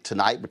debate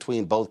tonight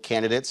between both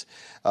candidates.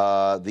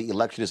 The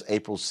election is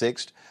April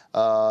 6th.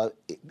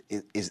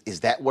 Is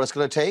that what it's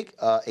going to take?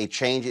 A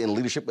change in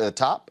leadership at the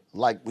top?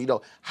 Like,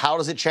 how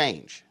does it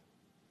change?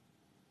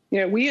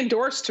 Yeah, we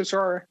endorsed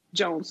Tashara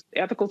Jones. The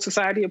Ethical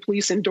Society of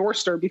Police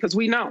endorsed her because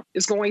we know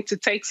it's going to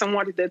take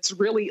someone that's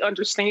really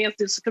understands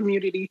this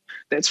community,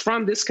 that's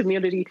from this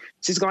community.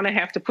 She's going to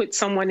have to put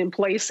someone in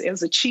place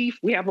as a chief.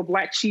 We have a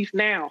black chief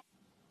now.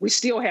 We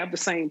still have the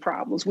same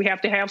problems. We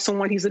have to have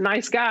someone, he's a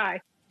nice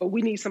guy, but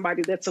we need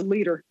somebody that's a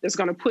leader, that's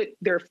going to put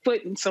their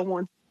foot in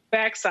someone's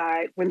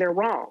backside when they're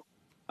wrong.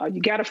 You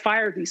got to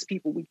fire these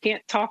people. We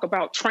can't talk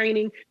about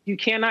training. You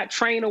cannot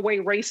train away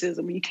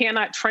racism. You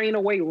cannot train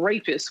away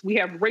rapists. We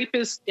have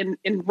rapists in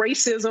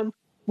racism.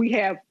 We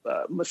have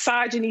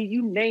misogyny,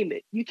 you name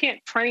it. You can't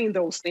train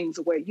those things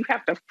away. You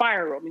have to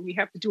fire them, and you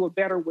have to do a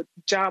better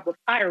job of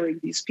hiring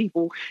these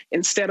people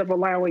instead of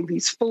allowing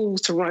these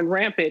fools to run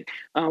rampant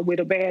with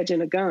a badge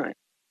and a gun.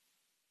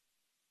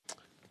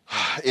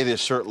 It is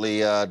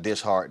certainly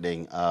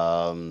disheartening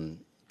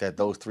that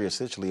those three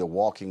essentially are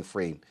walking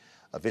free,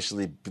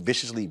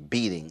 viciously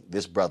beating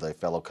this brother, a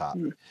fellow cop.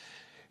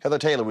 Heather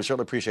Taylor, we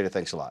certainly appreciate it.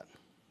 Thanks a lot.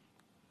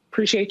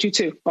 Appreciate you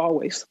too,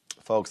 always.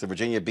 Folks, the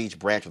Virginia Beach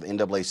branch of the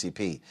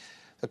NAACP,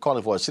 they're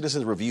calling for a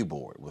citizens review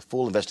board with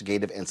full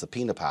investigative and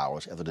subpoena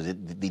powers after the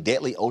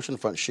deadly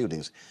oceanfront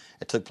shootings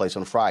that took place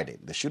on Friday.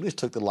 The shootings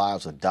took the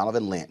lives of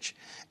Donovan Lynch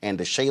and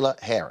Deshayla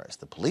Harris.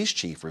 The police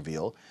chief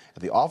revealed that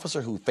the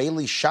officer who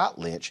fatally shot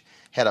Lynch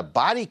had a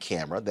body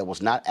camera that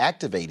was not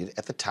activated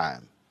at the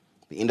time.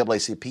 The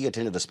NAACP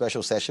attended a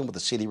special session with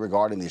the city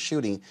regarding the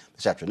shooting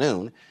this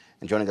afternoon.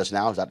 And joining us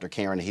now is Dr.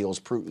 Karen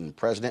Hills-Pruitt,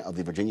 president of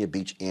the Virginia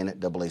Beach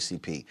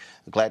NAACP.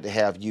 I'm glad to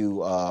have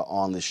you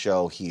on the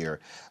show here,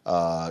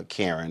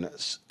 Karen.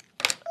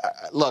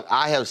 Look,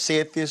 I have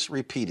said this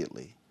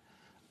repeatedly.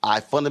 I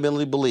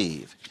fundamentally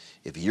believe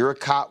if you're a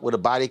cop with a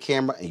body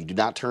camera and you do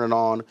not turn it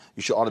on,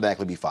 you should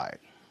automatically be fired.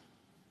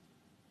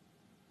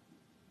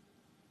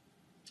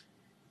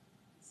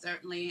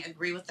 Certainly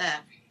agree with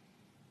that.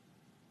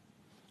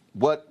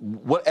 What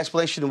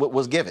explanation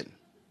was given?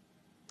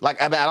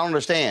 Like, I mean, I don't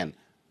understand.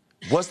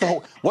 What's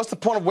the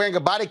point of wearing a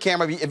body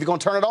camera if you're going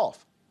to turn it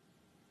off?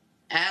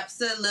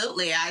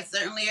 Absolutely. I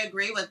certainly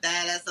agree with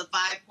that. That's a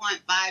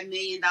 $5.5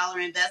 million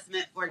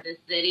investment for the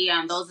city.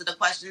 Those are the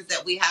questions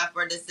that we have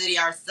for the city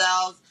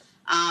ourselves.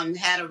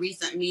 Had a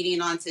recent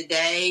meeting on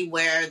today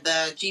where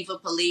the chief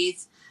of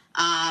police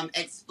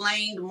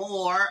explained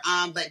more,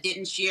 but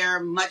didn't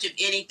share much of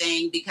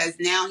anything because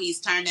now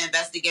he's turned the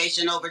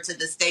investigation over to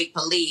the state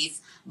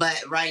police.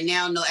 But right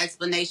now, no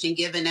explanation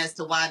given as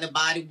to why the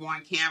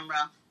body-worn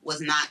camera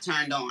was not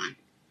turned on.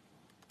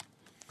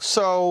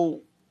 So,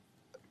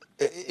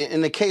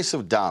 in the case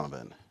of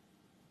Donovan,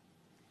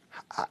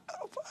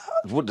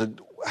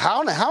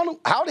 how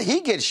did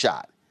he get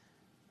shot?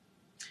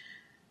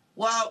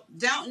 Well,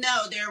 don't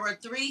know. There were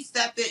 3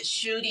 separate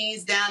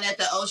shootings down at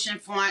the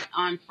oceanfront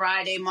on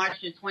Friday,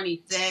 March the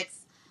 26th.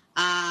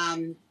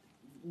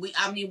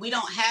 We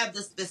don't have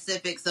the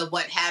specifics of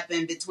what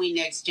happened between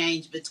the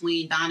exchange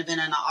between Donovan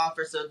and the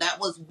officer. That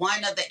was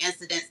one of the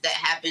incidents that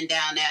happened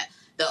down at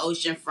the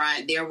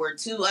oceanfront. There were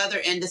 2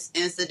 other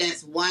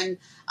incidents. One,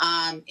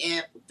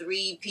 and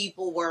 3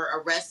 people were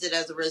arrested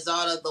as a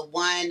result of the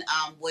one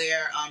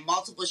where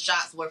multiple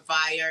shots were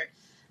fired.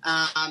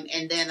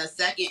 And then a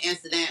second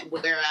incident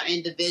where an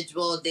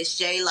individual,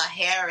 Deshayla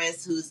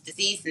Harris, who's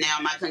deceased now,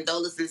 my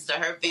condolences to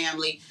her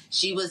family,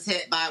 she was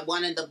hit by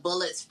one of the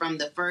bullets from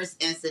the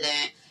first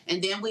incident.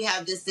 And then we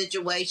have this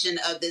situation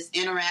of this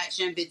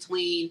interaction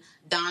between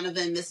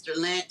Donovan, Mr.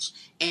 Lynch,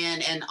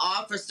 and an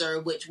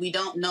officer, which we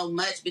don't know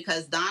much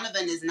because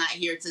Donovan is not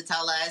here to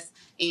tell us.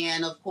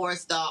 And, of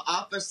course, the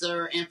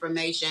officer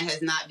information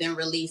has not been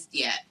released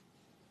yet.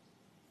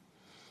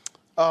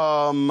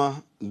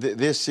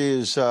 This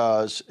is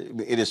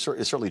it's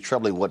certainly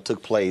troubling what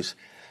took place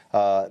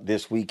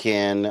this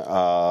weekend.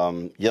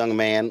 Young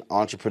man,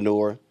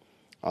 entrepreneur,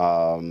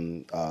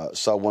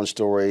 saw one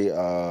story,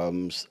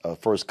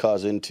 first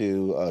cousin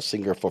to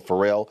singer for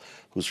Pharrell,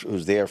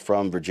 who's there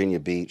from Virginia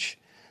Beach,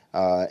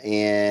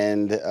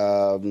 and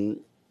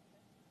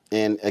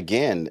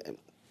again,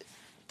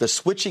 the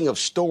switching of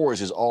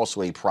stories is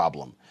also a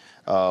problem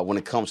when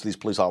it comes to these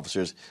police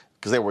officers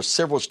because there were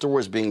several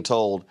stories being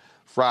told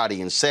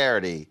Friday and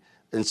Saturday.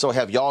 And so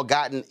have y'all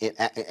gotten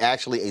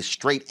actually a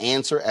straight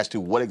answer as to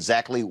what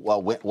exactly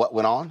what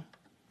went on?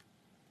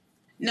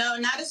 No,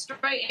 not a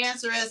straight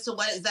answer as to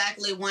what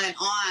exactly went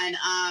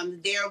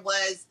on. There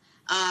was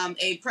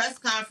a press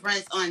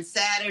conference on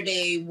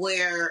Saturday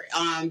where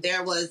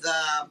there was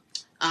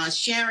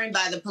sharing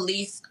by the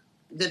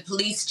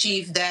police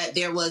chief that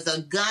there was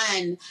a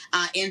gun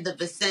in the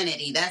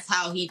vicinity. That's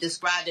how he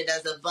described it,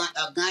 as a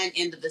gun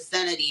in the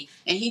vicinity.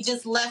 And he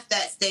just left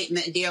that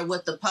statement there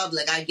with the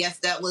public. I guess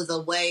that was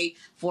a way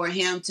for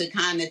him to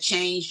kind of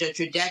change the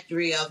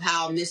trajectory of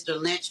how Mr.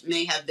 Lynch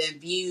may have been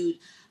viewed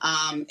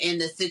in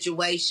the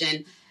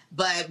situation.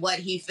 But what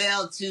he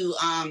failed to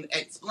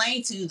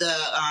explain to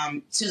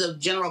the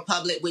general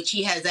public, which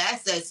he has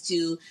access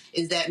to,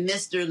 is that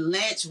Mr.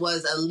 Lynch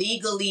was a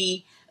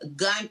legally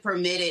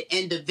gun-permitted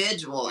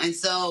individual. And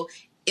so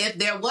if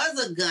there was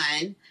a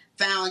gun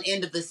found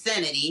in the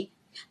vicinity,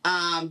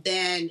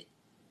 then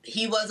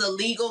he was a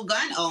legal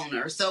gun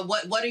owner. So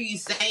what are you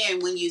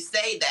saying when you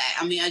say that?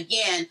 I mean,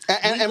 again...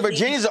 And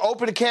Virginia's an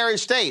open-to-carry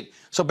state.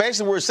 So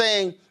basically we're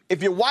saying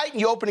if you're white and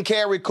you open to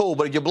carry, cool.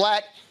 But if you're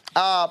black...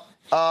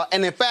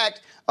 and in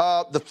fact,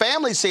 the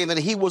family's saying that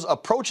he was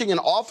approaching an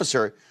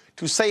officer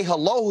to say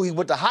hello who he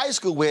went to high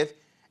school with,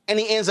 and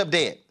he ends up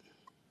dead.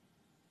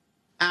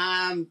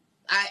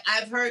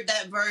 I've heard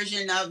that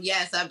version of,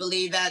 yes, I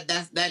believe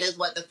that is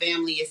what the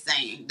family is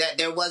saying, that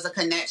there was a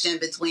connection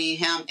between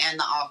him and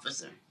the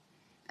officer.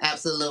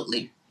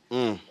 Absolutely.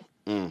 Well,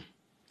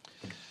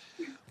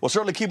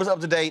 certainly keep us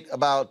up to date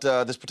about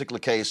this particular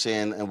case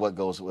and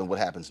what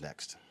happens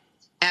next.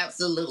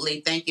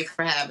 Absolutely. Thank you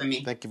for having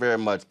me. Thank you very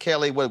much.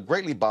 Kelly, what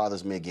greatly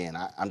bothers me again,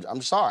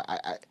 I'm sorry.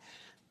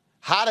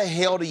 How the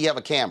hell do you have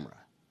a camera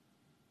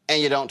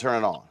and you don't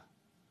turn it on?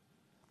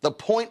 The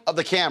point of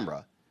the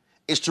camera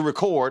is to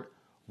record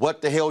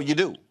what the hell you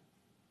do.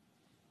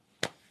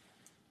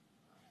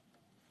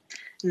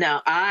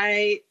 No,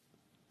 I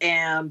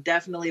am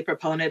definitely a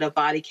proponent of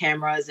body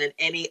cameras and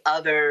any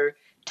other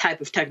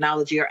type of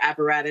technology or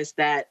apparatus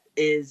that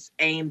is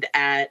aimed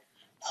at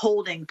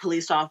holding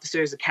police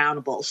officers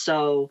accountable.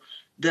 So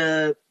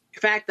the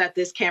fact that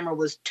this camera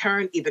was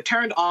either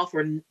turned off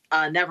or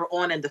never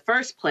on in the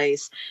first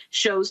place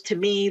shows to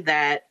me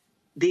that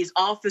these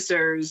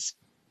officers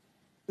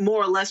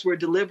more or less were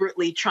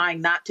deliberately trying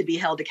not to be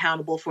held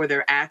accountable for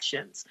their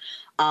actions.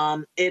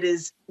 It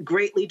is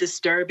greatly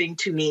disturbing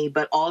to me,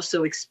 but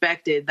also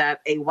expected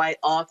that a white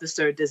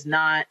officer does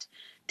not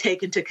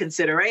take into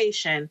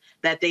consideration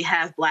that they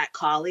have Black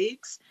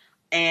colleagues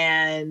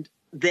and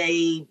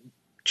they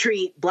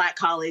treat Black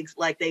colleagues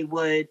like they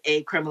would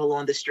a criminal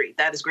on the street.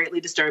 That is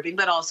greatly disturbing,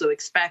 but also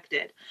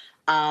expected.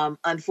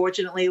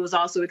 Unfortunately, it was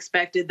also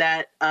expected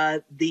that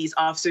these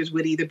officers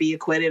would either be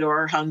acquitted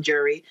or hung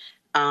jury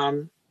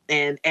and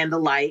the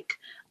like,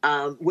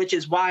 which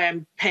is why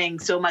I'm paying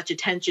so much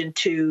attention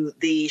to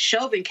the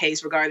Chauvin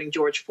case regarding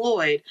George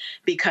Floyd,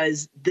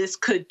 because this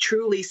could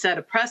truly set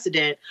a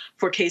precedent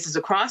for cases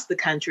across the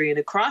country and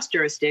across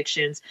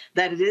jurisdictions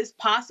that it is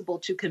possible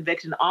to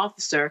convict an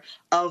officer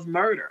of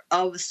murder,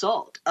 of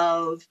assault,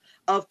 of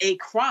a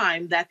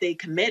crime that they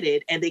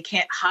committed, and they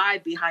can't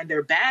hide behind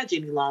their badge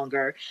any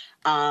longer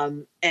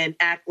and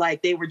act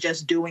like they were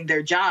just doing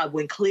their job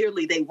when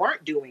clearly they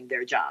weren't doing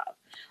their job.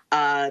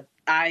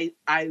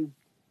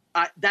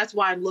 That's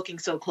why I'm looking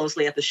so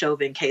closely at the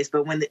Chauvin case.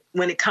 But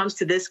when it comes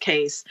to this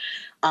case,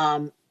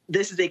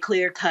 this is a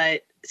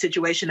clear-cut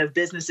situation of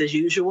business as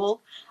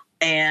usual,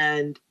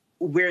 and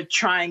we're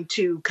trying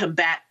to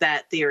combat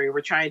that theory.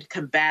 We're trying to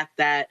combat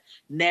that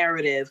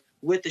narrative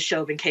with the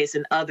Chauvin case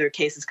and other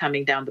cases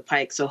coming down the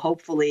pike. So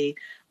hopefully,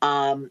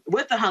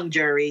 with the hung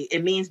jury,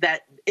 it means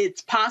that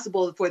it's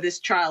possible for this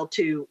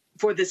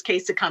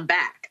case to come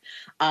back.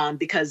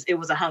 Because it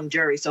was a hung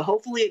jury. So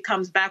hopefully it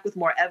comes back with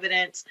more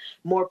evidence,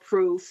 more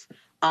proof,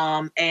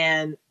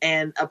 and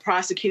a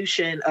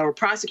prosecution or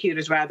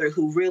prosecutors rather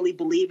who really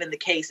believe in the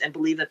case and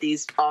believe that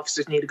these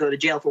officers need to go to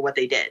jail for what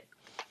they did.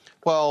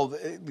 Well,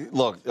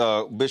 look,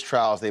 bitch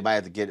trials, they might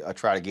have to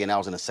try again. I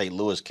was in a St.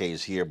 Louis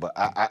case here, but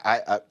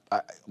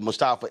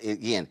Mustafa,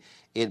 again,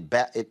 it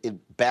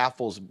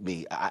baffles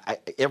me.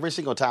 Every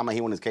single time I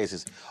hear one of these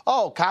cases,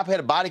 cop had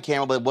a body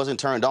camera, but it wasn't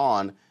turned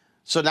on.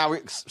 So now,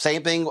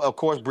 same thing, of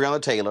course,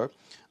 Breonna Taylor.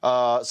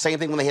 Same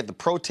thing when they had the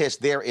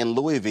protest there in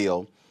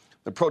Louisville,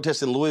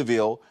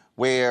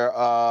 where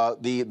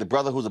the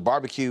brother who's a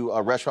barbecue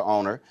restaurant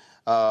owner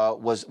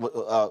was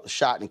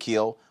shot and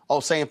killed.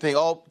 Same thing.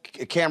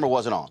 Camera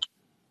wasn't on.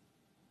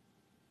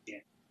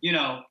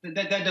 Yeah,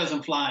 that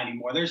doesn't fly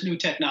anymore. There's new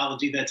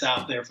technology that's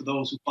out there for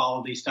those who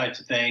follow these types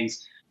of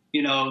things.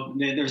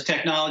 There's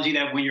technology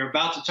that when you're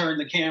about to turn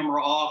the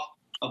camera off,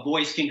 a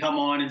voice can come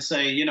on and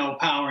say,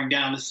 powering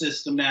down the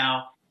system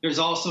now. There's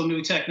also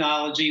new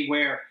technology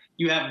where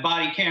you have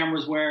body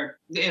cameras where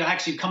it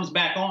actually comes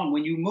back on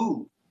when you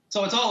move.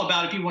 So it's all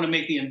about if you want to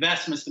make the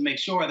investments to make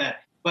sure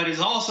that, but it's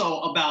also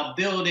about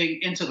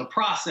building into the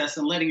process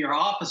and letting your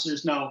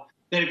officers know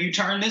that if you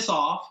turn this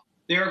off,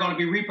 there are going to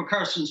be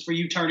repercussions for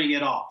you turning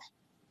it off.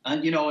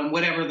 And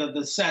whatever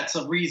the sets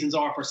of reasons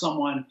are for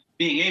someone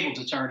being able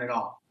to turn it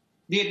off.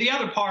 The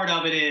other part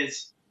of it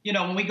is,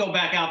 when we go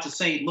back out to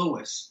St.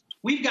 Louis,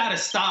 we've got to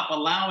stop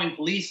allowing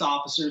police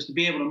officers to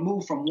be able to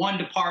move from one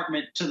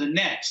department to the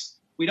next.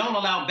 We don't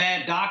allow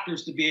bad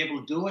doctors to be able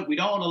to do it. We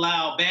don't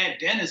allow bad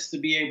dentists to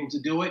be able to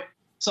do it.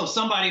 So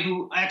somebody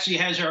who actually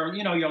has your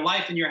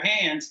life in your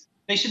hands,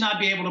 They should not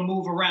be able to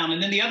move around.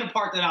 And then the other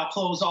part that I'll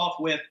close off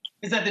with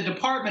is that the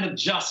Department of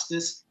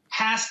Justice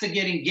has to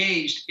get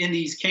engaged in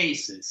these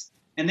cases.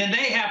 And then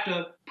they have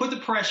to put the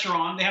pressure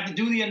on. They have to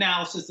do the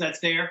analysis that's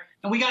there.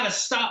 And we got to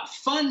stop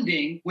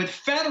funding with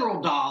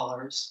federal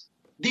dollars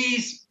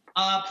these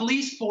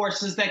police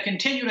forces that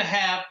continue to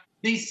have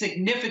these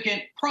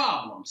significant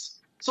problems.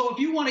 So if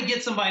you want to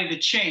get somebody to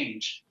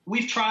change,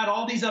 we've tried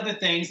all these other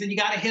things, then you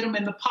got to hit them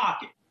in the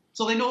pocket.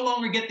 So they no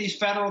longer get these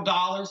federal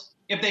dollars.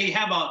 If they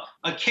have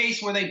a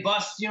case where they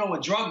bust, a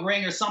drug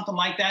ring or something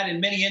like that,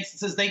 in many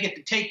instances, they get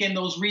to take in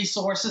those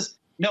resources.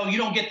 No, you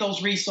don't get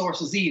those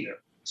resources either.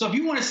 So if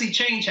you want to see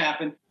change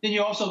happen, then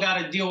you also got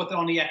to deal with it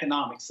on the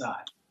economic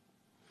side.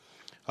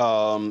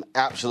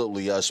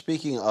 Absolutely.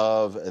 Speaking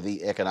of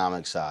the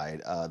economic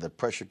side, the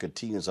pressure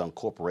continues on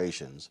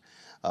corporations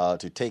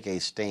to take a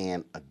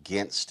stand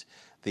against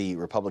the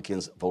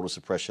Republicans' voter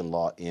suppression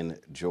law in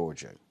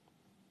Georgia.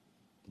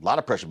 A lot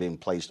of pressure being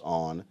placed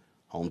on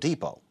Home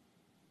Depot.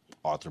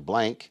 Arthur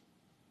Blank,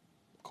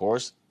 of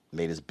course,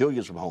 made his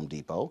billions from Home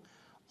Depot,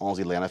 owns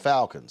the Atlanta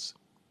Falcons.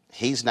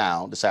 He's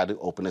now decided to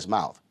open his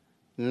mouth.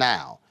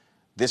 Now,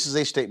 this is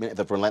a statement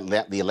from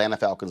the Atlanta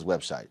Falcons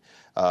website.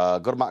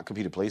 Go to my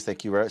computer, please.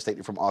 Thank you.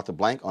 Statement from Arthur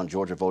Blank on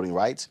Georgia voting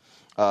rights.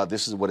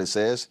 This is what it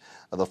says.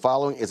 The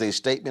following is a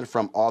statement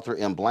from Arthur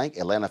M. Blank,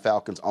 Atlanta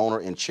Falcons owner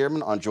and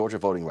chairman on Georgia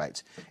voting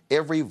rights.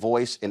 Every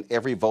voice and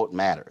every vote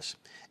matters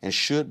and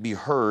should be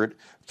heard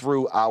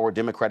through our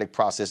democratic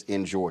process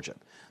in Georgia.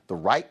 The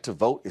right to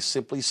vote is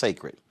simply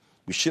sacred.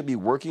 We should be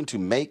working to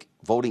make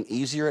voting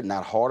easier,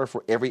 not harder,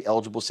 for every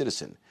eligible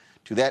citizen.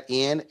 To that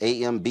end,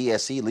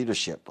 AMBSC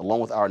leadership,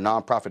 along with our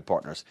nonprofit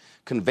partners,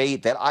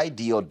 conveyed that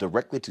ideal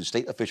directly to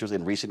state officials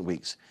in recent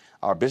weeks.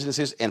 Our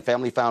Businesses and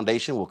Family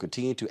Foundation will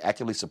continue to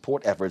actively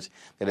support efforts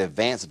that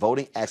advance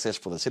voting access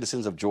for the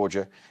citizens of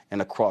Georgia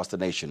and across the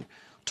nation.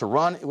 To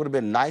run, it would have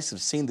been nice to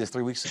have seen this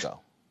 3 weeks ago.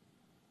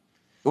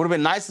 It would have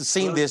been nice to have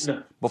seen this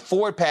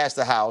before it passed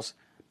the House,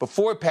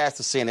 before it passed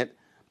the Senate,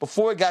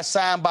 before it got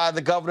signed by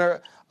the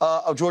governor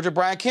of Georgia,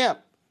 Brian Kemp.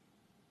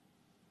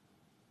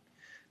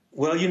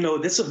 Well,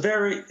 it's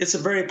a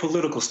very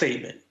political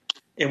statement.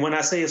 And when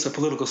I say it's a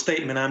political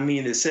statement, I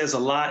mean it says a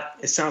lot.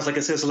 It sounds like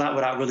it says a lot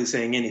without really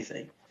saying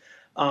anything.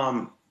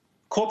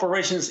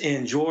 Corporations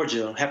in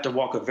Georgia have to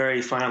walk a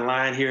very fine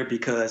line here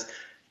because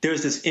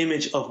there's this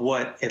image of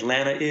what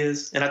Atlanta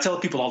is. And I tell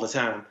people all the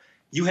time,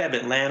 you have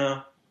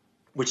Atlanta,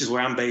 which is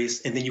where I'm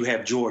based, and then you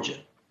have Georgia.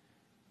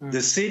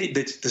 The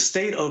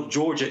state of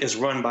Georgia is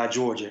run by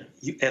Georgia.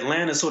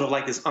 Atlanta is sort of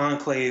like this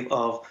enclave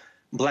of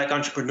Black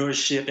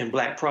entrepreneurship and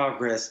Black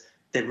progress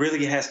that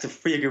really has to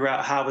figure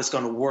out how it's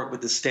going to work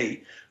with the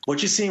state.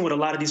 What you're seeing with a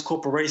lot of these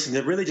corporations,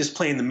 they're really just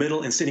playing the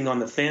middle and sitting on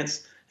the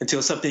fence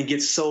until something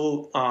gets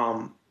so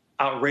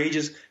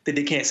outrageous that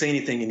they can't say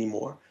anything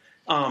anymore.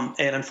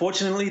 And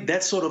unfortunately,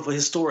 that's sort of a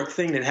historic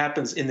thing that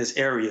happens in this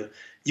area.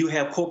 You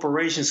have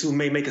corporations who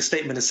may make a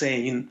statement of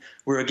saying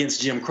we're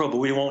against Jim Crow, but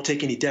we won't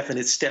take any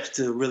definite steps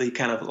to really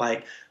kind of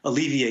like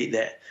alleviate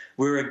that.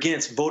 We're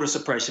against voter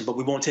suppression, but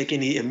we won't take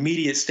any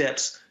immediate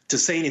steps to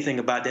say anything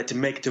about that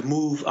to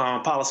move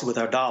policy with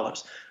our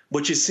dollars.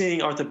 What you're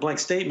seeing, Arthur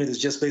Blank's statement, is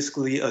just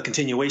basically a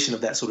continuation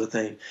of that sort of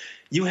thing.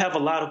 You have a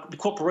lot of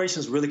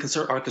corporations really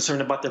are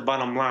concerned about their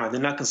bottom line.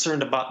 They're not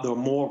concerned about their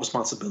moral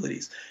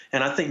responsibilities.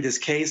 And I think this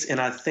case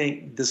and I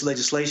think this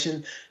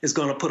legislation is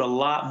going to put a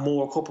lot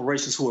more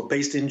corporations who are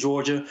based in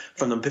Georgia,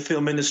 from the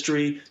film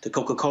industry to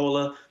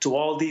Coca-Cola to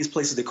all these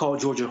places they call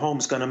Georgia home,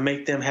 is going to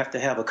make them have to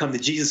have a come to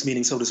Jesus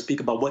meeting, so to speak,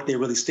 about what they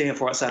really stand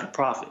for outside of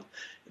profit.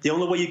 The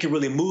only way you can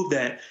really move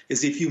that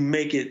is if you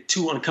make it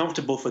too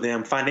uncomfortable for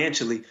them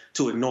financially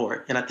to ignore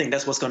it. And I think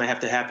that's what's going to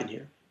have to happen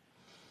here.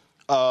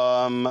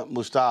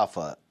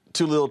 Mustafa,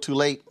 too little, too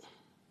late?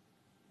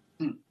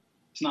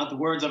 It's not the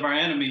words of our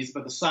enemies,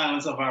 but the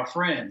silence of our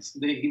friends.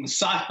 He was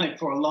silent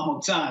for a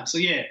long time. So,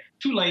 yeah,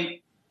 too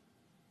late.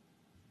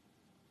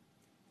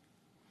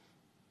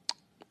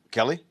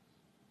 Kelly?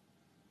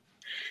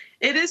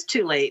 It is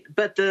too late.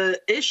 But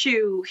the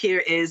issue here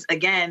is,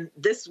 again,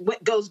 this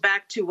goes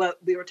back to what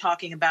we were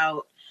talking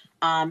about,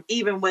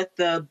 even with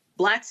the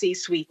Black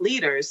C-suite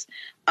leaders,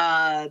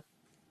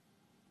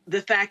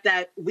 the fact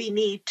that we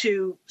need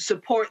to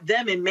support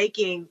them in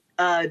making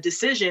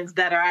decisions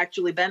that are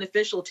actually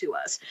beneficial to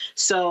us.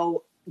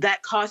 So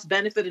that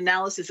cost-benefit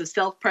analysis of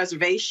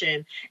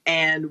self-preservation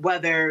and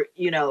whether,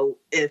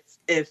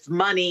 if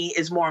money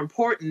is more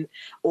important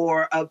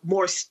or a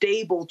more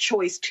stable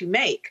choice to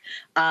make.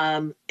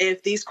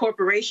 If these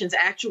corporations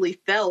actually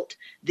felt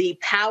the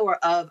power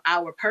of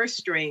our purse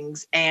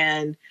strings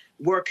and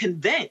were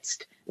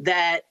convinced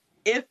that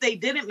if they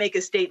didn't make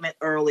a statement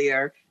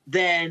earlier,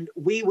 then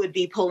we would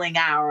be pulling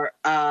our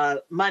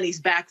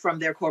monies back from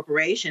their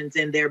corporations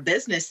and their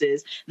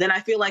businesses, then I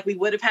feel like we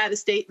would have had a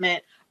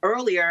statement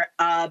earlier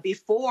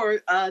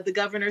before the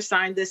governor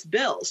signed this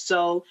bill.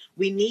 So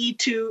we need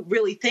to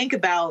really think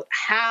about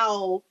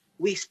how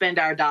we spend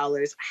our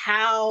dollars,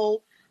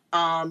 how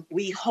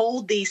we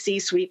hold these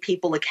C-suite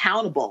people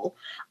accountable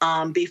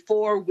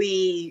before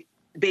we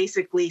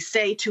basically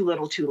say too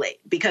little too late.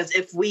 Because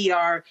if we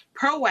are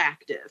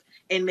proactive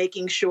in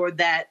making sure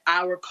that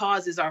our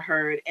causes are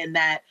heard and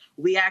that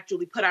we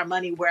actually put our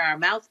money where our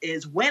mouth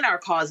is when our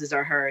causes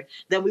are heard,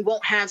 then we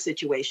won't have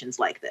situations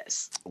like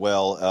this.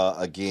 Well,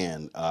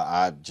 again,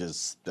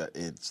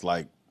 it's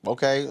like,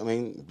 okay, I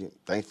mean,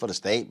 thanks for the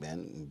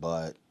statement,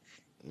 but,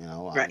 you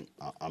know, Right.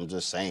 I'm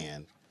just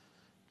saying,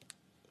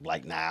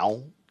 like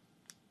now,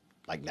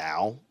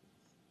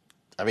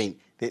 I mean,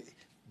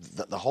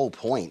 the whole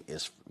point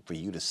is for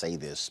you to say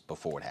this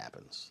before it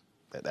happens.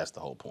 That's the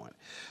whole point.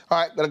 All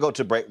right, going to go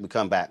to a break. When we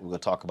come back, we're going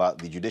to talk about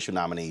the judicial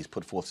nominees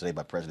put forth today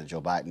by President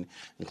Joe Biden,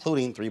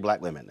 including 3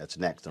 black women. That's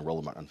next on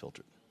Roland Martin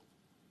Unfiltered.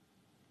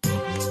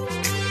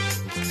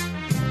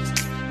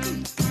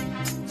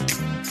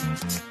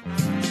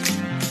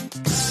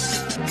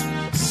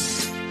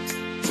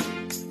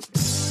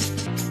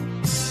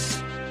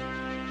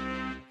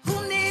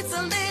 Who needs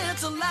a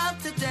little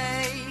love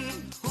today?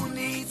 Who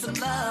needs some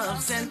love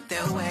sent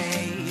their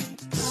way?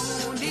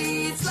 Who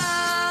needs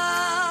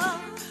love?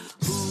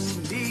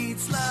 Who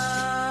needs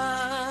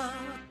love?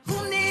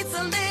 Who needs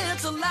a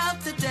little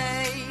love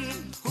today?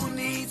 Who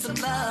needs some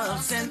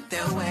love sent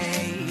their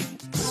way?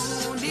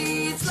 Who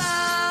needs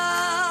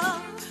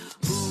love?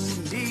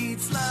 Who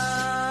needs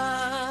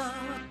love?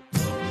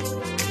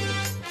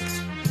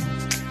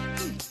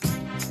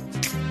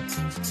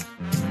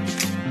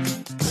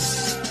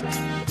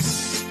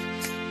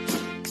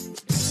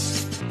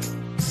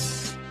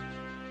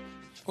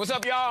 What's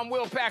up, y'all? I'm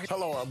Will Packer.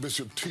 Hello, I'm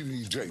Bishop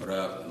T.D. Jakes. What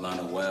up,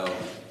 Lana Well,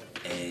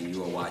 and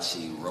you are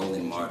watching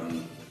Roland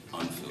Martin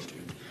Unfiltered.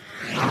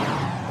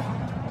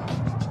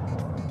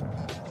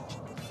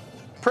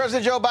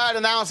 President Joe Biden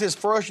announced his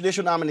first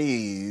judicial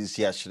nominees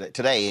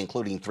today,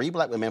 including 3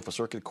 black women for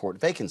circuit court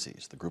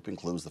vacancies. The group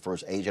includes the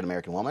first Asian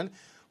American woman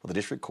for the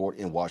district court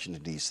in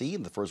Washington, D.C.,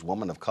 and the first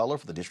woman of color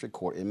for the district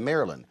court in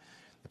Maryland.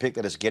 The pick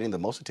that is getting the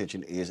most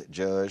attention is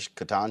Judge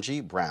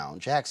Ketanji Brown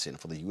Jackson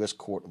for the U.S.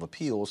 Court of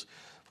Appeals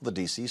for the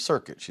D.C.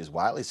 Circuit. She is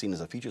widely seen as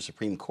a future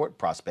Supreme Court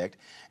prospect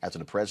after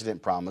the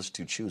president promised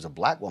to choose a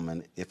black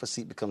woman if a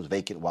seat becomes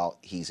vacant while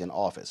he's in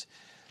office.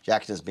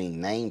 Jackson is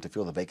being named to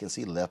fill the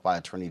vacancy left by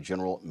Attorney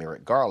General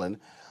Merrick Garland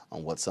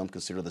on what some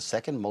consider the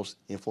second most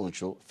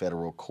influential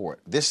federal court.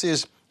 This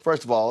is,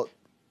 first of all,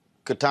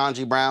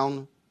 Ketanji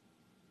Brown,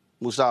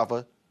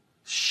 Mustafa,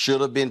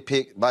 should have been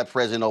picked by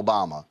President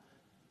Obama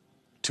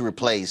to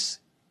replace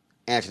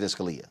Antonin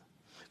Scalia.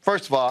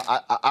 First of all,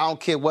 I don't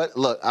care what,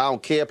 look, I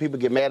don't care if people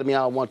get mad at me, I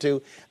don't want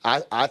to.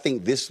 I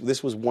think this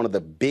was one of the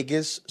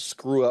biggest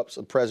screw-ups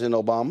of President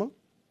Obama.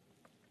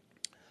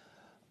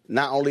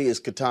 Not only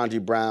is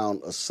Ketanji Brown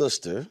a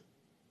sister,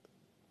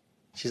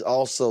 she's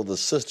also the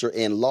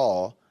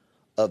sister-in-law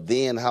of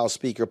then House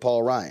Speaker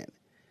Paul Ryan.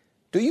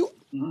 Do you,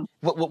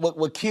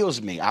 what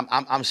kills me,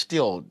 I'm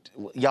still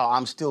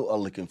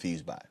utterly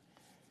confused by it.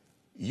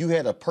 You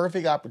had a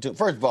perfect opportunity.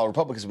 First of all,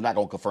 Republicans were not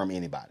going to confirm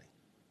anybody,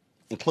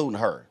 including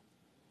her.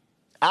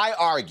 I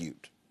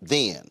argued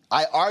then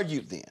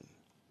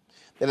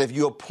that if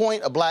you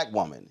appoint a black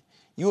woman,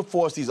 you would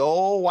force these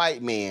old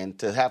white men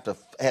to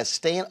have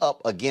stand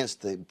up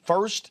against the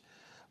first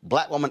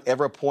black woman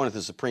ever appointed to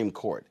the Supreme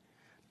Court.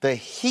 The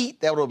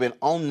heat that would have been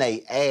on their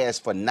ass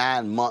for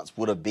 9 months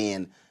would have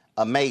been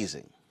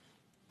amazing.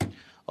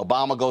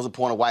 Obama goes to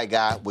appoint a white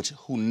guy,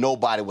 who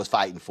nobody was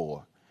fighting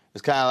for.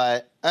 It's kind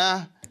of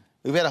like,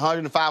 we've had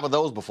 105 of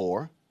those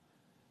before.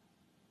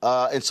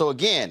 And so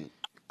again,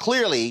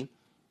 clearly,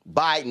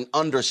 Biden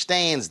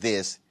understands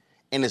this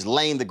and is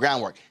laying the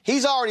groundwork.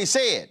 He's already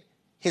said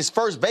his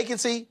first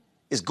vacancy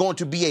is going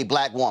to be a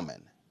black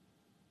woman.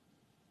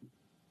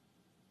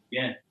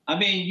 Yeah, I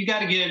mean, you got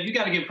to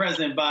give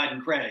President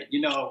Biden credit.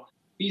 You know,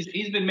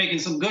 he's been making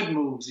some good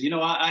moves. You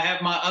know, I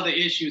have my other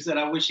issues that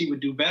I wish he would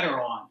do better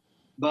on,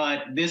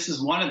 but this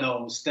is one of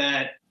those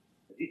that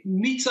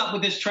meets up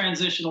with this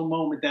transitional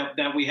moment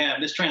that we have,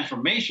 this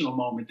transformational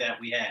moment that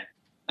we have.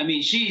 I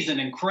mean, she's an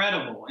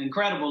incredible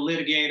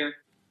litigator.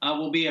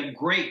 Will be a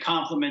great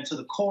compliment to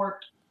the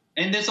court.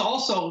 And this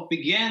also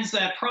begins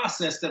that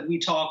process that we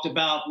talked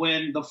about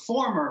when the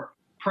former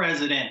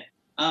president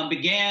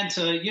began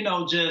to,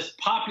 just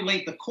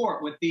populate the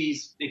court with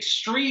these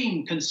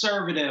extreme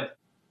conservative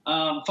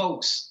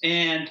folks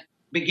and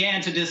began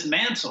to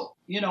dismantle,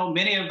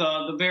 many of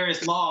the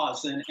various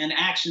laws and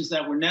actions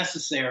that were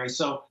necessary.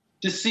 So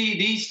to see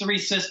these 3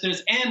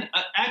 sisters and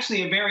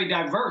actually a very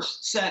diverse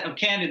set of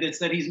candidates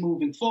that he's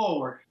moving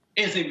forward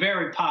is a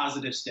very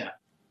positive step.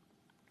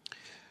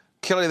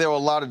 Kelly, there were a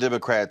lot of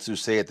Democrats who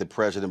said that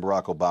President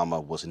Barack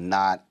Obama was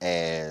not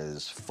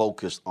as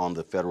focused on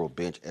the federal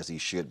bench as he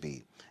should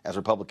be, as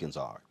Republicans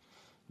are.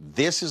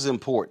 This is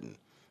important.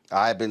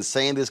 I've been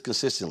saying this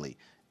consistently.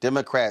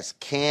 Democrats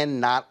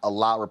cannot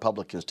allow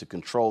Republicans to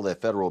control their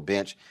federal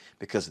bench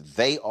because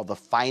they are the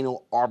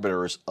final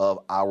arbiters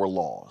of our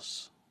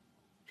laws.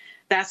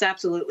 That's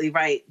absolutely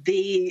right.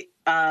 The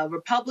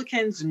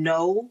Republicans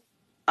know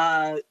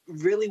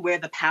really where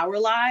the power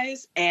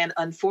lies, and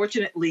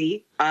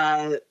unfortunately,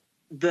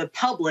 the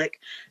public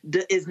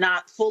is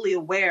not fully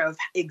aware of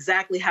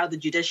exactly how the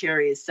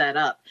judiciary is set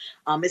up.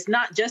 It's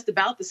not just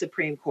about the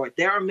Supreme Court.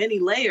 There are many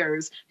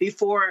layers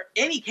before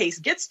any case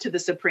gets to the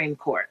Supreme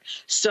Court.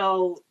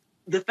 So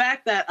the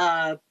fact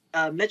that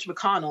Mitch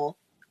McConnell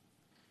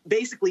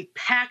basically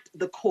packed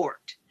the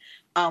court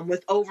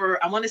with over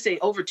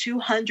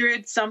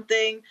 200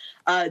 something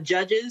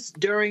judges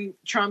during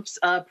Trump's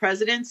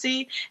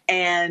presidency,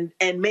 and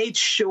made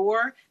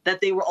sure that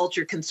they were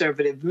ultra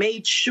conservative,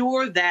 made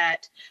sure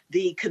that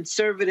the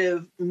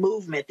conservative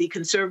movement, the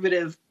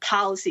conservative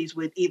policies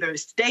would either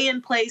stay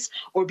in place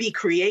or be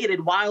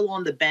created while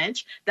on the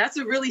bench. That's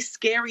a really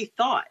scary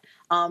thought.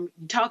 You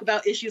talk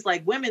about issues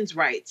like women's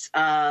rights,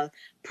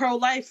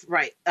 pro-life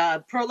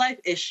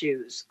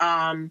issues,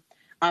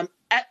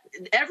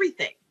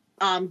 everything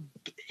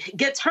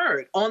gets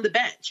heard on the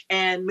bench.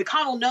 And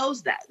McConnell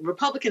knows that.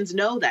 Republicans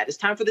know that. It's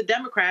time for the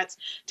Democrats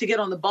to get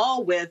on the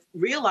ball with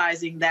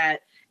realizing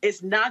that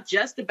it's not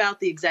just about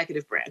the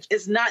executive branch.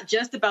 It's not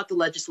just about the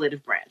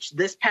legislative branch.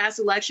 This past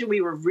election,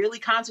 we were really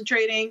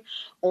concentrating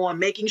on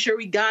making sure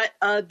we got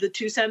the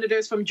 2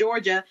 senators from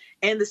Georgia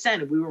in the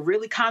Senate. We were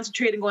really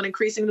concentrating on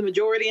increasing the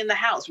majority in the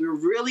House. We were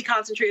really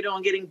concentrated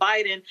on getting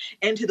Biden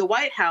into the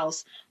White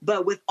House.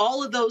 But with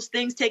all of those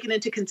things taken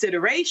into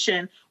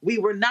consideration, we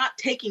were not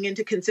taking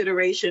into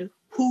consideration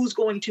who's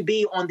going to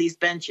be on these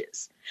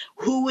benches,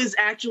 who is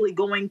actually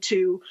going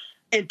to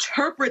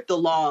interpret the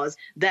laws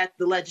that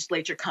the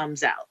legislature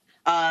comes out,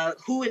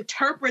 who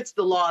interprets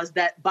the laws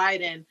that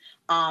Biden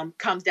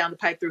comes down the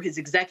pipe through his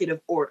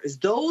executive orders.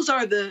 Those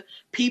are the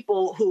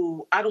people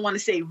who, I don't want to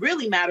say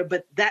really matter,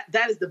 but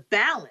that is the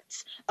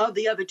balance of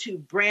the other 2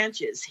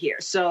 branches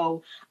here.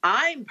 So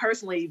I'm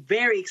personally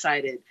very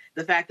excited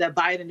the fact that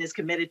Biden is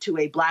committed to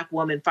a Black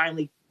woman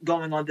finally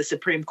going on the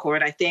Supreme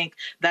Court. I think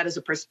that is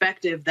a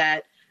perspective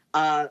that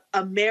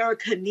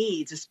America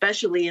needs,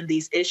 especially in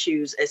these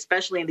issues,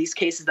 especially in these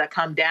cases that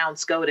come down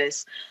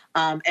SCOTUS.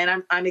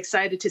 And I'm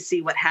excited to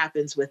see what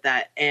happens with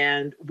that.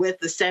 And with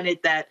the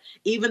Senate, that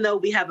even though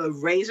we have a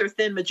razor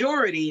thin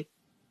majority,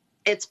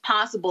 it's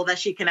possible that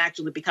she can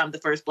actually become the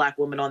first Black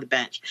woman on the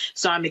bench.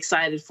 So I'm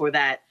excited for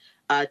that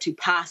to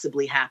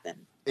possibly happen.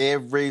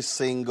 Every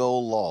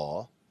single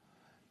law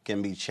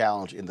can be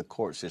challenged in the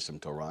court system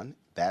to run.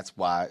 That's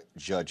why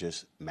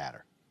judges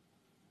matter.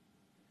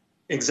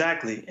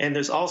 Exactly. And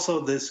there's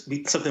also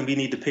something we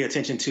need to pay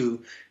attention to.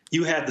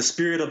 You have the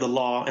spirit of the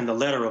law and the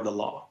letter of the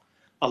law.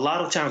 A lot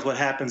of times what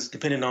happens,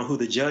 depending on who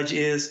the judge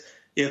is,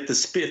 if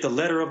the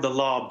letter of the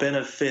law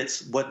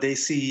benefits what they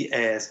see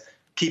as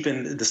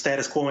keeping the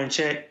status quo in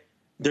check,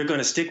 they're going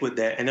to stick with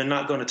that. And they're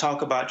not going to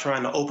talk about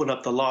trying to open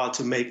up the law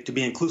to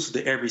be inclusive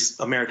to every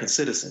American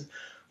citizen.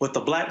 With the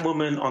Black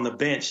woman on the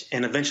bench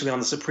and eventually on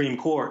the Supreme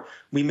Court,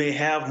 we may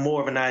have more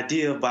of an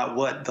idea about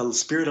what the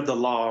spirit of the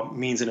law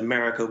means in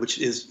America, which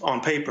is on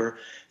paper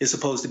is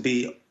supposed to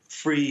be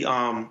free.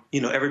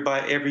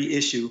 Every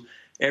issue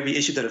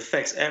that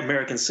affects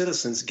American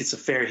citizens gets a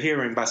fair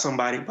hearing by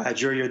a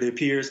jury or their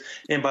peers,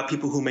 and by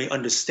people who may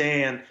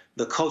understand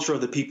the culture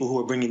of the people who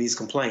are bringing these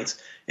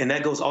complaints. And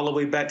that goes all the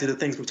way back to the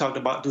things we talked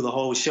about through the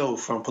whole show,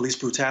 from police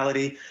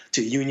brutality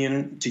to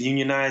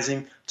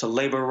unionizing to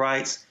labor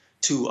rights,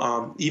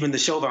 to even the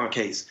Chauvin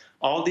case.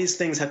 All these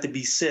things have to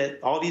be said.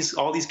 All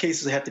these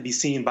cases have to be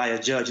seen by a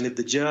judge. And if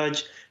the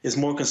judge is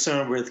more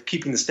concerned with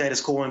keeping the status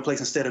quo in place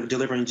instead of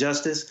delivering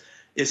justice,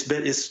 it's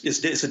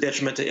a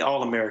detriment to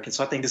all Americans.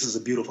 So I think this is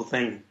a beautiful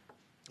thing.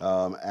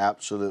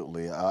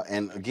 Absolutely.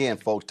 And again,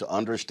 folks, to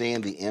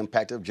understand the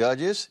impact of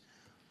judges,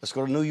 let's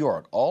go to New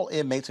York. All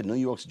inmates in New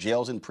York's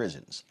jails and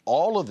prisons,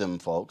 all of them,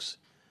 folks,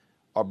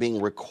 are being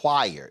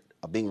required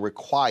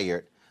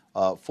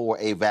for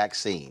a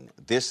vaccine.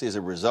 This is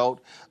a result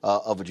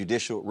of a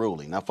judicial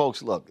ruling. Now,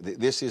 folks, look,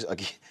 this is,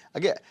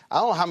 again, I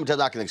don't know how many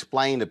times I can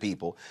explain to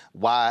people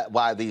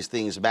why these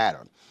things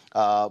matter.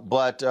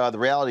 But the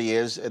reality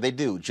is they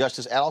do.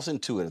 Justice Alison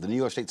Tuitt of the New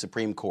York State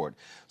Supreme Court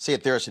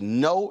said there's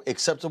no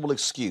acceptable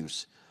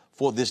excuse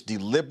for this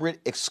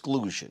deliberate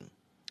exclusion.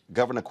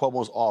 Governor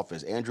Cuomo's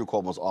office, Andrew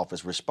Cuomo's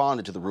office,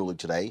 responded to the ruling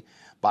today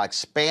by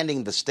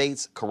expanding the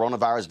state's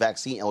coronavirus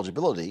vaccine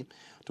eligibility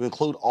to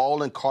include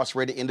all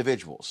incarcerated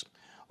individuals.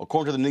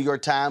 According to the New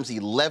York Times,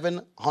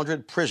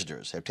 1,100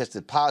 prisoners have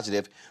tested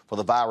positive for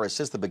the virus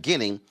since the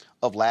beginning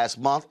of last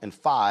month, and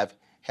 5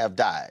 have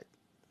died.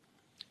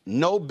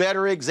 No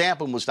better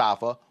example,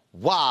 Mustafa,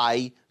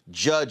 why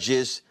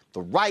judges,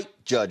 the right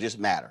judges,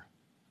 matter.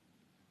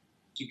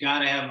 You got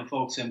to have the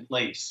folks in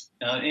place.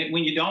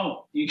 When you don't,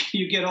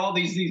 you get all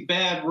these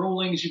bad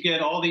rulings. You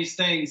get all these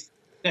things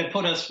that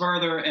put us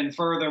further and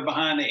further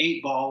behind the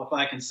 8 ball, if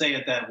I can say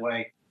it that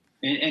way.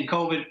 And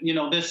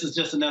COVID, this is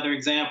just another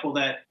example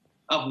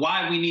of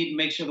why we need to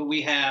make sure that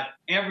we have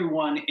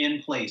everyone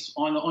in place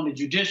on the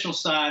judicial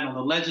side, on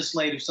the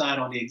legislative side,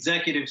 on the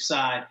executive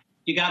side.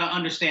 You got to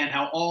understand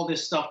how all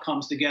this stuff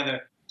comes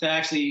together to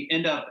actually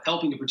end up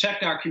helping to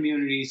protect our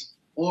communities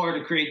or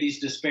to create these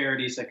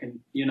disparities that can,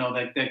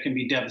 that can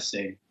be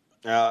devastating.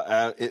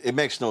 It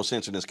makes no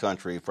sense in this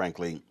country,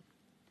 frankly,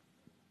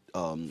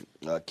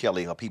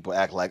 Kelly, how people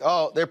act like,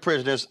 oh, they're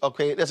prisoners.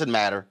 Okay, it doesn't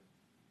matter.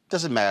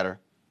 Doesn't matter.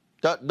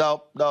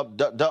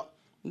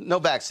 No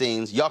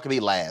vaccines. Y'all can be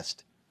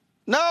last.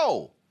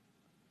 No.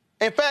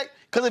 In fact,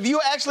 because if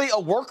you're actually a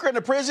worker in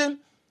the prison,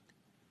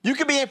 you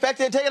can be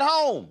infected and take it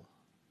home.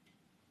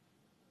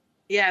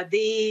 Yeah,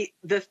 the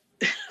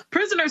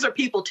prisoners are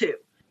people too,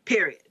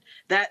 period.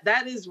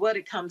 That is what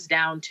it comes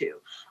down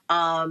to.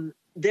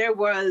 There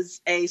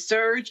was a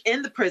surge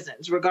in the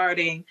prisons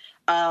regarding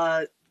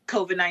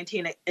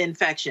COVID-19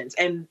 infections.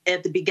 And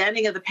at the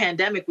beginning of the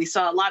pandemic, we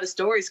saw a lot of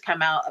stories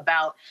come out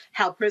about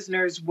how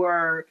prisoners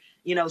were,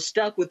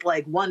 stuck with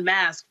like one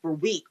mask for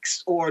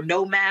weeks or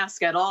no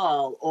mask at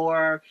all.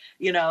 Or,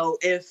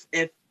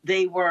 if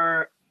they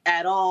were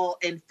at all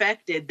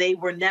infected, they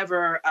were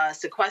never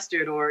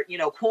sequestered or,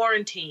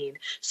 quarantined.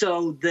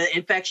 So the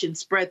infection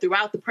spread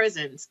throughout the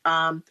prisons.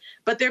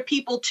 But they're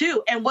people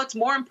too. And what's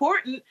more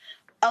important,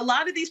 a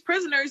lot of these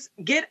prisoners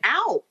get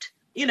out,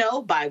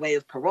 by way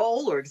of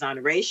parole or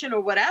exoneration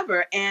or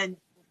whatever. And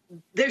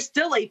they're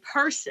still a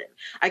person.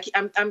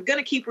 I'm going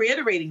to keep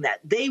reiterating that.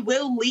 They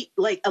will leave,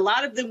 like a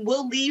lot of them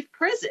will leave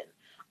prison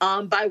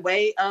by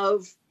way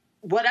of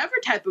whatever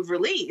type of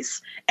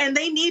release. And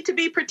they need to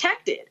be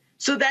protected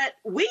so that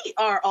we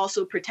are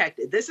also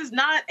protected. This is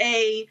not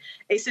a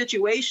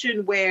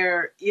situation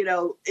where,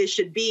 it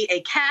should be a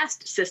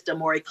caste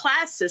system or a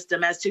class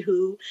system as to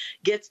who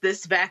gets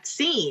this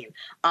vaccine.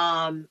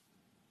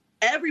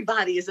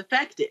 Everybody is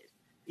affected.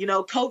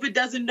 COVID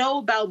doesn't know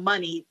about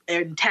money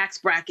and tax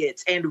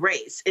brackets and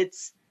race.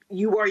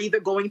 You are either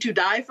going to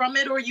die from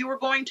it or you are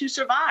going to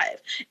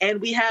survive.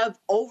 And we have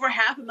over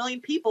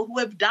 500,000 people who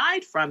have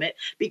died from it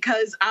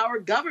because our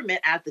government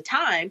at the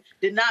time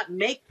did not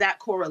make that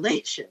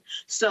correlation.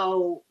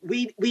 So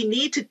we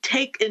need to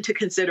take into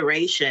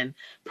consideration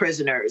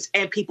prisoners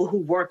and people who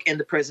work in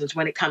the prisons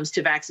when it comes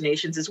to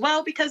vaccinations as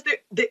well, because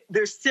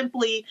they're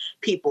simply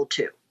people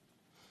too.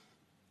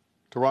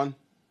 Teron?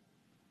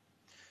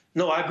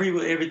 No, I agree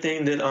with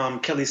everything that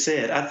Kelly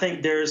said. I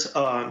think there's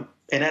an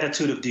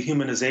attitude of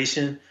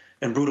dehumanization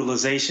and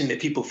brutalization that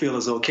people feel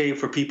is okay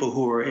for people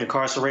who are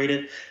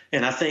incarcerated.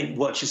 And I think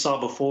what you saw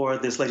before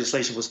this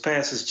legislation was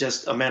passed is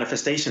just a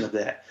manifestation of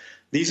that.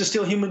 These are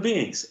still human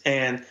beings,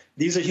 and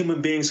these are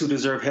human beings who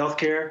deserve health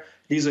care.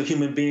 These are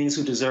human beings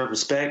who deserve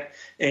respect.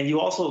 And you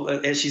also,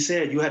 as she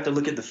said, you have to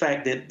look at the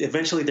fact that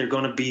eventually they're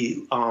going to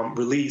be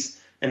released,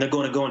 and they're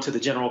going to go into the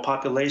general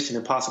population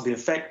and possibly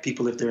infect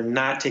people if they're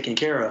not taken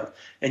care of.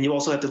 And you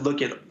also have to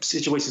look at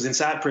situations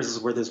inside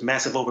prisons where there's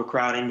massive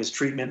overcrowding,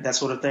 mistreatment, that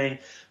sort of thing.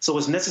 So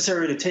it's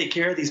necessary to take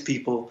care of these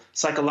people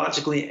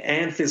psychologically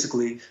and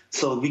physically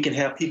so we can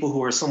have people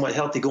who are somewhat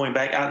healthy going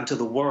back out into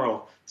the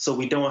world, so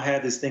we don't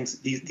have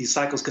these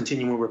cycles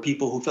continuing where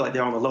people who feel like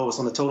they're on the lowest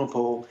on the totem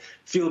pole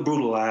feel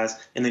brutalized,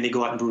 and then they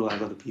go out and brutalize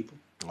other people.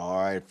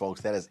 All right, folks,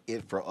 that is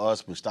it for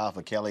us,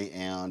 Mustafa, Kelly,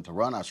 and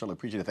Teron. I certainly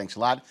appreciate it. Thanks a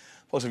lot.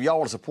 Folks, if y'all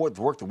want to support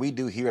the work that we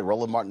do here at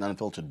Roland Martin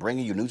Unfiltered,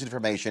 bringing you news and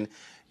information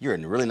you're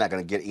really not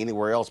going to get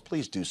anywhere else,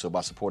 please do so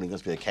by supporting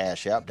us via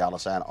Cash App,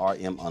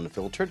 $RM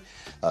Unfiltered,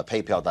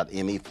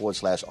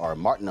 PayPal.me/R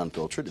Martin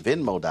Unfiltered,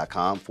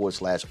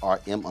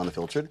 Venmo.com/RM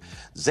Unfiltered.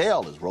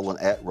 Zelle is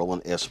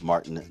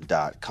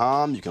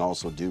Roland@RolandSMartin.com. You can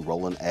also do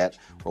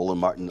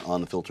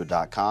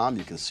Roland@RolandMartinUnfiltered.com.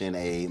 You can send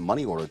a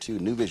money order to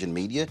New Vision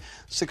Media,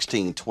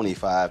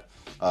 1625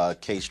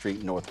 K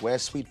Street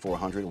Northwest, Suite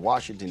 400,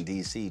 Washington,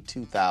 D.C.,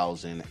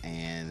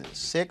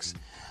 2006.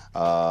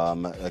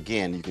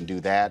 Again, you can do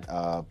that.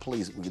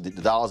 Please,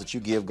 the dollars that you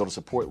give go to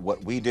support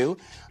what we do.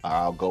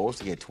 Our goal is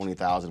to get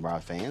 20,000 of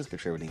our fans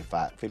contributing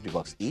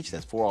 $50 each.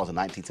 That's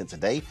 $4.19 a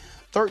day,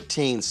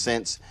 13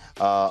 cents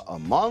a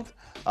month,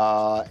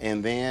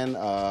 and then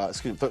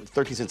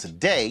 13 cents a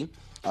day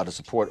to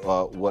support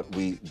what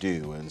we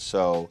do. And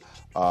so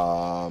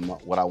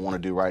what I want to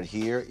do right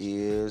here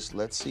is,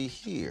 let's see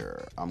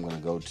here. I'm going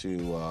to go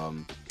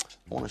to...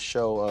 I want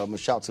to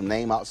shout some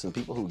name out, some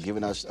people who've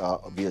given us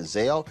via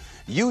Zelle.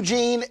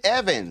 Eugene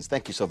Evans,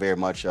 thank you so very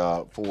much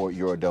for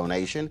your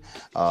donation.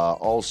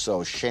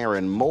 Also,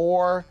 Sharon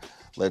Moore.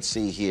 Let's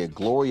see here.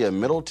 Gloria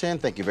Middleton,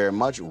 thank you very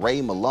much.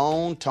 Ray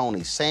Malone,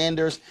 Tony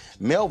Sanders,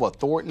 Melva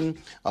Thornton,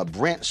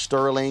 Brent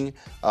Sterling,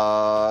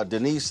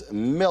 Denise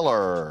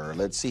Miller.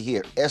 Let's see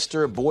here.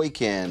 Esther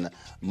Boykin,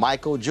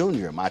 Michael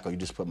Jr. Michael, you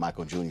just put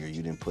Michael Jr.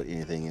 You didn't put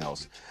anything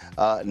else.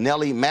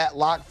 Nellie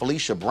Matlock,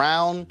 Felicia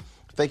Brown.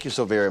 Thank you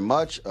so very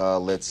much.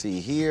 Let's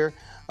see here.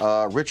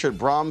 Richard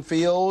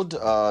Bromfield,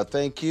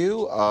 thank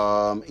you.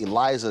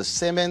 Eliza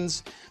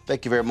Simmons,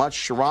 thank you very much.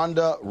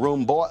 Sharonda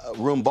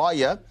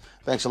Rumboya,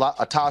 thanks a lot.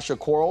 Atasha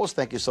Quarles,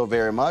 thank you so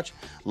very much.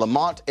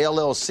 Lamont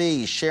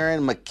LLC,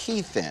 Sharon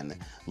McKeithen,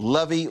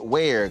 Lovey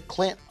Ware,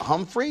 Clint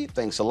Humphrey,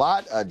 thanks a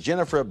lot.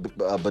 Jennifer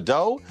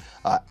Badeau,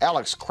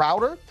 Alex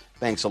Crowder,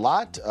 thanks a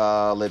lot.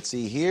 Let's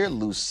see here.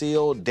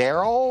 Lucille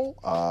Darrell,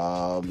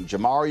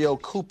 Jamario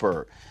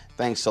Cooper,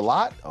 thanks a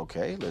lot.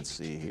 Okay, let's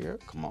see here.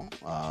 Come on.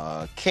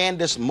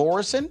 Candace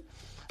Morrison.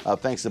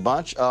 Thanks a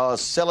bunch.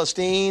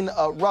 Celestine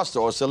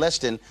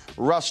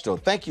Rusto.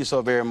 Thank you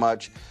so very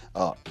much.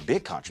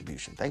 Big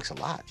contribution. Thanks a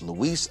lot.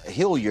 Luis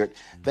Hilliard.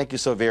 Thank you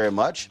so very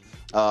much.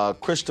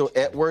 Crystal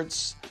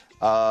Edwards.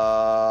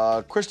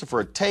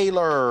 Christopher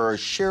Taylor.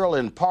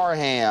 Sherilyn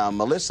Parham.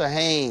 Melissa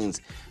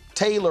Haynes.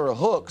 Taylor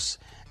Hooks.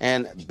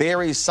 And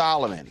Barry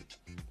Solomon.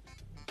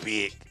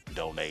 Big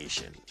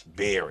donation.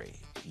 Barry,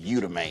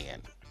 you the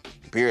man.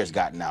 Barry's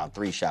got now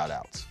 3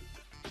 shout-outs.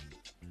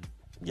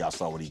 Y'all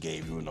saw what he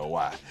gave. You know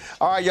why.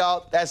 All right,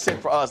 y'all. That's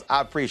it for us. I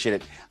appreciate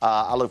it.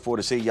 I look forward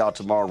to seeing y'all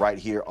tomorrow right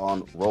here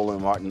on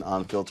Roland Martin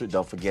Unfiltered.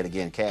 Don't forget,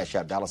 again, Cash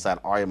App,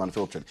 $RM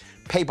Unfiltered.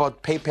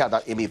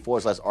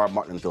 PayPal.me/R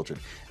Martin Unfiltered.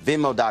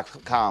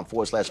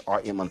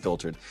 Venmo.com/RM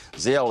Unfiltered.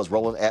 Zelle is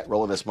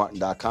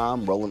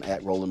Roland@RolandSMartin.com.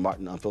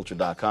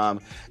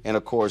 Roland@RolandMartinUnfiltered.com. And,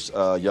 of course,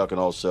 y'all can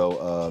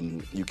also,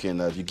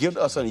 if you give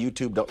to us on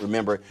YouTube, don't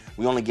remember,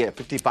 we only get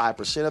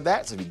 55% of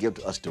that. So if you give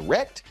to us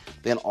direct,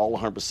 then all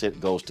 100%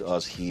 goes to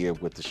us here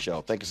with the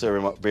show. Thank you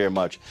so very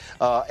much.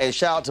 And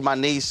shout out to my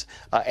niece,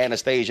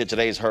 Anastasia.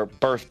 Today's her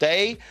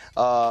birthday.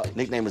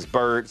 Nickname is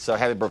Bird, so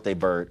happy birthday,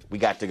 Bird. We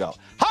got to go.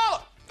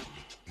 Holla!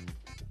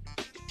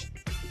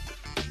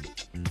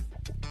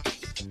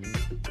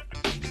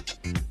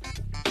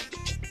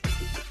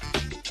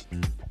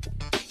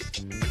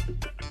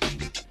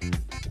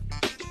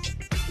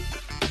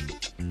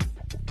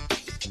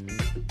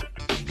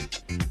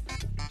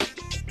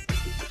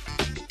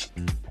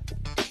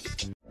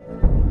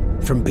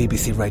 From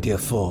BBC Radio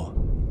 4,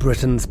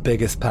 Britain's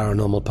biggest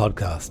paranormal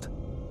podcast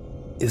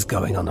is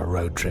going on a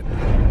road trip.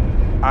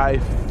 I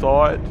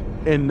thought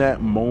in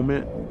that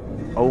moment,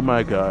 oh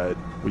my God,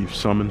 we've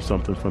summoned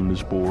something from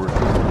this board.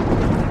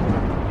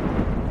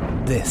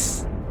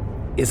 This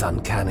is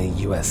Uncanny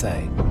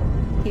USA.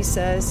 He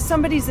says,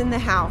 somebody's in the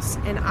house,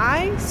 and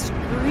I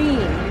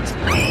screamed.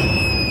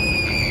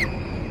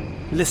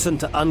 Listen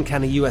to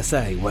Uncanny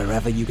USA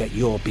wherever you get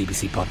your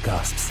BBC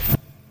podcasts,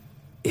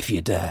 if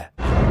you dare.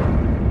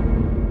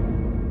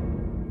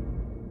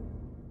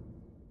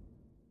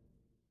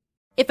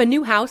 If a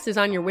new house is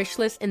on your wish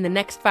list in the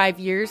next 5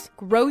 years,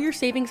 grow your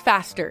savings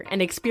faster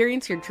and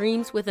experience your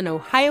dreams with an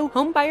Ohio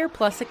Homebuyer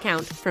Plus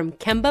account from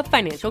Kemba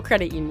Financial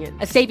Credit Union.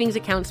 A savings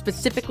account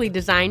specifically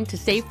designed to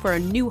save for a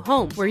new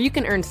home, where you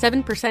can earn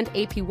 7%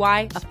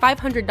 APY, a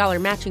 $500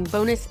 matching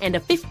bonus, and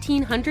a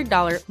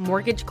 $1,500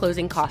 mortgage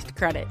closing cost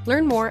credit.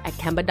 Learn more at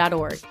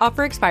Kemba.org.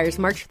 Offer expires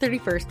March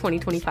 31st,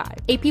 2025.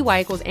 APY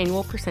equals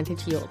annual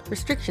percentage yield.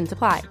 Restrictions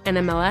apply.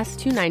 NMLS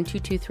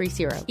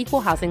 292230.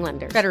 Equal housing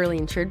lender. Federally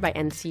insured by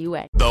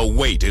NCUA. The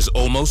wait is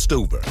almost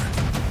over.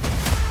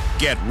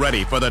 Get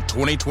ready for the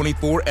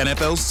 2024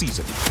 NFL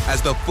season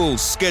as the full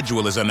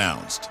schedule is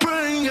announced.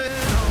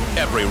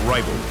 Every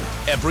rivalry,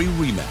 every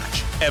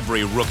rematch,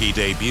 every rookie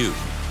debut,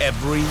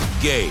 every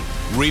game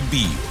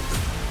revealed.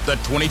 The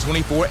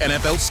 2024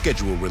 NFL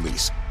schedule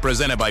release,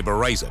 presented by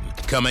Verizon,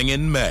 coming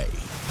in May.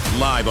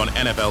 Live on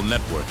NFL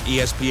Network,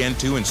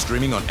 ESPN2, and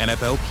streaming on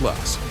NFL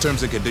Plus.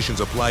 Terms and conditions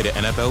apply to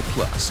NFL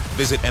Plus.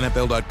 Visit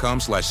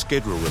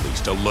NFL.com/schedule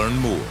release to learn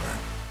more.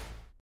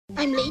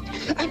 I'm late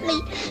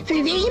for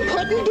a very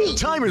important date.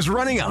 Time is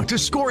running out to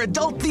score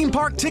adult theme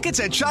park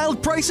tickets at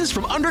child prices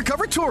from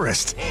Undercover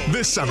Tourist.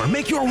 This summer,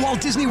 make your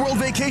Walt Disney World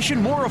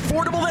vacation more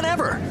affordable than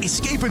ever.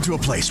 Escape into a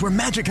place where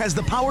magic has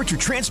the power to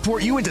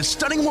transport you into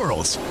stunning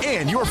worlds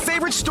and your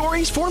favorite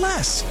stories for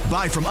less.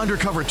 Buy from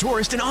Undercover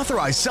Tourist, an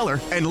authorized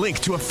seller, and link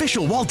to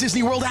official Walt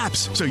Disney World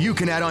apps so you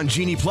can add on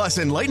Genie Plus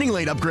and Lightning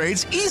Lane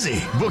upgrades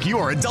easy. Book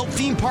your adult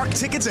theme park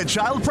tickets at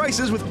child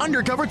prices with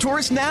Undercover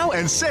Tourist now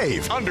and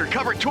save.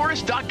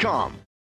 UndercoverTourist.com.